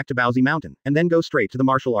 then go back to Baozi Mountain, and then go straight to the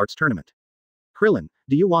martial arts tournament. Krillin,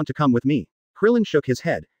 do you want to come with me? Krillin shook his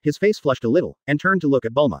head, his face flushed a little, and turned to look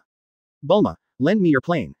at Bulma. Bulma, lend me your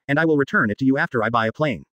plane, and I will return it to you after I buy a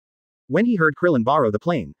plane. When he heard Krillin borrow the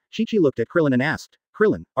plane, Chichi looked at Krillin and asked,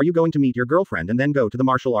 Krillin, are you going to meet your girlfriend and then go to the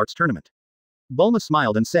martial arts tournament? Bulma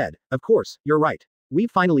smiled and said, of course, you're right.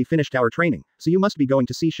 We've finally finished our training, so you must be going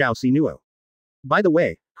to see Xiao Si Nuo. By the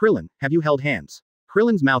way, Krillin, have you held hands?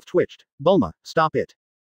 Krillin's mouth twitched. Bulma, stop it.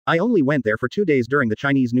 I only went there for 2 days during the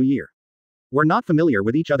Chinese New Year. We're not familiar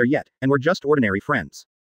with each other yet, and we're just ordinary friends.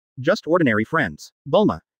 Just ordinary friends.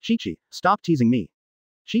 Bulma, Chichi, stop teasing me.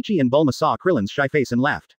 Chichi and Bulma saw Krillin's shy face and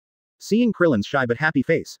laughed. Seeing Krillin's shy but happy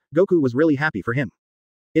face, Goku was really happy for him.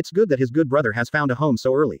 It's good that his good brother has found a home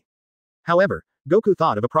so early. However, Goku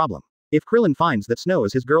thought of a problem. If Krillin finds that Snow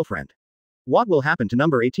is his girlfriend, what will happen to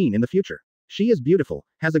number 18 in the future? She is beautiful,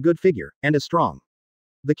 has a good figure, and is strong.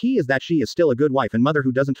 The key is that she is still a good wife and mother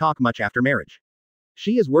who doesn't talk much after marriage.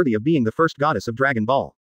 She is worthy of being the first goddess of Dragon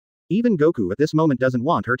Ball. Even Goku at this moment doesn't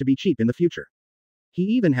want her to be cheap in the future. He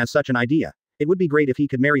even has such an idea. It would be great if he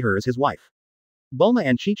could marry her as his wife. Bulma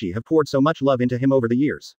and Chichi have poured so much love into him over the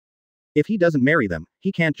years. If he doesn't marry them,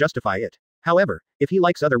 he can't justify it. However, if he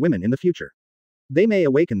likes other women in the future, they may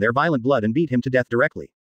awaken their violent blood and beat him to death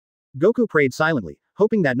directly. Goku prayed silently,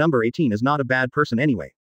 hoping that number 18 is not a bad person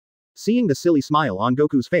anyway. Seeing the silly smile on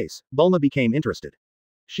Goku's face, Bulma became interested.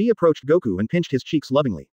 She approached Goku and pinched his cheeks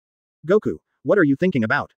lovingly. Goku, what are you thinking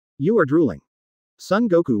about? You are drooling. Son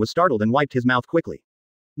Goku was startled and wiped his mouth quickly.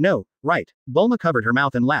 No, right. Bulma covered her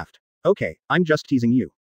mouth and laughed. Okay, I'm just teasing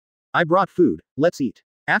you. I brought food, let's eat.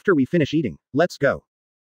 After we finish eating, let's go.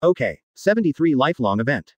 Okay. 73 lifelong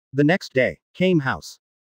event. The next day, came house.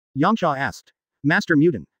 Yamcha asked. Master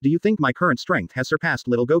Mutant, do you think my current strength has surpassed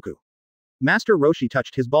little Goku? Master Roshi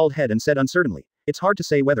touched his bald head and said uncertainly, it's hard to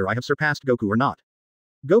say whether I have surpassed Goku or not.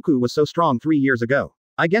 Goku was so strong 3 years ago.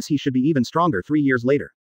 I guess he should be even stronger 3 years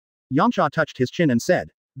later. Yamcha touched his chin and said,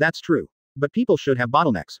 that's true. But people should have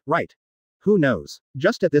bottlenecks, right? Who knows?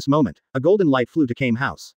 Just at this moment, a golden light flew to Kame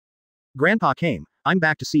house. Grandpa came, I'm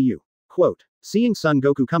back to see you. Quote. Seeing Son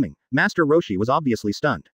Goku coming, Master Roshi was obviously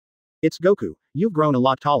stunned. It's Goku, you've grown a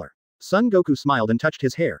lot taller. Son Goku smiled and touched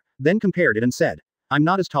his hair, then compared it and said, I'm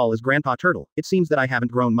not as tall as Grandpa Turtle, it seems that I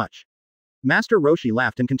haven't grown much. Master Roshi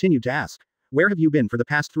laughed and continued to ask, where have you been for the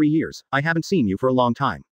past 3 years? I haven't seen you for a long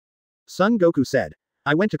time. Son Goku said,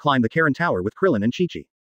 I went to climb the Karen Tower with Krillin and Chichi.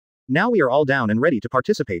 Now we are all down and ready to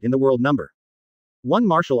participate in the World Number 1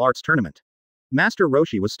 martial arts tournament. Master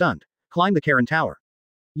Roshi was stunned. Climb the Karen Tower.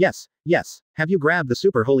 Yes, yes. Have you grabbed the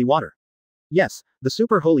super holy water? Yes, the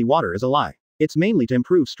super holy water is a lie. It's mainly to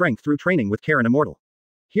improve strength through training with Karen Immortal.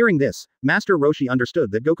 Hearing this, Master Roshi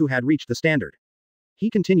understood that Goku had reached the standard. He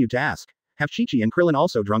continued to ask, have Chichi and Krillin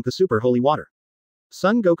also drunk the super holy water?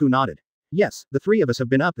 Son Goku nodded. Yes, the 3 of us have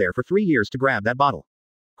been up there for 3 years to grab that bottle.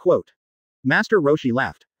 Quote. Master Roshi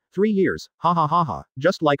laughed. 3 years, ha ha ha ha,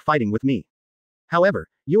 just like fighting with me. However,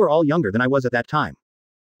 you are all younger than I was at that time.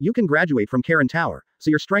 You can graduate from Karen Tower, so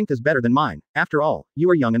your strength is better than mine, after all, you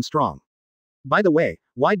are young and strong. By the way,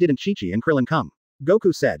 why didn't Chichi and Krillin come?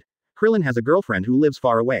 Goku said. Krillin has a girlfriend who lives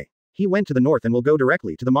far away. He went to the north and will go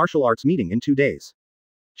directly to the martial arts meeting in 2 days.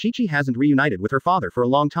 Chichi hasn't reunited with her father for a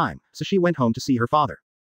long time, so she went home to see her father.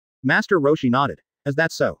 Master Roshi nodded. Is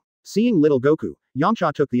that so? Seeing little Goku,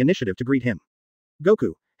 Yamcha took the initiative to greet him.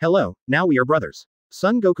 Goku, hello, now we are brothers.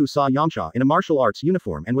 Son Goku saw Yamcha in a martial arts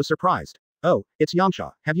uniform and was surprised. Oh, it's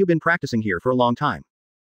Yamcha, have you been practicing here for a long time?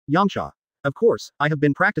 Yamcha. Of course, I have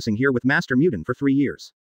been practicing here with Master Mutant for 3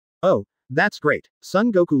 years. Oh, that's great.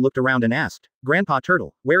 Son Goku looked around and asked, Grandpa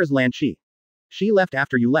Turtle, where is Ranchi? She left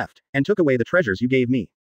after you left, and took away the treasures you gave me.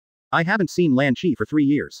 I haven't seen Ranchi for 3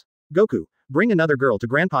 years. Goku, bring another girl to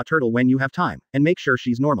Grandpa Turtle when you have time, and make sure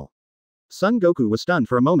she's normal. Son Goku was stunned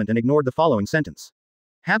for a moment and ignored the following sentence.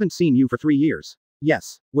 Haven't seen you for 3 years.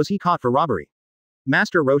 Yes, was he caught for robbery?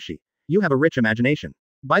 Master Roshi. You have a rich imagination.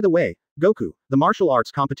 By the way, Goku, the martial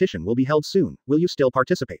arts competition will be held soon, will you still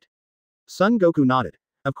participate? Son Goku nodded.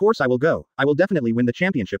 Of course I will go, I will definitely win the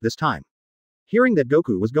championship this time. Hearing that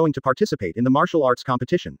Goku was going to participate in the martial arts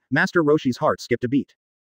competition, Master Roshi's heart skipped a beat.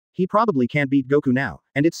 He probably can't beat Goku now,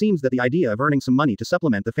 and it seems that the idea of earning some money to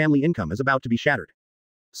supplement the family income is about to be shattered.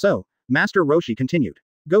 So, Master Roshi continued.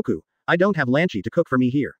 Goku, I don't have Ranchi to cook for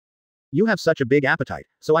me here. You have such a big appetite,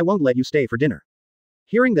 so I won't let you stay for dinner.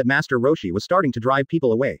 Hearing that Master Roshi was starting to drive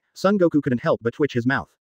people away, Son Goku couldn't help but twitch his mouth.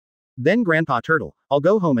 Then Grandpa Turtle, I'll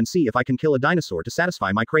go home and see if I can kill a dinosaur to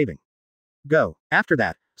satisfy my craving. Go. After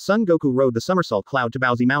that, Son Goku rode the somersault cloud to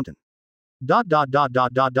Bowsy Mountain.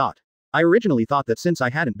 I originally thought that since I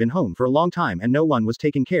hadn't been home for a long time and no one was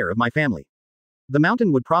taking care of my family, the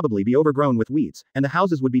mountain would probably be overgrown with weeds, and the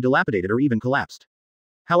houses would be dilapidated or even collapsed.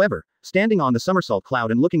 However, standing on the somersault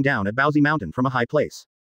cloud and looking down at Bowsy Mountain from a high place,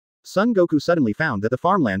 Son Goku suddenly found that the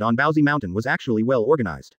farmland on Baozi Mountain was actually well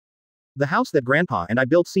organized. The house that Grandpa and I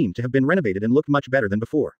built seemed to have been renovated and looked much better than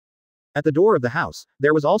before. At the door of the house,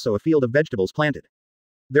 there was also a field of vegetables planted.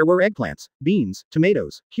 There were eggplants, beans,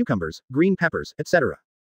 tomatoes, cucumbers, green peppers, etc.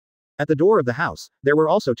 At the door of the house, there were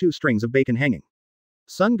also 2 strings of bacon hanging.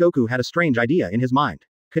 Son Goku had a strange idea in his mind.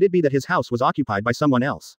 Could it be that his house was occupied by someone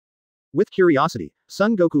else? With curiosity,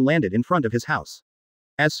 Son Goku landed in front of his house.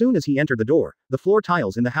 As soon as he entered the door, the floor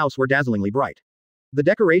tiles in the house were dazzlingly bright. The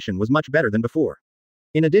decoration was much better than before.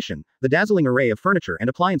 In addition, the dazzling array of furniture and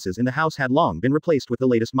appliances in the house had long been replaced with the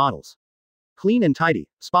latest models. Clean and tidy,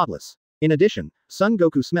 spotless. In addition, Son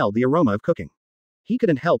Goku smelled the aroma of cooking. He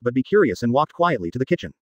couldn't help but be curious and walked quietly to the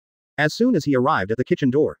kitchen. As soon as he arrived at the kitchen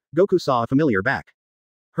door, Goku saw a familiar back.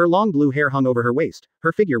 Her long blue hair hung over her waist,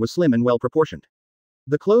 her figure was slim and well proportioned.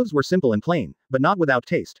 The clothes were simple and plain, but not without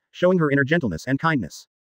taste, showing her inner gentleness and kindness.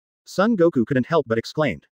 Son Goku couldn't help but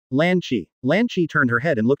exclaimed. Ranchi. Ranchi turned her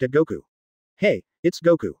head and looked at Goku. Hey, it's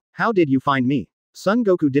Goku. How did you find me? Son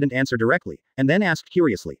Goku didn't answer directly, and then asked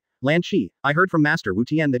curiously. Ranchi, I heard from Master Wu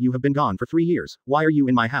Tian that you have been gone for 3 years, why are you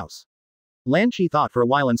in my house? Ranchi thought for a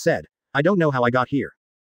while and said. I don't know how I got here.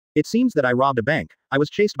 It seems that I robbed a bank, I was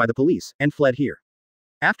chased by the police, and fled here.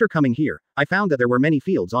 After coming here, I found that there were many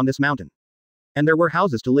fields on this mountain. And there were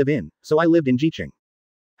houses to live in, so I lived in Jiqing.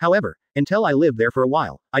 However, until I lived there for a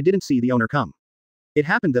while, I didn't see the owner come. It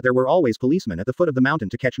happened that there were always policemen at the foot of the mountain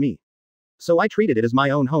to catch me. So I treated it as my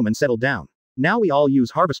own home and settled down. Now we all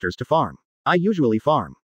use harvesters to farm. I usually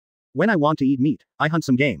farm. When I want to eat meat, I hunt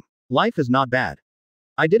some game. Life is not bad.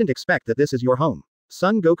 I didn't expect that this is your home.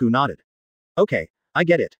 Son Goku nodded. Okay, I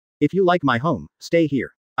get it. If you like my home, stay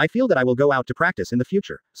here. I feel that I will go out to practice in the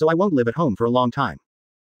future, so I won't live at home for a long time.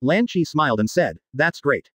 Ranchi smiled and said, that's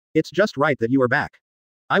great. It's just right that you are back.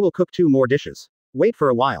 I will cook 2 more dishes. Wait for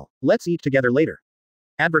a while, let's eat together later.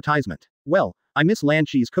 Advertisement. Well, I miss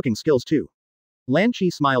Ranchi's cooking skills too.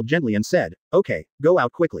 Ranchi smiled gently and said, okay, go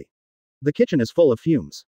out quickly. The kitchen is full of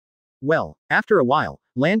fumes. Well, after a while,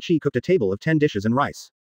 Ranchi cooked a table of 10 dishes and rice.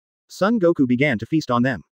 Son Goku began to feast on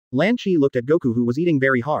them. Ranchi looked at Goku who was eating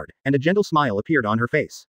very hard, and a gentle smile appeared on her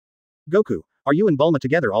face. Goku, are you and Bulma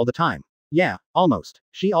together all the time? Yeah, almost.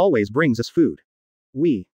 She always brings us food.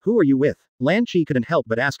 Who are you with? Ranchi couldn't help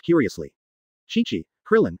but ask curiously. Chichi,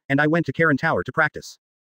 Krillin, and I went to Karen Tower to practice.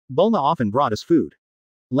 Bulma often brought us food.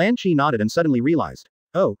 Ranchi nodded and suddenly realized.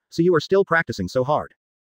 Oh, so you are still practicing so hard.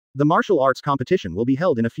 The martial arts competition will be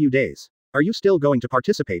held in a few days. Are you still going to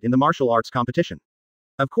participate in the martial arts competition?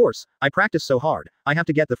 Of course, I practice so hard, I have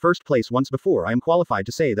to get the first place once before I am qualified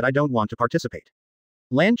to say that I don't want to participate.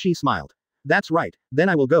 Ranchi smiled. That's right, then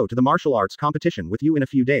I will go to the martial arts competition with you in a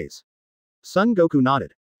few days. Son Goku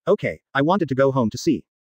nodded. Okay, I wanted to go home to see.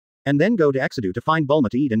 And then go to Exedu to find Bulma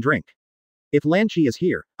to eat and drink. If Ranchi is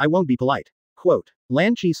here, I won't be polite. Quote.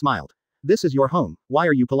 Ranchi smiled. This is your home, why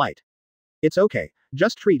are you polite? It's okay,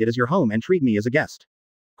 just treat it as your home and treat me as a guest.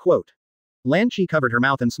 Quote. Ranchi covered her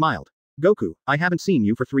mouth and smiled. Goku, I haven't seen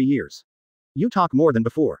you for 3 years. You talk more than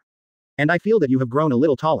before. And I feel that you have grown a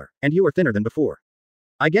little taller, and you are thinner than before.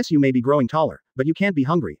 I guess you may be growing taller, but you can't be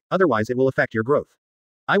hungry, otherwise it will affect your growth.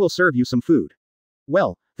 I will serve you some food.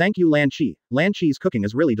 Well, thank you Ranchi, Ranchi's cooking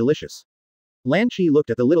is really delicious. Ranchi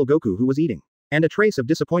looked at the little Goku who was eating. And a trace of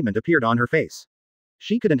disappointment appeared on her face.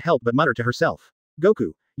 She couldn't help but mutter to herself.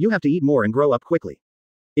 Goku, you have to eat more and grow up quickly.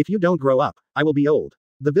 If you don't grow up, I will be old.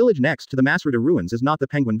 The village next to the Masruda ruins is not the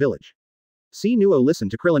Penguin village. Nuo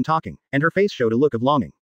listened to Krillin talking, and her face showed a look of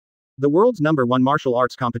longing. The world's #1 martial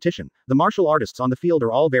arts competition, the martial artists on the field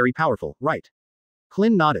are all very powerful, right?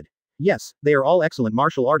 Klin nodded. Yes, they are all excellent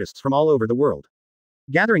martial artists from all over the world.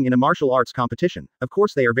 Gathering in a martial arts competition, of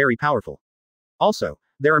course they are very powerful. Also,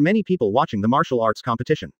 there are many people watching the martial arts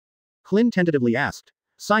competition. Klin tentatively asked.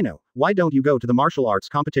 Sino, why don't you go to the martial arts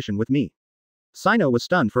competition with me? Sino was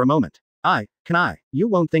stunned for a moment. Can I? You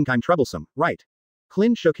won't think I'm troublesome, right?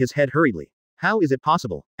 Klin shook his head hurriedly. How is it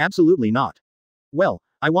possible? Absolutely not. Well,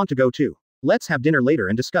 I want to go too. Let's have dinner later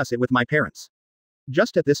and discuss it with my parents.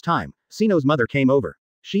 Just at this time, Sino's mother came over.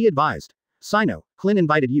 She advised. Sino, Klin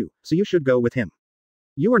invited you, so you should go with him.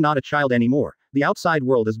 You are not a child anymore, the outside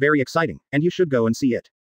world is very exciting, and you should go and see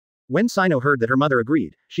it. When Sino heard that her mother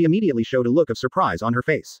agreed, she immediately showed a look of surprise on her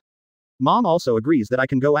face. Mom also agrees that I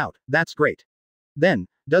can go out, that's great. Then,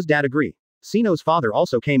 does Dad agree? Sino's father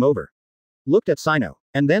also came over. Looked at Sino,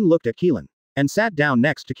 and then looked at Keelan. And sat down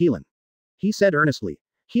next to Keelan. He said earnestly.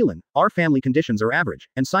 Keelan, our family conditions are average,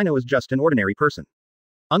 and Sino is just an ordinary person.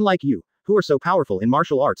 Unlike you, who are so powerful in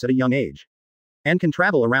martial arts at a young age. And can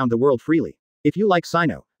travel around the world freely. If you like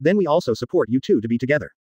Sino, then we also support you two to be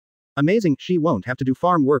together. Amazing, she won't have to do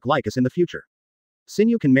farm work like us in the future.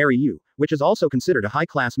 Sinew can marry you, which is also considered a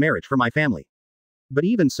high-class marriage for my family. But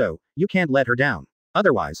even so, you can't let her down.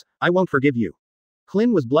 Otherwise, I won't forgive you.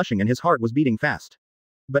 Clin was blushing and his heart was beating fast.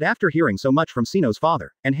 But after hearing so much from Sinow's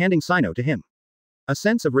father, and handing Sino to him, a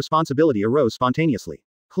sense of responsibility arose spontaneously.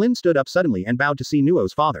 Clin stood up suddenly and bowed to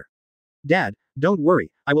Sinuo's father. Dad, don't worry,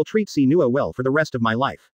 I will treat Sinuo well for the rest of my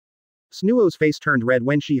life. Sinuo's face turned red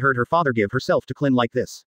when she heard her father give herself to Clin like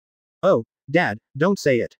this. Oh, Dad, don't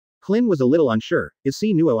say it. Clin was a little unsure. Is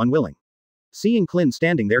Sinuo unwilling? Seeing Clin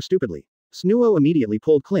standing there stupidly, Sinuo immediately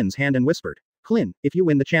pulled Clin's hand and whispered, Clin, if you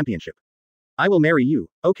win the championship, I will marry you,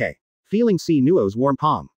 okay. Feeling Sinuo's warm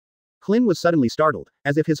palm, Clin was suddenly startled,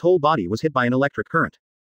 as if his whole body was hit by an electric current.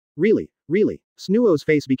 Really? Sinuo's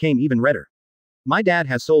face became even redder. My dad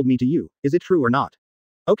has sold me to you, is it true or not?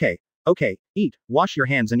 Okay, eat, wash your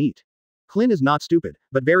hands and eat. Clin is not stupid,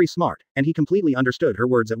 but very smart, and he completely understood her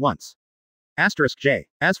words at once. J.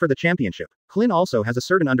 As for the championship, Clin also has a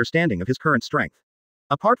certain understanding of his current strength.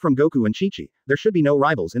 Apart from Goku and Chichi, there should be no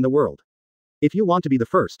rivals in the world. If you want to be the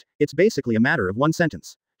first, it's basically a matter of one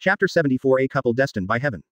sentence. Chapter 74, A couple destined by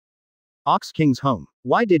heaven. Ox King's home.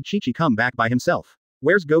 Why did Chichi come back by himself?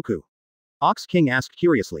 Where's Goku? Ox King asked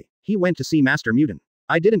curiously. He went to see Master Mutant.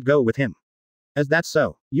 I didn't go with him. As that's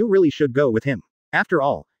so, you really should go with him. After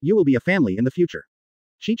all, you will be a family in the future.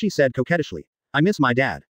 Chichi said coquettishly. I miss my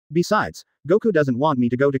dad. Besides, Goku doesn't want me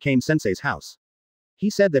to go to Kame Sensei's house. He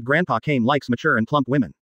said that Grandpa Kame likes mature and plump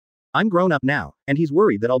women. I'm grown up now, and he's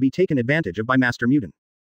worried that I'll be taken advantage of by Master Mutant.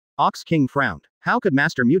 Ox King frowned. How could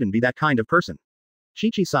Master Mutant be that kind of person?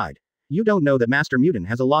 Chichi sighed. You don't know that Master Mutant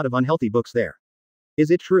has a lot of unhealthy books there.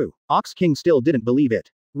 Is it true? Ox King still didn't believe it.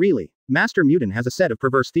 Really, Master Mutant has a set of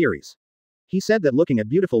perverse theories. He said that looking at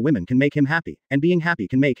beautiful women can make him happy, and being happy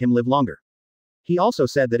can make him live longer. He also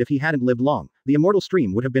said that if he hadn't lived long, the immortal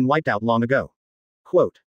stream would have been wiped out long ago.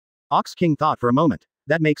 Quote. Ox King thought for a moment.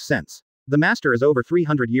 That makes sense. The master is over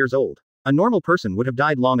 300 years old. A normal person would have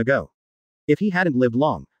died long ago. If he hadn't lived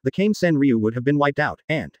long, the Kame Sen Ryu would have been wiped out,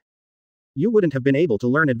 and you wouldn't have been able to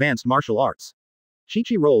learn advanced martial arts.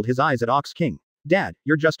 Chichi rolled his eyes at Ox King. Dad,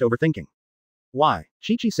 you're just overthinking. Why?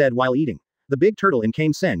 Chichi said while eating. The big turtle in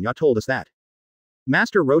Kame Sen Ya told us that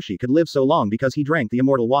Master Roshi could live so long because he drank the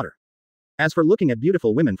immortal water. As for looking at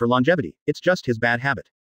beautiful women for longevity, it's just his bad habit.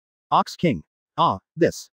 Ox King.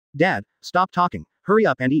 This. Dad, stop talking, hurry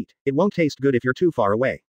up and eat, it won't taste good if you're too far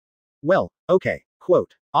away. Well, okay.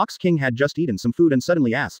 Quote. Ox King had just eaten some food and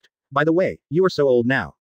suddenly asked, by the way, you are so old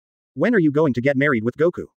now. When are you going to get married with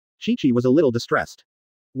Goku? Chichi was a little distressed.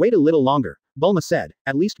 Wait a little longer, Bulma said,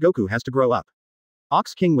 at least Goku has to grow up.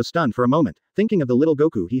 Ox King was stunned for a moment, thinking of the little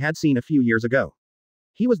Goku he had seen a few years ago.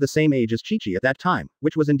 He was the same age as Chichi at that time,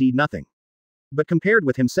 which was indeed nothing. But compared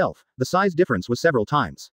with himself, the size difference was several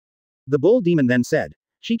times. The bull demon then said,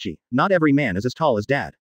 Chichi, not every man is as tall as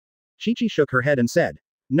dad. Chichi shook her head and said,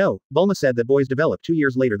 no, Bulma said that boys develop 2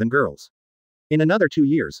 years later than girls. In another 2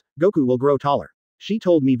 years, Goku will grow taller. She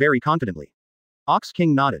told me very confidently. Ox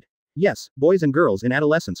King nodded. Yes, boys and girls in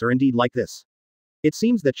adolescence are indeed like this. It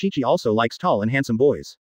seems that Chichi also likes tall and handsome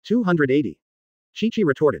boys. 280. Chichi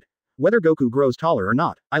retorted. Whether Goku grows taller or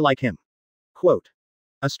not, I like him. Quote.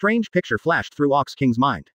 A strange picture flashed through Ox King's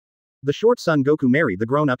mind. The short Son Goku married the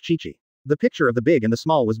grown-up Chichi. The picture of the big and the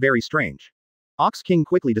small was very strange. Ox King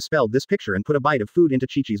quickly dispelled this picture and put a bite of food into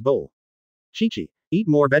Chichi's bowl. Chichi, eat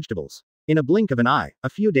more vegetables. In a blink of an eye, a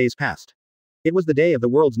few days passed. It was the day of the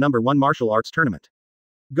world's #1 martial arts tournament.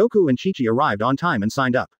 Goku and Chichi arrived on time and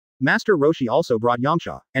signed up. Master Roshi also brought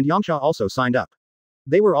Yamcha, and Yamcha also signed up.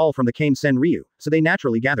 They were all from the Kame Sen Ryu, so they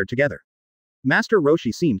naturally gathered together. Master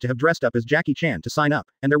Roshi seemed to have dressed up as Jackie Chan to sign up,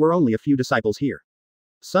 and there were only a few disciples here.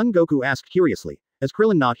 Son Goku asked curiously, is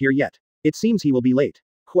Krillin not here yet? It seems he will be late.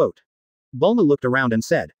 Quote. Bulma looked around and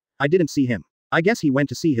said, I didn't see him. I guess he went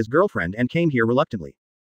to see his girlfriend and came here reluctantly.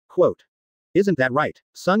 Quote. Isn't that right?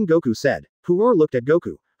 Son Goku said. Puroor looked at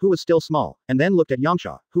Goku, who was still small, and then looked at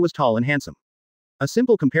Yamcha, who was tall and handsome. A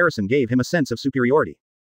simple comparison gave him a sense of superiority.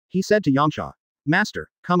 He said to Yamcha, Master,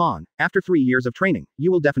 come on, after 3 years of training,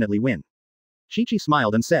 you will definitely win. Chichi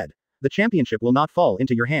smiled and said, the championship will not fall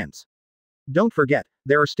into your hands. Don't forget,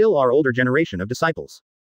 there are still our older generation of disciples.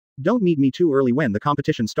 Don't meet me too early when the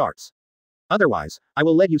competition starts. Otherwise, I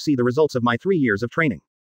will let you see the results of my 3 years of training.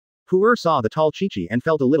 Puroor saw the tall Chichi and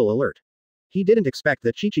felt a little alert. He didn't expect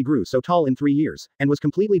that Chichi grew so tall in 3 years, and was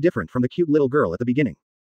completely different from the cute little girl at the beginning.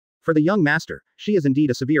 For the young master, she is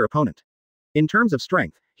indeed a severe opponent. In terms of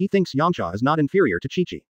strength, he thinks Yamcha is not inferior to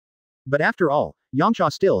Chichi. But after all,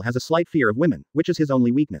 Yamcha still has a slight fear of women, which is his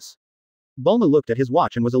only weakness. Bulma looked at his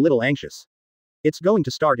watch and was a little anxious. It's going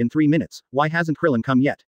to start in 3 minutes, why hasn't Krillin come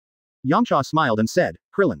yet? Yamcha smiled and said,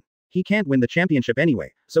 Krillin. He can't win the championship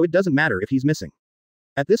anyway, so it doesn't matter if he's missing.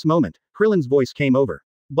 At this moment, Krillin's voice came over.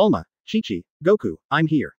 Bulma, Chichi, Goku, I'm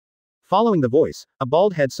here. Following the voice, a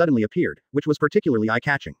bald head suddenly appeared, which was particularly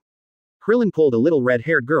eye-catching. Krillin pulled a little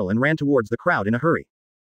red-haired girl and ran towards the crowd in a hurry.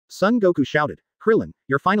 Son Goku shouted, Krillin,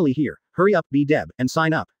 you're finally here, hurry up B-Deb, and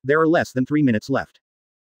sign up, there are less than 3 minutes left.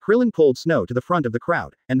 Krillin pulled Snow to the front of the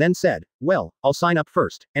crowd, and then said, well, I'll sign up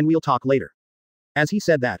first, and we'll talk later. As he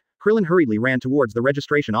said that, Krillin hurriedly ran towards the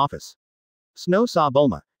registration office. Snow saw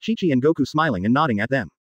Bulma, Chichi and Goku smiling and nodding at them.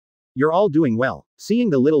 You're all doing well. Seeing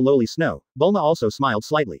the little lowly Snow, Bulma also smiled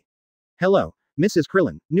slightly. Hello, Mrs.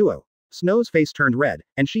 Krillin, Nuo. Snow's face turned red,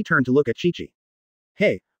 and she turned to look at Chichi.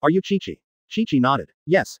 Hey, are you Chichi? Chichi nodded.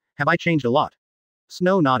 Yes, have I changed a lot?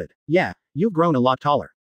 Snow nodded. Yeah, you've grown a lot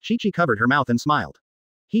taller. Chichi covered her mouth and smiled.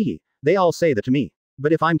 Hee hee, they all say that to me.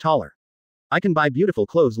 But if I'm taller, I can buy beautiful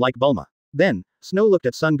clothes like Bulma. Then, Snow looked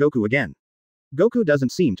at Son Goku again. Goku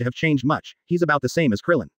doesn't seem to have changed much, he's about the same as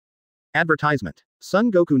Krillin. Advertisement.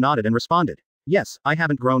 Son Goku nodded and responded. Yes, I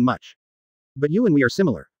haven't grown much. But you and we are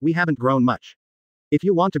similar, we haven't grown much. If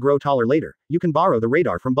you want to grow taller later, you can borrow the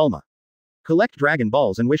radar from Bulma. Collect Dragon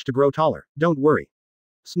Balls and wish to grow taller, don't worry.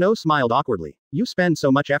 Snow smiled awkwardly. You spend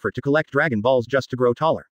so much effort to collect Dragon Balls just to grow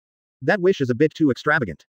taller. That wish is a bit too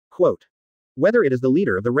extravagant. Quote. Whether it is the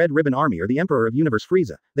leader of the Red Ribbon Army or the Emperor of Universe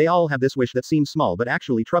Frieza, they all have this wish that seems small but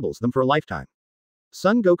actually troubles them for a lifetime.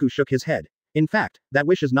 Son Goku shook his head. In fact, that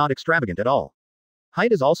wish is not extravagant at all.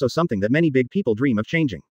 Height is also something that many big people dream of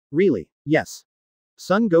changing. Really? Yes.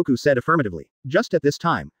 Son Goku said affirmatively. Just at this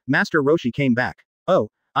time, Master Roshi came back. Oh,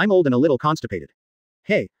 I'm old and a little constipated.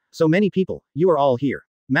 Hey, so many people, you are all here.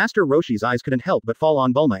 Master Roshi's eyes couldn't help but fall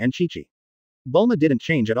on Bulma and Chichi. Bulma didn't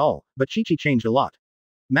change at all, but Chichi changed a lot.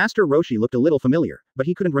 Master Roshi looked a little familiar, but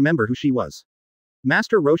he couldn't remember who she was.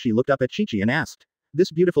 Master Roshi looked up at Chichi and asked,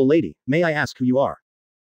 this beautiful lady, may I ask who you are?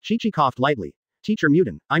 Chichi coughed lightly. Teacher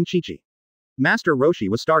Mutin, I'm Chichi. Master Roshi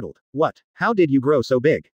was startled. What? How did you grow so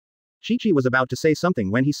big? Chichi was about to say something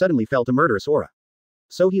when he suddenly felt a murderous aura.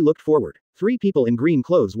 So he looked forward. 3 people in green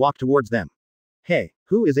clothes walked towards them. Hey,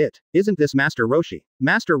 who is it? Isn't this Master Roshi?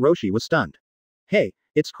 Master Roshi was stunned. Hey,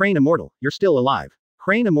 it's Crane Immortal, you're still alive.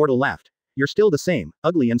 Crane Immortal laughed. You're still the same,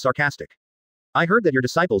 ugly and sarcastic. I heard that your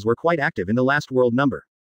disciples were quite active in the last World Number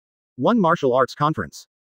 1 martial arts conference.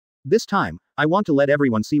 This time, I want to let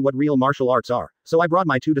everyone see what real martial arts are, so I brought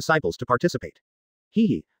my 2 disciples to participate. Hee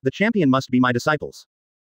hee, the champion must be my disciples.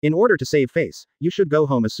 In order to save face, you should go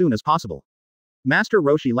home as soon as possible. Master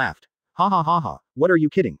Roshi laughed. Ha ha ha ha, what are you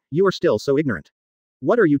kidding, you are still so ignorant.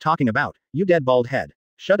 What are you talking about, you dead bald head?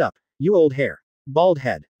 Shut up, you old hair. Bald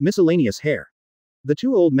head, miscellaneous hair. The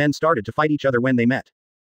 2 old men started to fight each other when they met.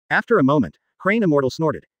 After a moment, Crane Immortal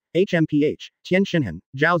snorted. HMPH, Tien Shinhan,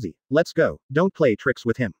 Jiaozi, let's go, don't play tricks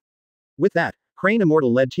with him. With that, Crane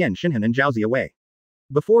Immortal led Tien Shinhan and Jiaozi away.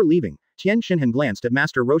 Before leaving, Tien Shinhan glanced at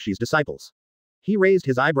Master Roshi's disciples. He raised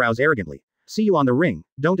his eyebrows arrogantly. See you on the ring,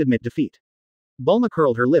 don't admit defeat. Bulma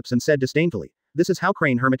curled her lips and said disdainfully, this is how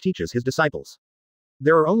Crane Hermit teaches his disciples.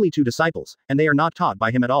 There are only 2 disciples, and they are not taught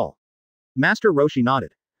by him at all. Master Roshi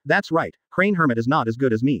nodded. That's right, Crane Hermit is not as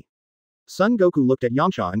good as me. Son Goku looked at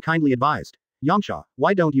Yamcha and kindly advised, Yamcha,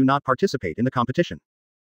 why don't you not participate in the competition?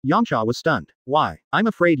 Yamcha was stunned. Why? I'm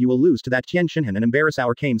afraid you will lose to that Tien Shinhan and embarrass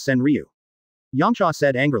our Kame Sen Ryu. Yamcha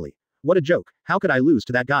said angrily. What a joke, how could I lose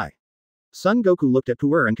to that guy? Son Goku looked at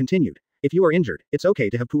Pu'er and continued, if you are injured, it's okay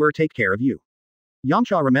to have Pu'er take care of you.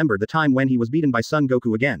 Yamcha remembered the time when he was beaten by Son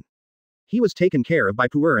Goku again. He was taken care of by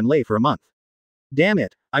Pu'er and lay for a month. Damn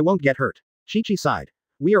it, I won't get hurt. Chichi sighed.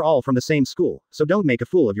 We are all from the same school, so don't make a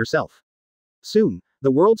fool of yourself. Soon,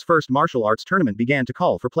 the world's first martial arts tournament began to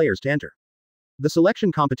call for players to enter. The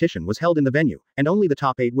selection competition was held in the venue, and only the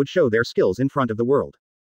top 8 would show their skills in front of the world.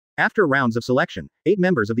 After rounds of selection, 8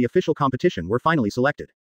 members of the official competition were finally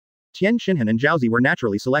selected. Tien Shinhan and Jiaozi were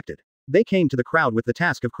naturally selected. They came to the crowd with the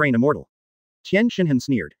task of Crane Immortal. Tien Shinhan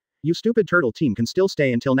sneered. You stupid turtle team can still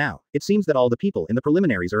stay until now, it seems that all the people in the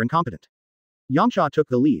preliminaries are incompetent. Yamcha took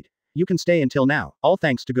the lead. You can stay until now, all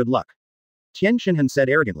thanks to good luck. Tien Shinhan said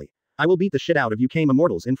arrogantly. I will beat the shit out of you Kame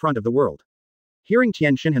Immortals in front of the world. Hearing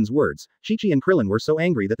Tien Shinhan's words, Chichi and Krillin were so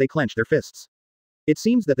angry that they clenched their fists. It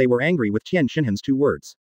seems that they were angry with Tien Shinhan's 2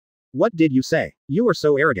 words. What did you say? You are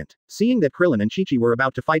so arrogant. Seeing that Krillin and Chichi were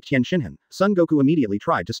about to fight Tien Shinhan, Son Goku immediately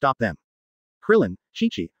tried to stop them. Krillin,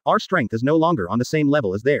 Chichi, our strength is no longer on the same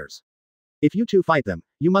level as theirs. If you 2 fight them,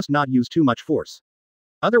 you must not use too much force.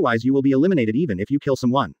 Otherwise you will be eliminated even if you kill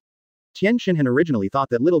someone. Tien Shinhan originally thought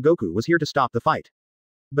that little Goku was here to stop the fight.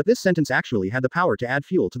 But this sentence actually had the power to add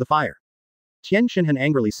fuel to the fire. Tien Shinhan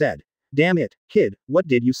angrily said, damn it, kid, what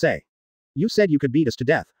did you say? You said you could beat us to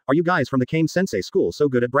death. Are you guys from the Kame Sensei school so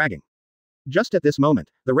good at bragging? Just at this moment,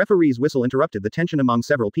 the referee's whistle interrupted the tension among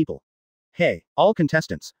several people. Hey, all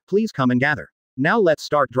contestants, please come and gather. Now let's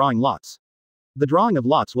start drawing lots. The drawing of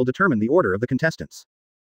lots will determine the order of the contestants.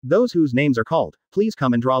 Those whose names are called, please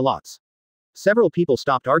come and draw lots. Several people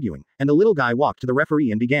stopped arguing, and the little guy walked to the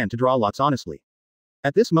referee and began to draw lots honestly.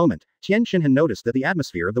 At this moment, Tien Shinhan noticed that the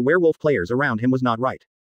atmosphere of the werewolf players around him was not right.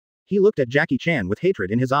 He looked at Jackie Chan with hatred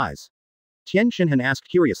in his eyes. Tien Shinhan asked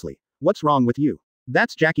curiously, "What's wrong with you?"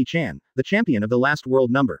 "That's Jackie Chan, the champion of the last world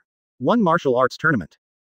number 1 martial arts tournament.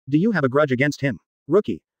 Do you have a grudge against him?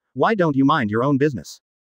 Rookie. Why don't you mind your own business?"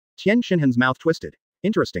 Tien Shinhan's mouth twisted.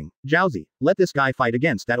 Interesting, Jiaozi, let this guy fight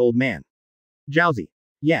against that old man. Jiaozi.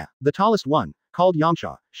 Yeah, the tallest one, called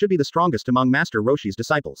Yamcha, should be the strongest among Master Roshi's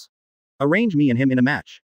disciples. Arrange me and him in a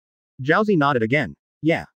match. Jiaozi nodded again.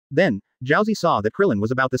 Yeah. Then, Jiaozi saw that Krillin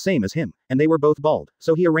was about the same as him, and they were both bald,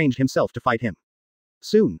 so he arranged himself to fight him.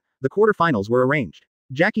 Soon, the quarterfinals were arranged.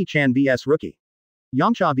 Jackie Chan vs Rookie.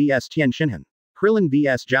 Yamcha vs Tien Shinhan. Krillin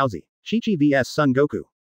vs Jiaozi. Chichi vs Son Goku.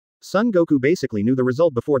 Son Goku basically knew the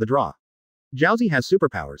result before the draw. Jiaozi has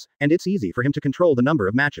superpowers, and it's easy for him to control the number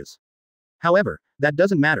of matches. However, that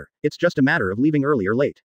doesn't matter, it's just a matter of leaving early or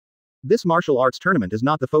late. This martial arts tournament is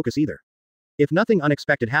not the focus either. If nothing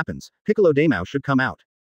unexpected happens, Piccolo Daimao should come out.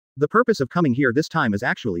 The purpose of coming here this time is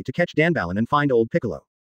actually to catch Danbalin and find old Piccolo.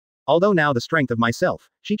 Although now the strength of myself,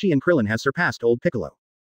 Chichi and Krillin has surpassed old Piccolo.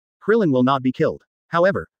 Krillin will not be killed.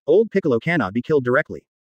 However, old Piccolo cannot be killed directly.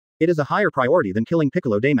 It is a higher priority than killing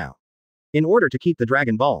Piccolo Daimao. In order to keep the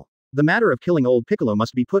Dragon Ball, the matter of killing old Piccolo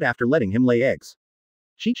must be put after letting him lay eggs.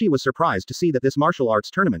 Chichi was surprised to see that this martial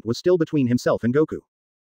arts tournament was still between himself and Goku.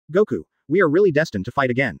 Goku, we are really destined to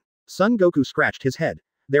fight again. Son Goku scratched his head.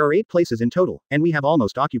 There are 8 places in total, and we have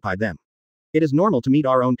almost occupied them. It is normal to meet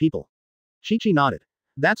our own people. Chichi nodded.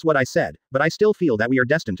 That's what I said, but I still feel that we are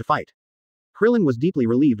destined to fight. Krillin was deeply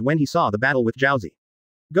relieved when he saw the battle with Jiaozi.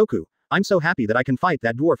 Goku, I'm so happy that I can fight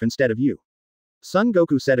that dwarf instead of you. Son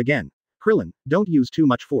Goku said again. Krillin, don't use too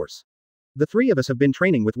much force. The 3 of us have been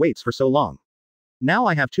training with weights for so long. Now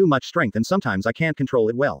I have too much strength and sometimes I can't control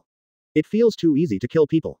it well. It feels too easy to kill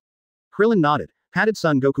people. Krillin nodded, patted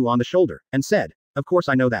Son Goku on the shoulder, and said, of course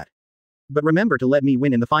I know that. But remember to let me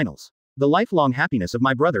win in the finals. The lifelong happiness of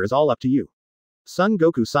my brother is all up to you. Son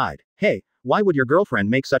Goku sighed. Hey, why would your girlfriend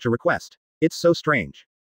make such a request? It's so strange.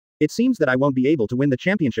 It seems that I won't be able to win the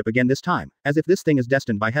championship again this time, as if this thing is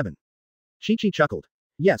destined by heaven. Chichi chuckled.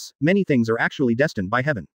 Yes, many things are actually destined by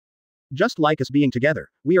heaven. Just like us being together,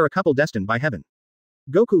 we are a couple destined by heaven.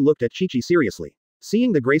 Goku looked at Chichi seriously.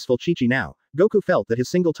 Seeing the graceful Chichi now, Goku felt that his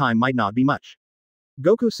single time might not be much.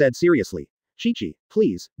 Goku said seriously, Chichi,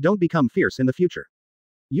 please, don't become fierce in the future.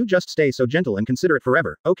 You just stay so gentle and considerate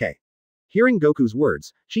forever, okay? Hearing Goku's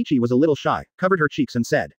words, Chichi was a little shy, covered her cheeks and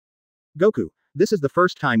said, Goku, this is the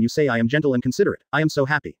first time you say I am gentle and considerate, I am so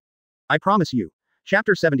happy. I promise you.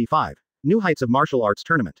 Chapter 75. New Heights of Martial Arts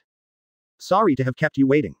Tournament. Sorry to have kept you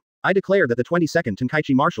waiting. I declare that the 22nd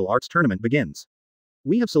Tenkaichi Martial Arts Tournament begins.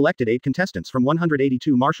 We have selected 8 contestants from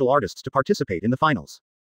 182 martial artists to participate in the finals.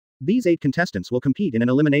 These 8 contestants will compete in an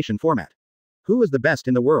elimination format. Who is the best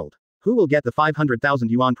in the world? Who will get the 500,000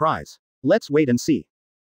 yuan prize? Let's wait and see.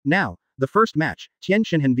 Now, the first match, Tien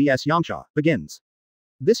Shinhan vs Yamcha, begins.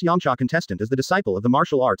 This Yamcha contestant is the disciple of the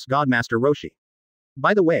martial arts god Master Roshi.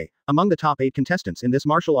 By the way, among the top 8 contestants in this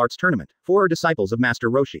martial arts tournament, 4 are disciples of Master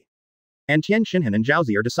Roshi. And Tien Shinhan and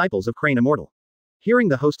Jiaozi are disciples of Crane Immortal. Hearing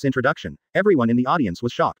the host's introduction, everyone in the audience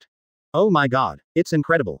was shocked. Oh my god, it's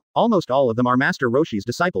incredible, almost all of them are Master Roshi's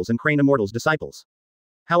disciples and Crane Immortal's disciples.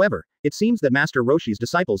 However, it seems that Master Roshi's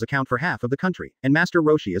disciples account for half of the country, and Master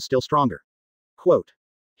Roshi is still stronger. Quote.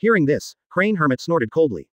 Hearing this, Crane Hermit snorted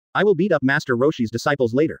coldly. I will beat up Master Roshi's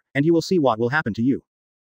disciples later, and you will see what will happen to you.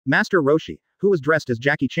 Master Roshi, who was dressed as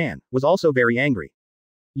Jackie Chan, was also very angry.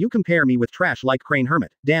 You compare me with trash like Crane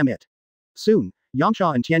Hermit, damn it. Soon,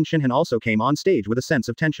 Yamcha and Tien Shinhan also came on stage with a sense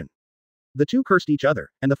of tension. The two cursed each other,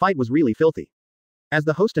 and the fight was really filthy. As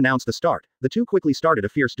the host announced the start, the two quickly started a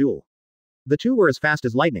fierce duel. The two were as fast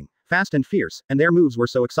as lightning, fast and fierce, and their moves were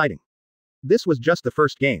so exciting. This was just the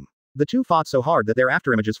first game. The two fought so hard that their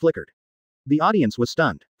afterimages flickered. The audience was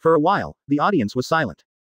stunned. For a while, the audience was silent.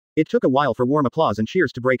 It took a while for warm applause and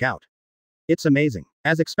cheers to break out. It's amazing.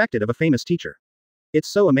 As expected of a famous teacher. It's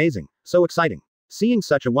so amazing, so exciting. Seeing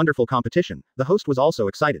such a wonderful competition, the host was also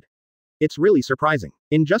excited. It's really surprising.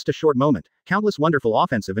 In just a short moment, countless wonderful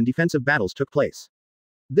offensive and defensive battles took place.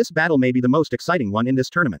 This battle may be the most exciting one in this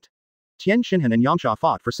tournament. Tien Shinhan and Yamcha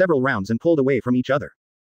fought for several rounds and pulled away from each other.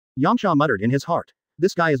 Yamcha muttered in his heart.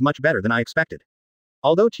 This guy is much better than I expected.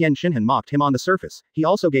 Although Tian Xinhan mocked him on the surface, he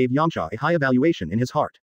also gave Yamcha a high evaluation in his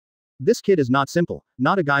heart. This kid is not simple,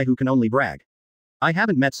 not a guy who can only brag. I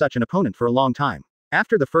haven't met such an opponent for a long time.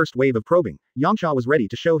 After the first wave of probing, Yamcha was ready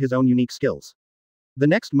to show his own unique skills. The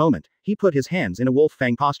next moment, he put his hands in a wolf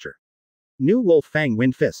fang posture. New wolf fang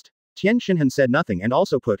wind fist. Tian Xinhan said nothing and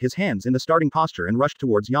also put his hands in the starting posture and rushed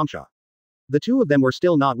towards Yamcha. The two of them were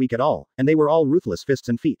still not weak at all, and they were all ruthless fists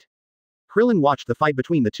and feet. Krillin watched the fight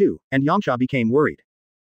between the two, and Yamcha became worried.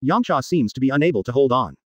 Yamcha seems to be unable to hold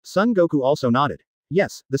on. Son Goku also nodded.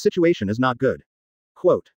 Yes, the situation is not good.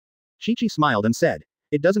 Quote. Chichi smiled and said,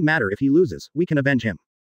 it doesn't matter if he loses, we can avenge him.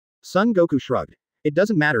 Son Goku shrugged. It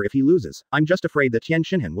doesn't matter if he loses, I'm just afraid that Tian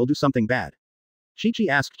Xinhan will do something bad. Chichi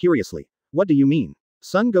asked curiously, what do you mean?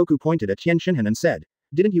 Son Goku pointed at Tian Xinhan and said,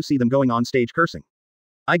 didn't you see them going on stage cursing?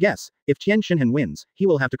 I guess, if Tian Xinhan wins, he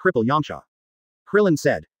will have to cripple Yamcha. Krillin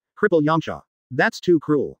said, cripple Yamcha. That's too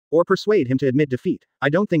cruel. Or persuade him to admit defeat, I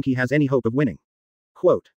don't think he has any hope of winning.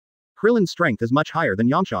 Quote. Krillin's strength is much higher than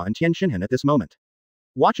Yamcha and Tian Xinhan at this moment.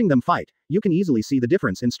 Watching them fight, you can easily see the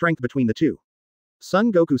difference in strength between the two.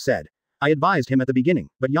 Son Goku said, I advised him at the beginning,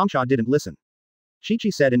 but Yamcha didn't listen.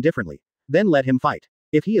 Chichi said indifferently, then let him fight.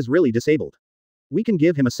 If he is really disabled, we can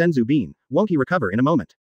give him a Senzu bean, won't he recover in a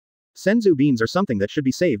moment? Senzu beans are something that should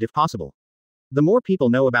be saved if possible. The more people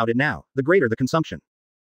know about it now, the greater the consumption.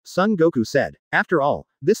 Son Goku said, after all,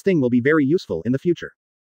 this thing will be very useful in the future.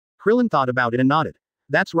 Krillin thought about it and nodded.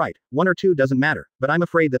 That's right, 1 or 2 doesn't matter, but I'm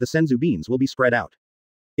afraid that the Senzu beans will be spread out.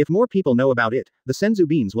 If more people know about it, the Senzu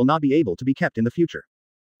beans will not be able to be kept in the future.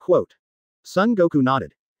 Quote. Son Goku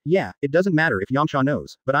nodded. Yeah, it doesn't matter if Yamcha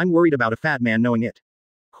knows, but I'm worried about a fat man knowing it.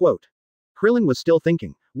 Quote. Krillin was still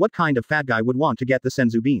thinking, what kind of fat guy would want to get the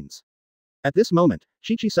Senzu beans? At this moment,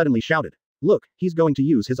 Chichi suddenly shouted, look, he's going to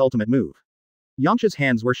use his ultimate move. Yamcha's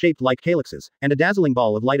hands were shaped like calyxes, and a dazzling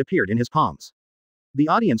ball of light appeared in his palms. The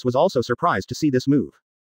audience was also surprised to see this move.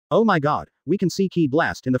 Oh my god, we can see Ki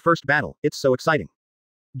Blast in the first battle, it's so exciting.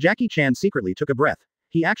 Jackie Chan secretly took a breath.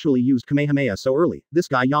 He actually used Kamehameha so early, this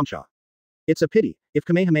guy Yamcha. It's a pity, if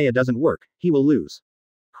Kamehameha doesn't work, he will lose.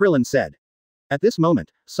 Krillin said. At this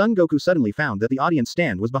moment, Son Goku suddenly found that the audience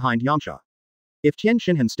stand was behind Yamcha. If Tian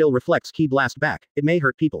Xinhan still reflects Ki Blast back, it may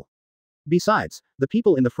hurt people. Besides, the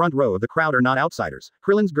people in the front row of the crowd are not outsiders.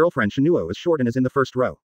 Krillin's girlfriend Shinuo is short and is in the first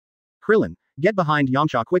row. Krillin, get behind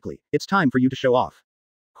Yamcha quickly, it's time for you to show off.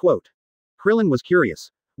 Quote. Krillin was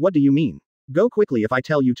curious. What do you mean? Go quickly if I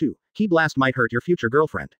tell you to, Ki Blast might hurt your future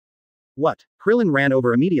girlfriend. What? Krillin ran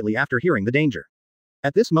over immediately after hearing the danger.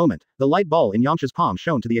 At this moment, the light ball in Yamcha's palm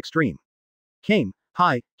shone to the extreme. Came,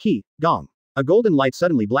 hi, Ki, Gong. A golden light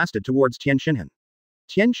suddenly blasted towards Tian Xinhan.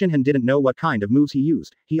 Tian Xinhan didn't know what kind of moves he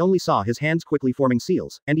used, he only saw his hands quickly forming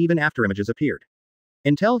seals, and even afterimages appeared.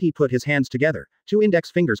 Until he put his hands together, 2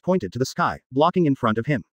 index fingers pointed to the sky, blocking in front of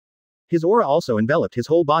him. His aura also enveloped his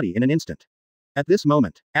whole body in an instant. At this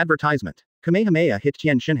moment, advertisement. Kamehameha hit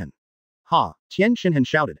Tian Xinhan. Ha! Tian Xinhan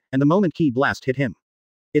shouted, and the moment Ki Blast hit him,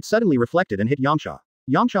 it suddenly reflected and hit Yamcha.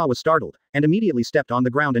 Yamcha was startled, and immediately stepped on the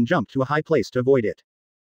ground and jumped to a high place to avoid it.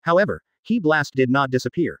 However, Ki Blast did not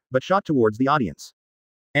disappear, but shot towards the audience.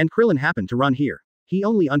 And Krillin happened to run here. He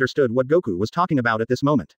only understood what Goku was talking about at this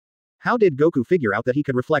moment. How did Goku figure out that he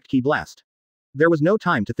could reflect Ki Blast? There was no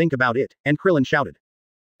time to think about it, and Krillin shouted.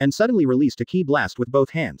 And suddenly released a Ki Blast with both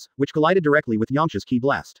hands, which collided directly with Yamcha's Ki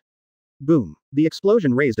Blast. Boom. The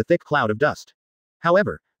explosion raised a thick cloud of dust.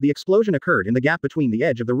 However, the explosion occurred in the gap between the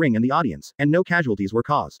edge of the ring and the audience, and no casualties were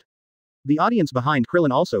caused. The audience behind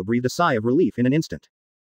Krillin also breathed a sigh of relief in an instant.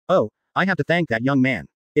 Oh, I have to thank that young man.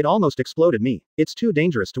 It almost exploded me. It's too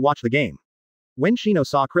dangerous to watch the game. When Shino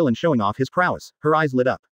saw Krillin showing off his prowess, her eyes lit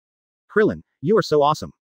up. Krillin, you are so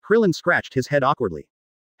awesome. Krillin scratched his head awkwardly.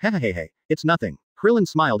 Hehehehe, it's nothing. Krillin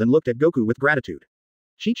smiled and looked at Goku with gratitude.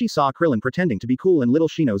 Chichi saw Krillin pretending to be cool and little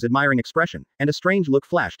Shino's admiring expression, and a strange look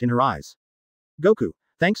flashed in her eyes. Goku,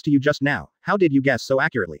 thanks to you just now, how did you guess so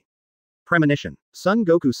accurately? Premonition. Son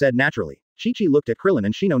Goku said naturally. Chichi looked at Krillin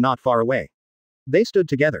and Shino not far away. They stood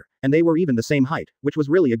together, and they were even the same height, which was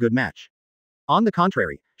really a good match. On the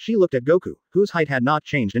contrary, she looked at Goku, whose height had not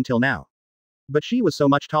changed until now. But she was so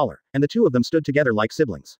much taller, and the two of them stood together like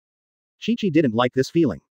siblings. Chichi didn't like this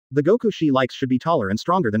feeling. The Goku she likes should be taller and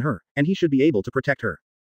stronger than her, and he should be able to protect her.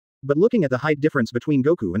 But looking at the height difference between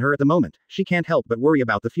Goku and her at the moment, she can't help but worry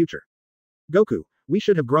about the future. Goku, we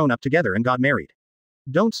should have grown up together and got married.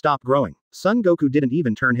 Don't stop growing. Son Goku didn't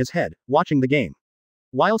even turn his head, watching the game.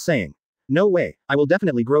 While saying, no way, I will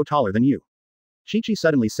definitely grow taller than you. Chichi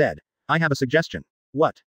suddenly said, I have a suggestion.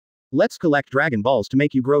 What? Let's collect Dragon Balls to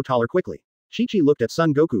make you grow taller quickly. Chichi looked at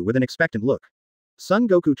Son Goku with an expectant look. Son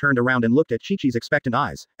Goku turned around and looked at Chichi's expectant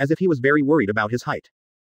eyes, as if he was very worried about his height.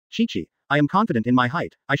 Chichi, I am confident in my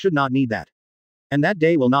height, I should not need that. And that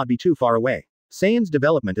day will not be too far away. Saiyan's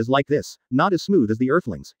development is like this, not as smooth as the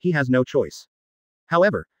Earthlings, he has no choice.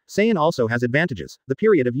 However, Saiyan also has advantages, the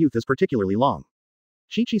period of youth is particularly long.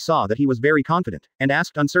 Chichi saw that he was very confident, and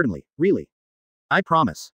asked uncertainly, really? I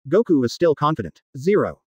promise. Goku was still confident.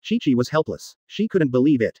 0. Chichi was helpless. She couldn't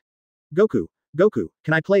believe it. Goku,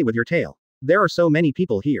 can I play with your tail? There are so many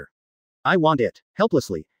people here. I want it.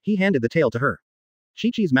 Helplessly, he handed the tail to her.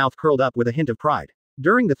 Chichi's mouth curled up with a hint of pride.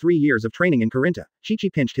 During the 3 years of training in Corinta, Chichi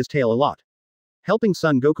pinched his tail a lot, helping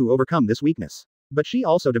Son Goku overcome this weakness. But she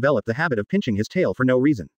also developed the habit of pinching his tail for no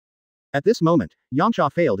reason. At this moment,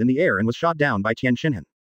 Yamcha failed in the air and was shot down by Tien Shinhan.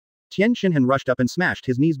 Tien Shinhan rushed up and smashed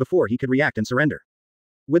his knees before he could react and surrender.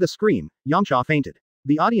 With a scream, Yamcha fainted.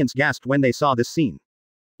 The audience gasped when they saw this scene.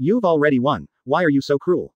 You've already won, why are you so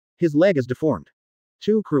cruel? His leg is deformed.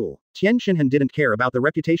 Too cruel. Tien Shinhan didn't care about the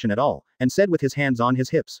reputation at all, and said with his hands on his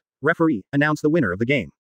hips, referee, announce the winner of the game.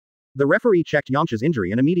 The referee checked Yamcha's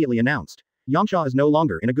injury and immediately announced, Yamcha is no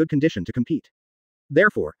longer in a good condition to compete.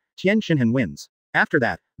 Therefore, Tien Shinhan wins. After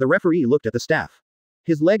that, the referee looked at the staff.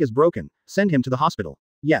 His leg is broken, send him to the hospital.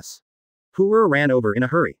 Yes. Puer ran over in a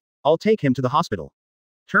hurry. I'll take him to the hospital.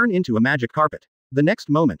 Turn into a magic carpet. The next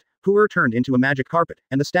moment, Puer turned into a magic carpet,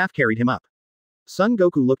 and the staff carried him up. Son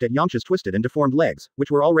Goku looked at Yamcha's twisted and deformed legs,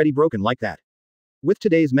 which were already broken like that. With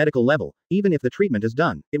today's medical level, even if the treatment is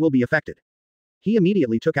done, it will be affected. He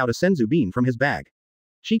immediately took out a senzu bean from his bag.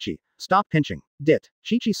 Chichi, stop pinching. Dit.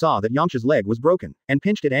 Chichi saw that Yamcha's leg was broken, and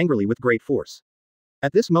pinched it angrily with great force.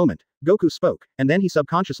 At this moment, Goku spoke, and then he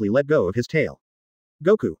subconsciously let go of his tail.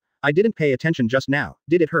 Goku, I didn't pay attention just now,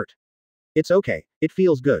 did it hurt? It's okay, it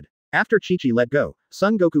feels good. After Chichi let go,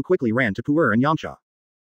 Son Goku quickly ran to Puer and Yamcha.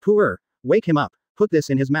 Puer, wake him up, put this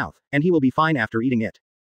in his mouth, and he will be fine after eating it.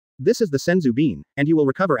 This is the senzu bean, and you will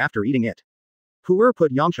recover after eating it. Puer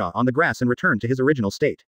put Yamcha on the grass and returned to his original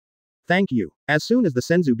state. Thank you. As soon as the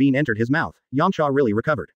senzu bean entered his mouth, Yamcha really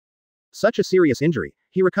recovered. Such a serious injury,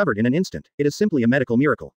 he recovered in an instant, it is simply a medical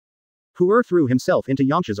miracle. Puer threw himself into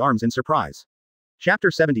Yamcha's arms in surprise.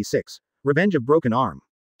 Chapter 76. Revenge of Broken Arm.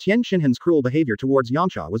 Tien Shinhan's cruel behavior towards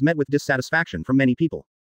Yamcha was met with dissatisfaction from many people.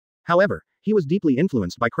 However, he was deeply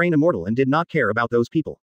influenced by Crane Immortal and did not care about those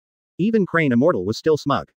people. Even Crane Immortal was still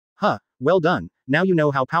smug. Huh, well done, now you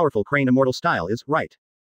know how powerful Crane Immortal style is, right?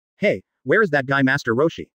 Hey, where is that guy Master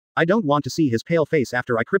Roshi? I don't want to see his pale face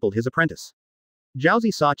after I crippled his apprentice.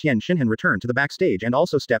 Jiaozi saw Tien Shinhan return to the backstage and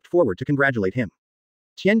also stepped forward to congratulate him.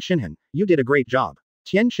 Tien Shinhan, you did a great job.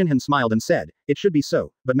 Tien Shinhan smiled and said, it should be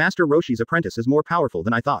so, but Master Roshi's apprentice is more powerful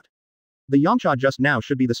than I thought. The Yamcha just now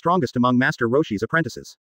should be the strongest among Master Roshi's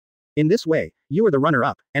apprentices. In this way, you are the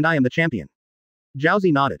runner-up, and I am the champion.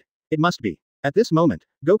 Jiaozi nodded. It must be. At this moment,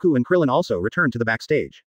 Goku and Krillin also returned to the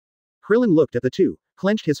backstage. Krillin looked at the two,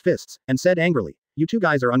 clenched his fists, and said angrily, you two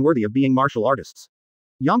guys are unworthy of being martial artists.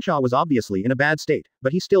 Yamcha was obviously in a bad state,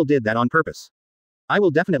 but he still did that on purpose. I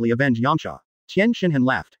will definitely avenge Yamcha. Tien Shinhan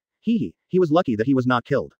laughed. He was lucky that he was not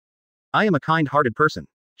killed. I am a kind-hearted person.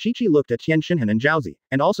 Chichi looked at Tien Shinhan and Jiaozi,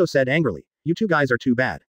 and also said angrily, you two guys are too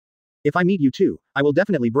bad. If I meet you two, I will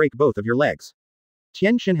definitely break both of your legs.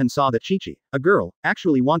 Tien Shinhan saw that Chichi, a girl,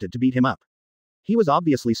 actually wanted to beat him up. He was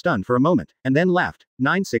obviously stunned for a moment, and then laughed,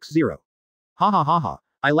 960. Ha ha ha ha,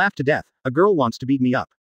 I laughed to death, a girl wants to beat me up.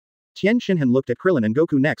 Tien Shinhan looked at Krillin and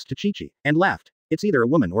Goku next to Chichi, and laughed, it's either a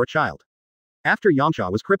woman or a child. After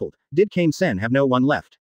Yamcha was crippled, did Kame Sen have no one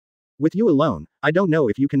left? With you alone, I don't know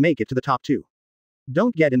if you can make it to the top 2.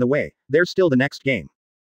 Don't get in the way, there's still the next game.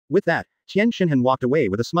 With that, Tien Shinhan walked away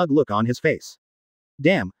with a smug look on his face.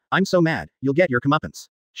 Damn, I'm so mad, you'll get your comeuppance.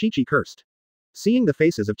 Chichi cursed. Seeing the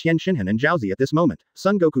faces of Tien Shinhan and Jiaozi at this moment,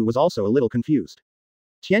 Son Goku was also a little confused.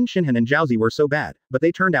 Tien Shinhan and Jiaozi were so bad, but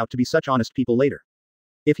they turned out to be such honest people later.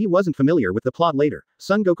 If he wasn't familiar with the plot later,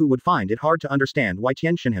 Son Goku would find it hard to understand why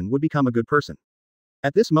Tien Shinhan would become a good person.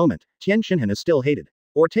 At this moment, Tien Shinhan is still hated.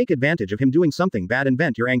 Or take advantage of him doing something bad and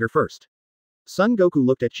vent your anger first. Son Goku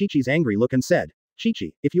looked at Chi-Chi's angry look and said,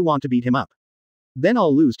 Chi-Chi, if you want to beat him up, then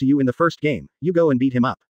I'll lose to you in the first game, you go and beat him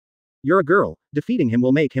up. You're a girl, defeating him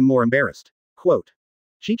will make him more embarrassed. Quote.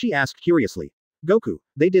 Chi-Chi asked curiously, Goku,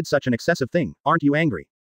 they did such an excessive thing, aren't you angry?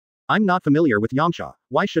 I'm not familiar with Yamcha,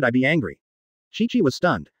 why should I be angry? Chi-Chi was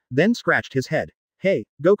stunned, then scratched his head. Hey,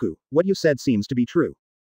 Goku, what you said seems to be true.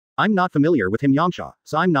 I'm not familiar with him Yamcha,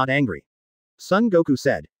 so I'm not angry. Son Goku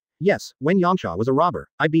said. Yes, when Yamcha was a robber,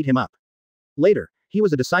 I beat him up. Later, he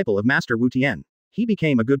was a disciple of Master Wu Tian. He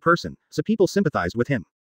became a good person, so people sympathized with him.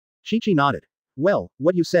 Chichi nodded. Well,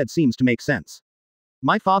 what you said seems to make sense.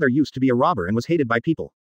 My father used to be a robber and was hated by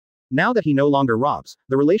people. Now that he no longer robs,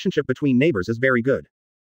 the relationship between neighbors is very good.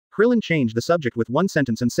 Krillin changed the subject with one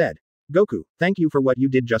sentence and said, Goku, thank you for what you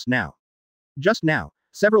did just now. Just now,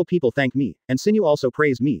 several people thanked me, and Sinew also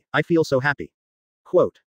praised me, I feel so happy.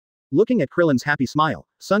 Quote. Looking at Krillin's happy smile,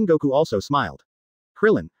 Son Goku also smiled.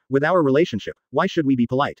 Krillin, with our relationship, why should we be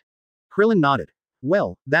polite? Krillin nodded.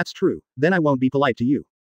 Well, that's true, then I won't be polite to you.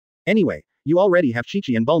 Anyway, you already have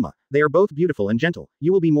Chichi and Bulma, they are both beautiful and gentle,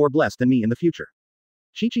 you will be more blessed than me in the future.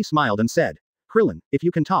 Chichi smiled and said, Krillin, if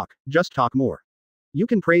you can talk, just talk more. You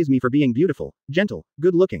can praise me for being beautiful, gentle,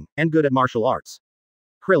 good-looking, and good at martial arts.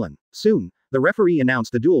 Krillin. Soon, the referee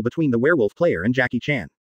announced the duel between the werewolf player and Jackie Chan.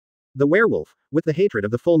 The werewolf, with the hatred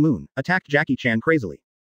of the full moon, attacked Jackie Chan crazily.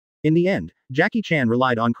 In the end, Jackie Chan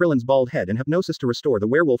relied on Krillin's bald head and hypnosis to restore the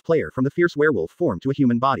werewolf player from the fierce werewolf form to a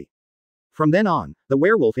human body. From then on, the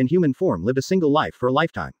werewolf in human form lived a single life for a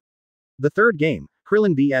lifetime. The third game,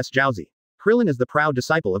 Krillin vs Jiaozi. Krillin is the proud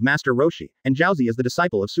disciple of Master Roshi, and Jiaozi is the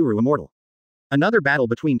disciple of Suru Immortal. Another battle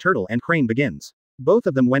between Turtle and Crane begins. Both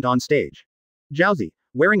of them went on stage. Jiaozi,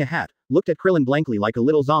 wearing a hat, looked at Krillin blankly like a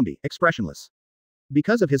little zombie, expressionless.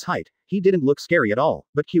 Because of his height, he didn't look scary at all,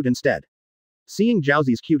 but cute instead. Seeing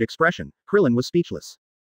Jiaozi's cute expression, Krillin was speechless.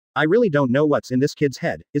 I really don't know what's in this kid's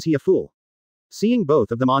head, is he a fool? Seeing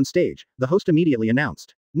both of them on stage, the host immediately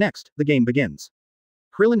announced, next, the game begins.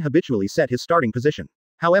 Krillin habitually set his starting position.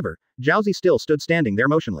 However, Jiaozi still stood standing there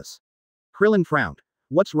motionless. Krillin frowned.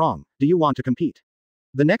 What's wrong, do you want to compete?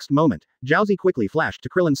 The next moment, Jiaozi quickly flashed to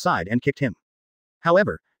Krillin's side and kicked him.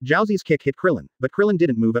 However, Jiaozi's kick hit Krillin, but Krillin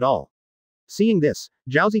didn't move at all. Seeing this,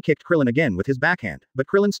 Jiaozi kicked Krillin again with his backhand, but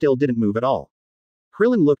Krillin still didn't move at all.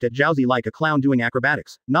 Krillin looked at Jiaozi like a clown doing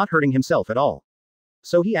acrobatics, not hurting himself at all.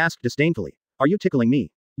 So he asked disdainfully, are you tickling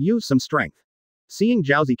me? Use some strength. Seeing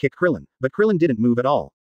Jiaozi kick Krillin, but Krillin didn't move at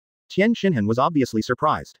all. Tien Shinhan was obviously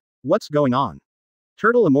surprised. What's going on?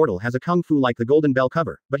 Turtle Immortal has a kung fu like the Golden Bell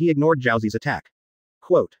cover, but he ignored Jiaozi's attack.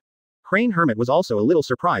 Quote. Crane Hermit was also a little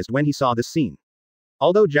surprised when he saw this scene.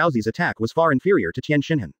 Although Jiaozi's attack was far inferior to Tien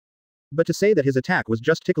Shinhan. But to say that his attack was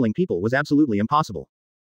just tickling people was absolutely impossible.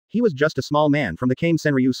 He was just a small man from the Kame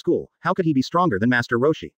Senryu school, how could he be stronger than Master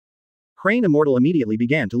Roshi? Crane Immortal immediately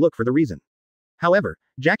began to look for the reason. However,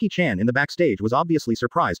 Jackie Chan in the backstage was obviously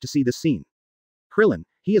surprised to see this scene. Krillin,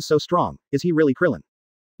 he is so strong, is he really Krillin?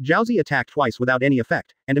 Jiaozi attacked twice without any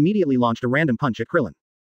effect, and immediately launched a random punch at Krillin.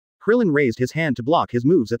 Krillin raised his hand to block his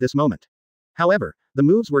moves at this moment. However, the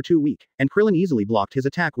moves were too weak, and Krillin easily blocked his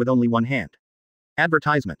attack with only one hand.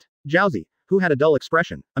 Advertisement. Jiaozi, who had a dull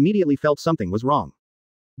expression, immediately felt something was wrong.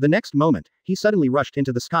 The next moment, he suddenly rushed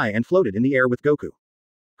into the sky and floated in the air with Goku.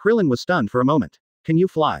 Krillin was stunned for a moment. Can you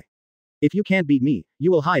fly? If you can't beat me,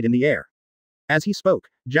 you will hide in the air. As he spoke,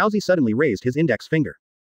 Jiaozi suddenly raised his index finger.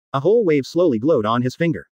 A whole wave slowly glowed on his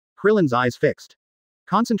finger. Krillin's eyes fixed.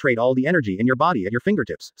 Concentrate all the energy in your body at your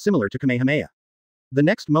fingertips, similar to Kamehameha. The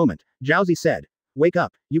next moment, Jiaozi said, wake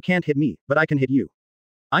up, you can't hit me, but I can hit you.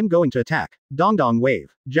 I'm going to attack. Dong Dong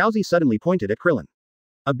wave. Jiaozi suddenly pointed at Krillin.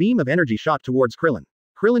 A beam of energy shot towards Krillin.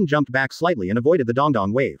 Krillin jumped back slightly and avoided the Dong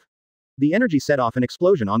Dong wave. The energy set off an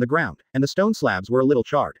explosion on the ground, and the stone slabs were a little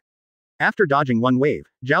charred. After dodging one wave,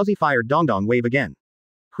 Jiaozi fired Dong Dong wave again.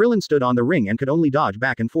 Krillin stood on the ring and could only dodge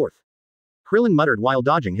back and forth. Krillin muttered while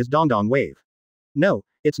dodging his Dong Dong wave. No,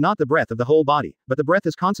 it's not the breath of the whole body, but the breath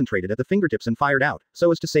is concentrated at the fingertips and fired out,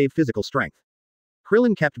 so as to save physical strength.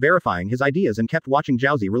 Krillin kept verifying his ideas and kept watching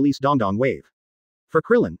Jiaozi release Dong Dong wave. For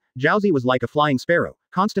Krillin, Jiaozi was like a flying sparrow,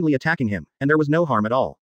 constantly attacking him, and there was no harm at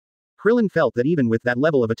all. Krillin felt that even with that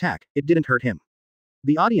level of attack, it didn't hurt him.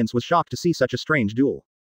 The audience was shocked to see such a strange duel.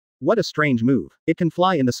 What a strange move. It can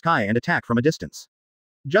fly in the sky and attack from a distance.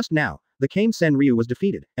 Just now, the Kame Sen Ryu was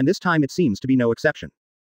defeated, and this time it seems to be no exception.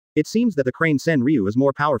 It seems that the Crane Sen Ryu is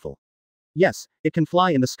more powerful. Yes, it can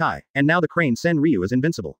fly in the sky, and now the Crane Sen Ryu is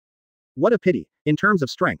invincible. What a pity. In terms of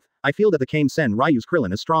strength, I feel that the Kame Sen Ryu's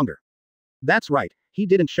Krillin is stronger. That's right, he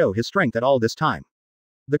didn't show his strength at all this time.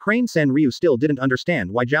 The Crane Sen Ryu still didn't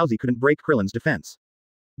understand why Jiaozi couldn't break Krillin's defense.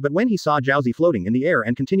 But when he saw Jiaozi floating in the air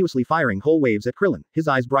and continuously firing whole waves at Krillin, his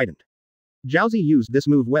eyes brightened. Jiaozi used this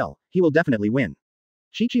move well, he will definitely win.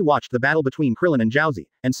 Chichi watched the battle between Krillin and Jiaozi,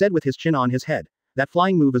 and said with his chin on his head, that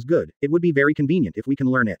flying move is good, it would be very convenient if we can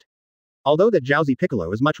learn it. Although that Jiaozi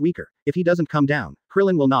Piccolo is much weaker, if he doesn't come down,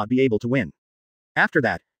 Krillin will not be able to win. After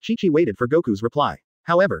that, Chichi waited for Goku's reply.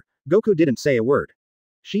 However, Goku didn't say a word.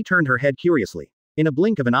 She turned her head curiously. In a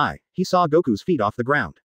blink of an eye, he saw Goku's feet off the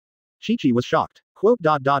ground. Chichi was shocked. Quote.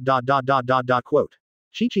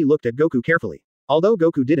 Chichi looked at Goku carefully. Although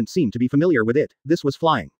Goku didn't seem to be familiar with it, this was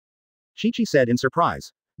flying. Chichi said in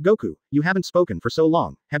surprise. Goku, you haven't spoken for so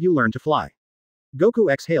long, have you learned to fly?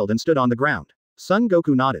 Goku exhaled and stood on the ground. Son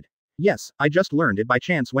Goku nodded. Yes, I just learned it by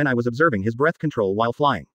chance when I was observing his breath control while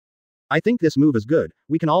flying. I think this move is good,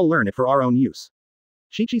 we can all learn it for our own use.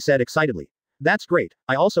 Chichi said excitedly. That's great,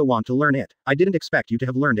 I also want to learn it, I didn't expect you to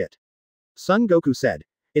have learned it. Son Goku said.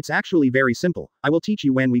 It's actually very simple, I will teach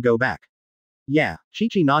you when we go back. Yeah,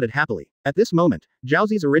 Chichi nodded happily. At this moment, Zhao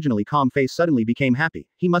originally calm face suddenly became happy,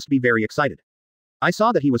 he must be very excited. I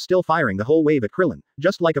saw that he was still firing the whole wave at Krillin,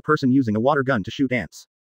 just like a person using a water gun to shoot ants.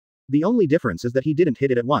 The only difference is that he didn't hit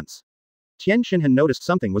it at once. Tien Shinhan noticed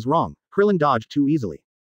something was wrong, Krillin dodged too easily.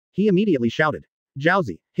 He immediately shouted. Zhao,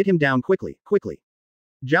 hit him down quickly, quickly.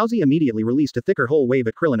 Zhao immediately released a thicker whole wave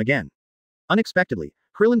at Krillin again. Unexpectedly,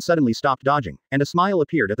 Krillin suddenly stopped dodging, and a smile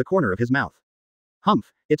appeared at the corner of his mouth.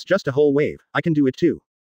 Humph, it's just a whole wave, I can do it too.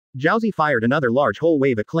 Zhao fired another large whole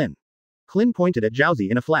wave at Klin. Klin pointed at Zhao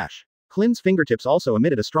in a flash. Klin's fingertips also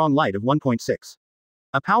emitted a strong light of 1.6.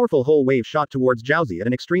 A powerful whole wave shot towards Zhao at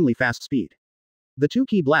an extremely fast speed. The two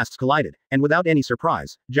key blasts collided, and without any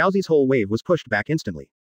surprise, Zhao's whole wave was pushed back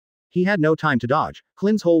instantly. He had no time to dodge,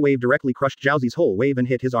 Klin's whole wave directly crushed Zhao's whole wave and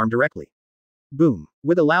hit his arm directly. Boom.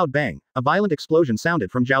 With a loud bang, a violent explosion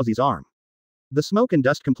sounded from Zhao's arm. The smoke and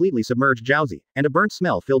dust completely submerged Zhao, and a burnt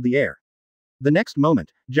smell filled the air. The next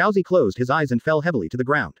moment, Zhao closed his eyes and fell heavily to the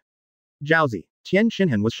ground. Zhao. Tien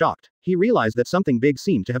Shinhan was shocked. He realized that something big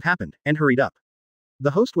seemed to have happened, and hurried up. The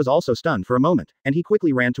host was also stunned for a moment, and he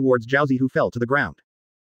quickly ran towards Zhao who fell to the ground.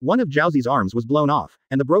 One of Zhao's arms was blown off,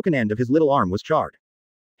 and the broken end of his little arm was charred.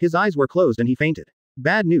 His eyes were closed and he fainted.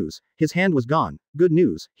 Bad news, his hand was gone. Good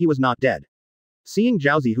news, he was not dead. Seeing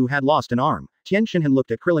Zhao who had lost an arm, Tien Shinhan looked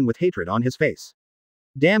at Krillin with hatred on his face.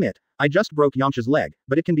 Damn it, I just broke Yamcha's leg,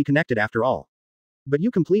 but it can be connected after all. But you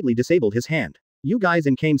completely disabled his hand. You guys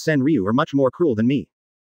in Kame Sen Ryu are much more cruel than me.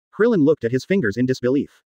 Krillin looked at his fingers in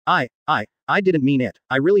disbelief. I didn't mean it,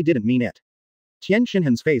 I really didn't mean it. Tien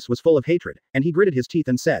Shinhan's face was full of hatred, and he gritted his teeth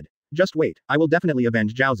and said, just wait, I will definitely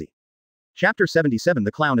avenge Zhao. Chapter 77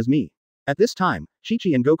 The Clown is Me. At this time,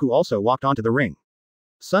 Chichi and Goku also walked onto the ring.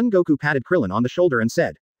 Son Goku patted Krillin on the shoulder and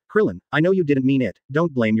said, Krillin, I know you didn't mean it,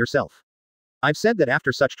 don't blame yourself. I've said that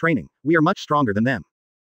after such training, we are much stronger than them.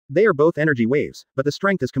 They are both energy waves, but the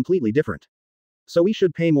strength is completely different. So we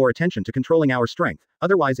should pay more attention to controlling our strength,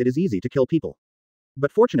 otherwise it is easy to kill people.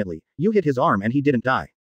 But fortunately, you hit his arm and he didn't die.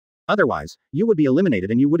 Otherwise, you would be eliminated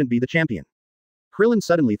and you wouldn't be the champion. Krillin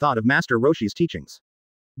suddenly thought of Master Roshi's teachings.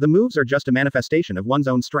 The moves are just a manifestation of one's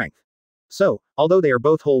own strength. So, although they are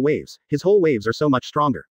both whole waves, his whole waves are so much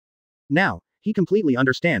stronger. Now, he completely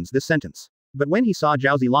understands this sentence. But when he saw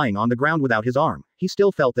Zhao lying on the ground without his arm, he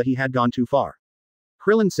still felt that he had gone too far.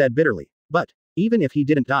 Krillin said bitterly. But, even if he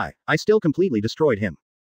didn't die, I still completely destroyed him.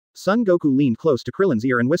 Son Goku leaned close to Krillin's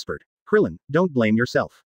ear and whispered, Krillin, don't blame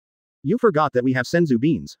yourself. You forgot that we have senzu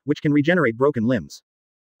beans, which can regenerate broken limbs.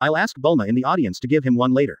 I'll ask Bulma in the audience to give him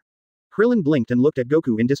one later. Krillin blinked and looked at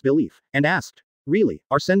Goku in disbelief, and asked, really,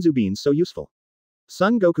 are senzu beans so useful?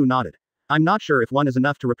 Son Goku nodded. I'm not sure if one is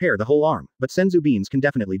enough to repair the whole arm, but senzu beans can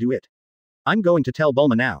definitely do it. I'm going to tell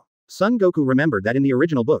Bulma now. Son Goku remembered that in the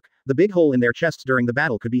original book, the big hole in their chests during the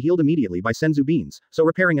battle could be healed immediately by senzu beans, so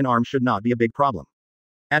repairing an arm should not be a big problem.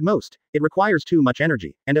 At most, it requires too much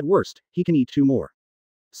energy, and at worst, he can eat 2 more.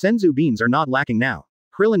 Senzu beans are not lacking now.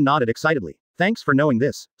 Krillin nodded excitedly. Thanks for knowing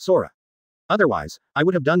this, Sora. Otherwise, I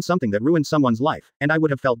would have done something that ruined someone's life, and I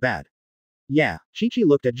would have felt bad. Yeah, Chichi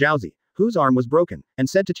looked at Zhao, whose arm was broken, and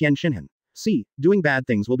said to Tien Shinhan, see, doing bad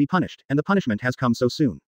things will be punished, and the punishment has come so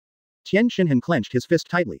soon. Tien Shinhan clenched his fist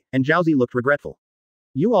tightly, and Zhao looked regretful.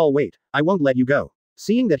 You all wait, I won't let you go.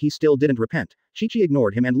 Seeing that he still didn't repent, Chichi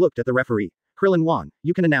ignored him and looked at the referee. Krillin won,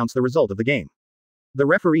 you can announce the result of the game. The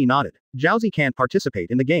referee nodded. Zhao can't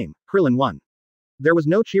participate in the game, Krillin won. There was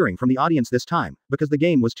no cheering from the audience this time, because the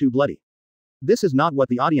game was too bloody. This is not what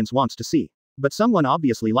the audience wants to see. But someone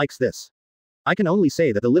obviously likes this. I can only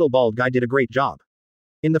say that the little bald guy did a great job.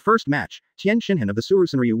 In the first match, Tien Shinhan of the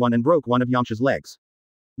Surusenryu won and broke one of Yamcha's legs.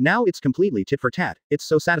 Now it's completely tit for tat, it's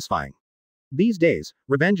so satisfying. These days,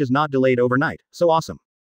 revenge is not delayed overnight, so awesome.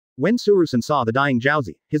 When Surusen saw the dying Zhao,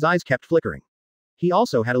 his eyes kept flickering. He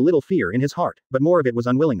also had a little fear in his heart, but more of it was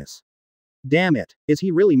unwillingness. Damn it, is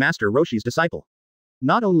he really Master Roshi's disciple?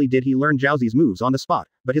 Not only did he learn Zhao's moves on the spot,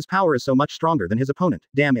 but his power is so much stronger than his opponent,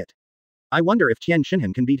 damn it. I wonder if Tien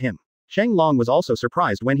Shinhan can beat him. Shang Long was also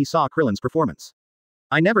surprised when he saw Krillin's performance.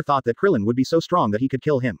 I never thought that Krillin would be so strong that he could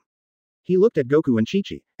kill him. He looked at Goku and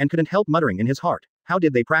Chichi, and couldn't help muttering in his heart, how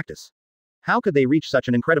did they practice? How could they reach such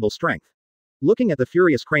an incredible strength? Looking at the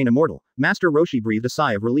furious Crane Immortal, Master Roshi breathed a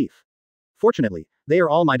sigh of relief. Fortunately, they are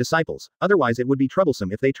all my disciples, otherwise it would be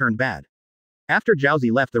troublesome if they turned bad. After Zhao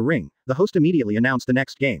left the ring, the host immediately announced the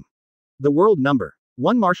next game. The world number.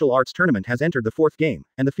 One martial arts tournament has entered the fourth game,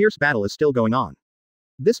 and the fierce battle is still going on.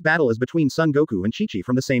 This battle is between Son Goku and Chichi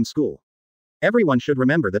from the same school. Everyone should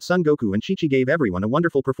remember that Son Goku and Chichi gave everyone a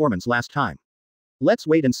wonderful performance last time. Let's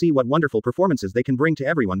wait and see what wonderful performances they can bring to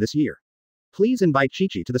everyone this year. Please invite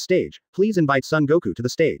Chichi to the stage, please invite Son Goku to the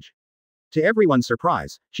stage. To everyone's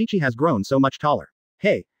surprise, Chichi has grown so much taller.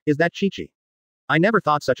 Hey, is that Chichi? I never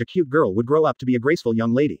thought such a cute girl would grow up to be a graceful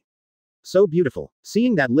young lady. So beautiful.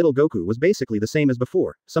 Seeing that little Goku was basically the same as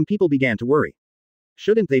before, some people began to worry.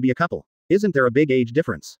 Shouldn't they be a couple? Isn't there a big age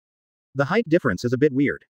difference? The height difference is a bit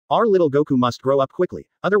weird. Our little Goku must grow up quickly,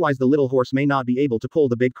 otherwise the little horse may not be able to pull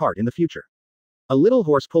the big cart in the future. A little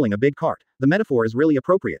horse pulling a big cart, the metaphor is really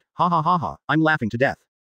appropriate, ha ha ha ha, I'm laughing to death.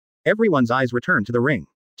 Everyone's eyes returned to the ring.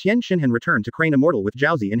 Tien Shinhan returned to Crane Immortal with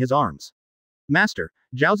Jiaozi in his arms. Master,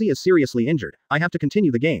 Jiaozi is seriously injured, I have to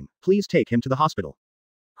continue the game, please take him to the hospital.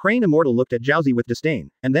 Crane Immortal looked at Jiaozi with disdain,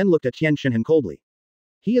 and then looked at Tien Shinhan coldly.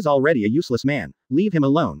 He is already a useless man, leave him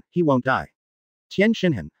alone, he won't die. Tien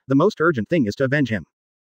Shinhan, the most urgent thing is to avenge him.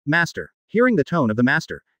 Master. Hearing the tone of the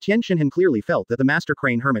master, Tien Shinhan clearly felt that the master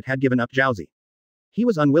Crane Hermit had given up Jiaozi. He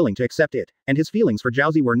was unwilling to accept it, and his feelings for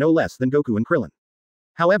Jiaozi were no less than Goku and Krillin.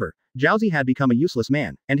 However, Jiaozi had become a useless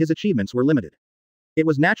man, and his achievements were limited. It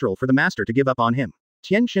was natural for the master to give up on him.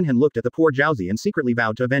 Tien Shinhan looked at the poor Jiaozi and secretly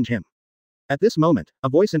vowed to avenge him. At this moment, a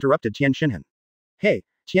voice interrupted Tien Shinhan. Hey,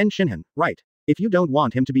 Tien Shinhan, right. If you don't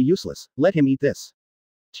want him to be useless, let him eat this.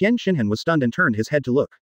 Tien Shinhan was stunned and turned his head to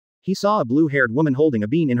look. He saw a blue-haired woman holding a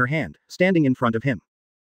bean in her hand, standing in front of him.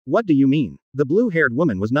 What do you mean? The blue-haired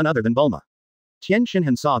woman was none other than Bulma. Tien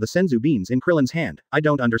Shinhan saw the senzu beans in Krillin's hand. I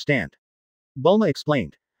don't understand. Bulma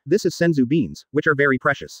explained. This is senzu beans, which are very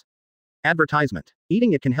precious. Advertisement.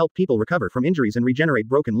 Eating it can help people recover from injuries and regenerate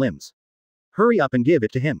broken limbs. Hurry up and give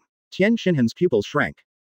it to him. Tien Shinhan's pupils shrank.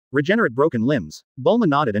 Regenerate broken limbs. Bulma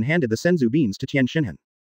nodded and handed the senzu beans to Tien Shinhan.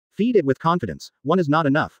 Feed it with confidence, one is not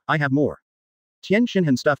enough, I have more. Tien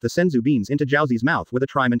Shinhan stuffed the senzu beans into Jiaozi's mouth with a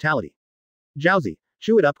try mentality. Jiaozi,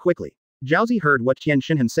 chew it up quickly. Jiaozi heard what Tien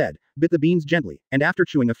Shinhan said, bit the beans gently, and after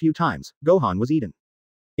chewing a few times, Gohan was eaten.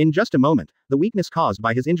 In just a moment, the weakness caused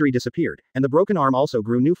by his injury disappeared, and the broken arm also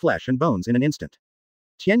grew new flesh and bones in an instant.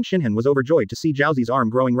 Tien Shinhan was overjoyed to see Jiaozi's arm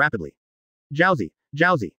growing rapidly. Jiaozi,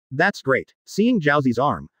 that's great. Seeing Jiaozi's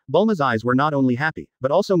arm, Bulma's eyes were not only happy,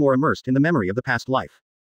 but also more immersed in the memory of the past life.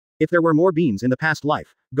 If there were more beans in the past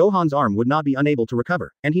life, Gohan's arm would not be unable to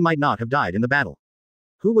recover, and he might not have died in the battle.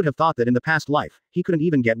 Who would have thought that in the past life, he couldn't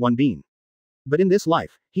even get one bean? But in this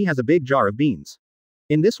life, he has a big jar of beans.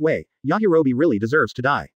 In this way, Yajirobe really deserves to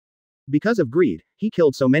die. Because of greed, he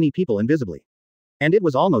killed so many people invisibly. And it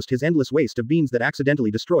was almost his endless waste of beans that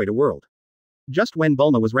accidentally destroyed a world. Just when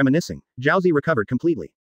Bulma was reminiscing, Jiaozi recovered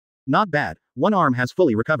completely. Not bad, one arm has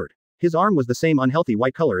fully recovered. His arm was the same unhealthy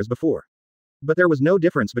white color as before. But there was no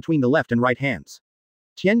difference between the left and right hands.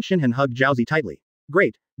 Tien Shinhan hugged Jiaozi tightly.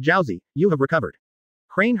 Great, Jiaozi, you have recovered.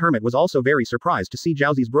 Crane Hermit was also very surprised to see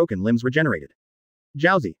Jiaozi's broken limbs regenerated.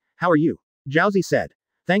 Jiaozi, how are you? Jiaozi said.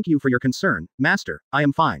 Thank you for your concern, master, I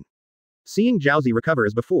am fine. Seeing Jiaozi recover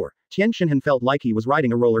as before, Tien Shinhan felt like he was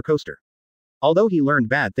riding a roller coaster. Although he learned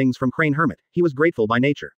bad things from Crane Hermit, he was grateful by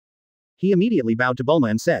nature. He immediately bowed to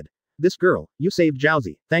Bulma and said, This girl, you saved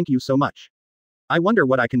Jiaozi, thank you so much. I wonder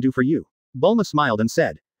what I can do for you. Bulma smiled and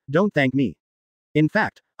said, Don't thank me. In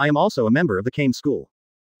fact, I am also a member of the Kame school.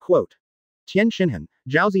 Quote. Tien Shinhan,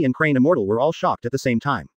 Jiaozi and Crane Immortal were all shocked at the same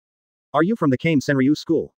time. Are you from the Kame Senryu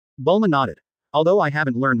school? Bulma nodded. Although I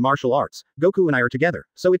haven't learned martial arts, Goku and I are together,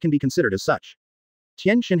 so it can be considered as such.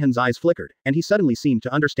 Tien Shinhan's eyes flickered, and he suddenly seemed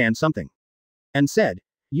to understand something. And said,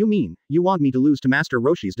 You mean, you want me to lose to Master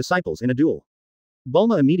Roshi's disciples in a duel?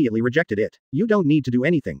 Bulma immediately rejected it. You don't need to do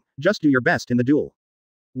anything, just do your best in the duel.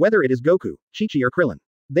 Whether it is Goku, Chichi or Krillin.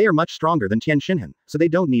 They are much stronger than Tien Shinhan, so they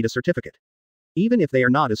don't need a certificate. Even if they are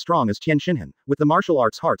not as strong as Tien Shinhan, with the martial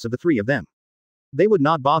arts hearts of the three of them, they would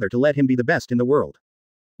not bother to let him be the best in the world.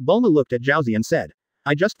 Bulma looked at Jiaozi and said,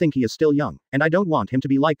 I just think he is still young, and I don't want him to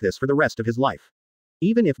be like this for the rest of his life.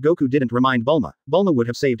 Even if Goku didn't remind Bulma, Bulma would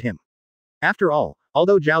have saved him. After all,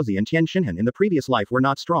 although Jiaozi and Tien Shinhan in the previous life were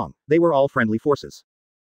not strong, they were all friendly forces.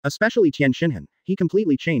 Especially Tien Shinhan, he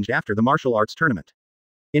completely changed after the martial arts tournament.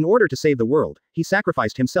 In order to save the world, he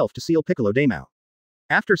sacrificed himself to seal Piccolo Daimao.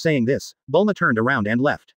 After saying this, Bulma turned around and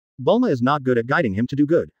left. Bulma is not good at guiding him to do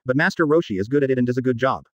good, but Master Roshi is good at it and does a good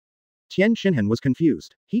job. Tien Shinhan was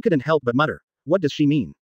confused. He couldn't help but mutter. What does she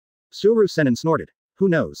mean? Suru Senin snorted. Who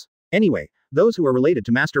knows? Anyway, those who are related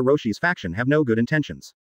to Master Roshi's faction have no good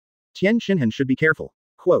intentions. Tien Shinhan should be careful.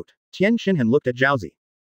 Quote. Tien Shinhan looked at Jiaozi.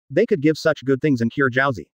 They could give such good things and cure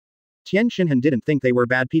Jiaozi. Tien Shinhan didn't think they were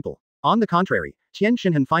bad people. On the contrary, Tian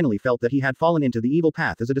Xinhan finally felt that he had fallen into the evil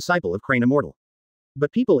path as a disciple of Crane Immortal.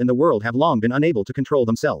 But people in the world have long been unable to control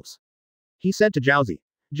themselves. He said to Jiaozi,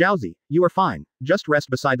 Jiaozi, you are fine, just rest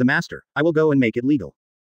beside the master, I will go and make it legal.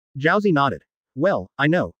 Jiaozi nodded. Well, I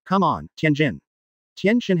know, come on, Tianjin.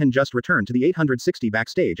 Tian Xinhan just returned to the 860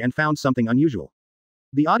 backstage and found something unusual.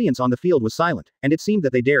 The audience on the field was silent, and it seemed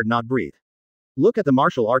that they dared not breathe. Look at the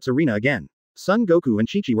martial arts arena again. Son Goku and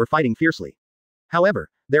Chichi were fighting fiercely. However,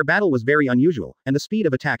 their battle was very unusual, and the speed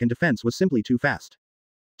of attack and defense was simply too fast.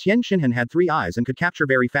 Tian Xinhan had 3 eyes and could capture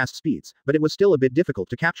very fast speeds, but it was still a bit difficult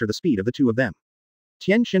to capture the speed of the two of them.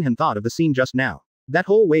 Tian Xinhan thought of the scene just now. That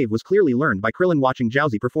whole wave was clearly learned by Krillin watching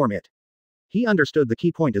Jiaozi perform it. He understood the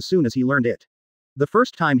key point as soon as he learned it. The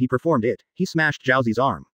first time he performed it, he smashed Jiaozi's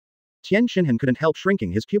arm. Tian Xinhan couldn't help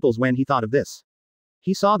shrinking his pupils when he thought of this.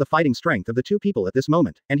 He saw the fighting strength of the two people at this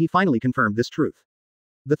moment, and he finally confirmed this truth.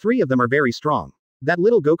 The 3 of them are very strong. That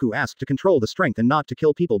little Goku asked to control the strength and not to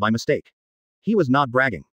kill people by mistake. He was not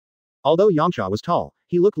bragging. Although Yamcha was tall,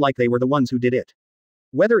 he looked like they were the ones who did it.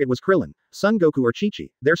 Whether it was Krillin, Son Goku or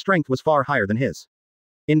Chichi, their strength was far higher than his.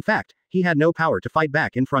 In fact, he had no power to fight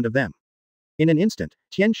back in front of them. In an instant,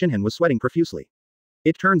 Tian Xinhan was sweating profusely.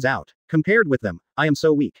 It turns out, compared with them, I am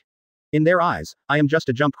so weak. In their eyes, I am just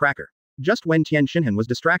a jump cracker. Just when Tian Xinhan was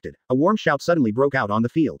distracted, a warm shout suddenly broke out on the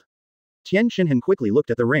field. Tian Xinhan quickly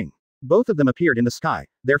looked at the ring. Both of them appeared in the sky,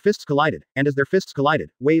 their fists collided, and as their fists collided,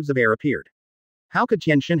 waves of air appeared. How could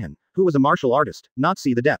Tian Xinhan, who was a martial artist, not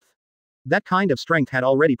see the depth? That kind of strength had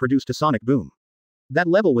already produced a sonic boom. That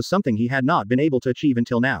level was something he had not been able to achieve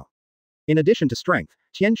until now. In addition to strength,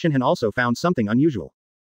 Tian Xinhan also found something unusual.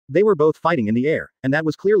 They were both fighting in the air, and that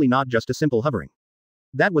was clearly not just a simple hovering.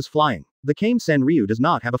 That was flying. The Kame Sen Ryu does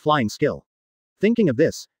not have a flying skill. Thinking of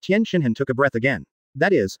this, Tian Xinhan took a breath again.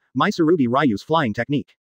 That is, Mysurugi Ryu's flying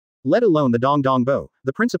technique. Let alone the Dong Dong Bow,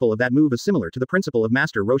 the principle of that move is similar to the principle of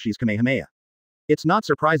Master Roshi's Kamehameha. It's not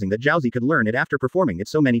surprising that Jiaozi could learn it after performing it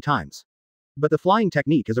so many times. But the flying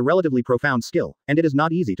technique is a relatively profound skill, and it is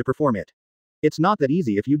not easy to perform it. It's not that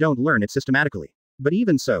easy if you don't learn it systematically. But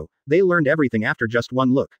even so, they learned everything after just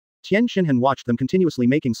one look. Tian Xinhan watched them continuously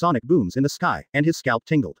making sonic booms in the sky, and his scalp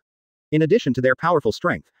tingled. In addition to their powerful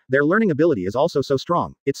strength, their learning ability is also so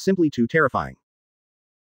strong, it's simply too terrifying.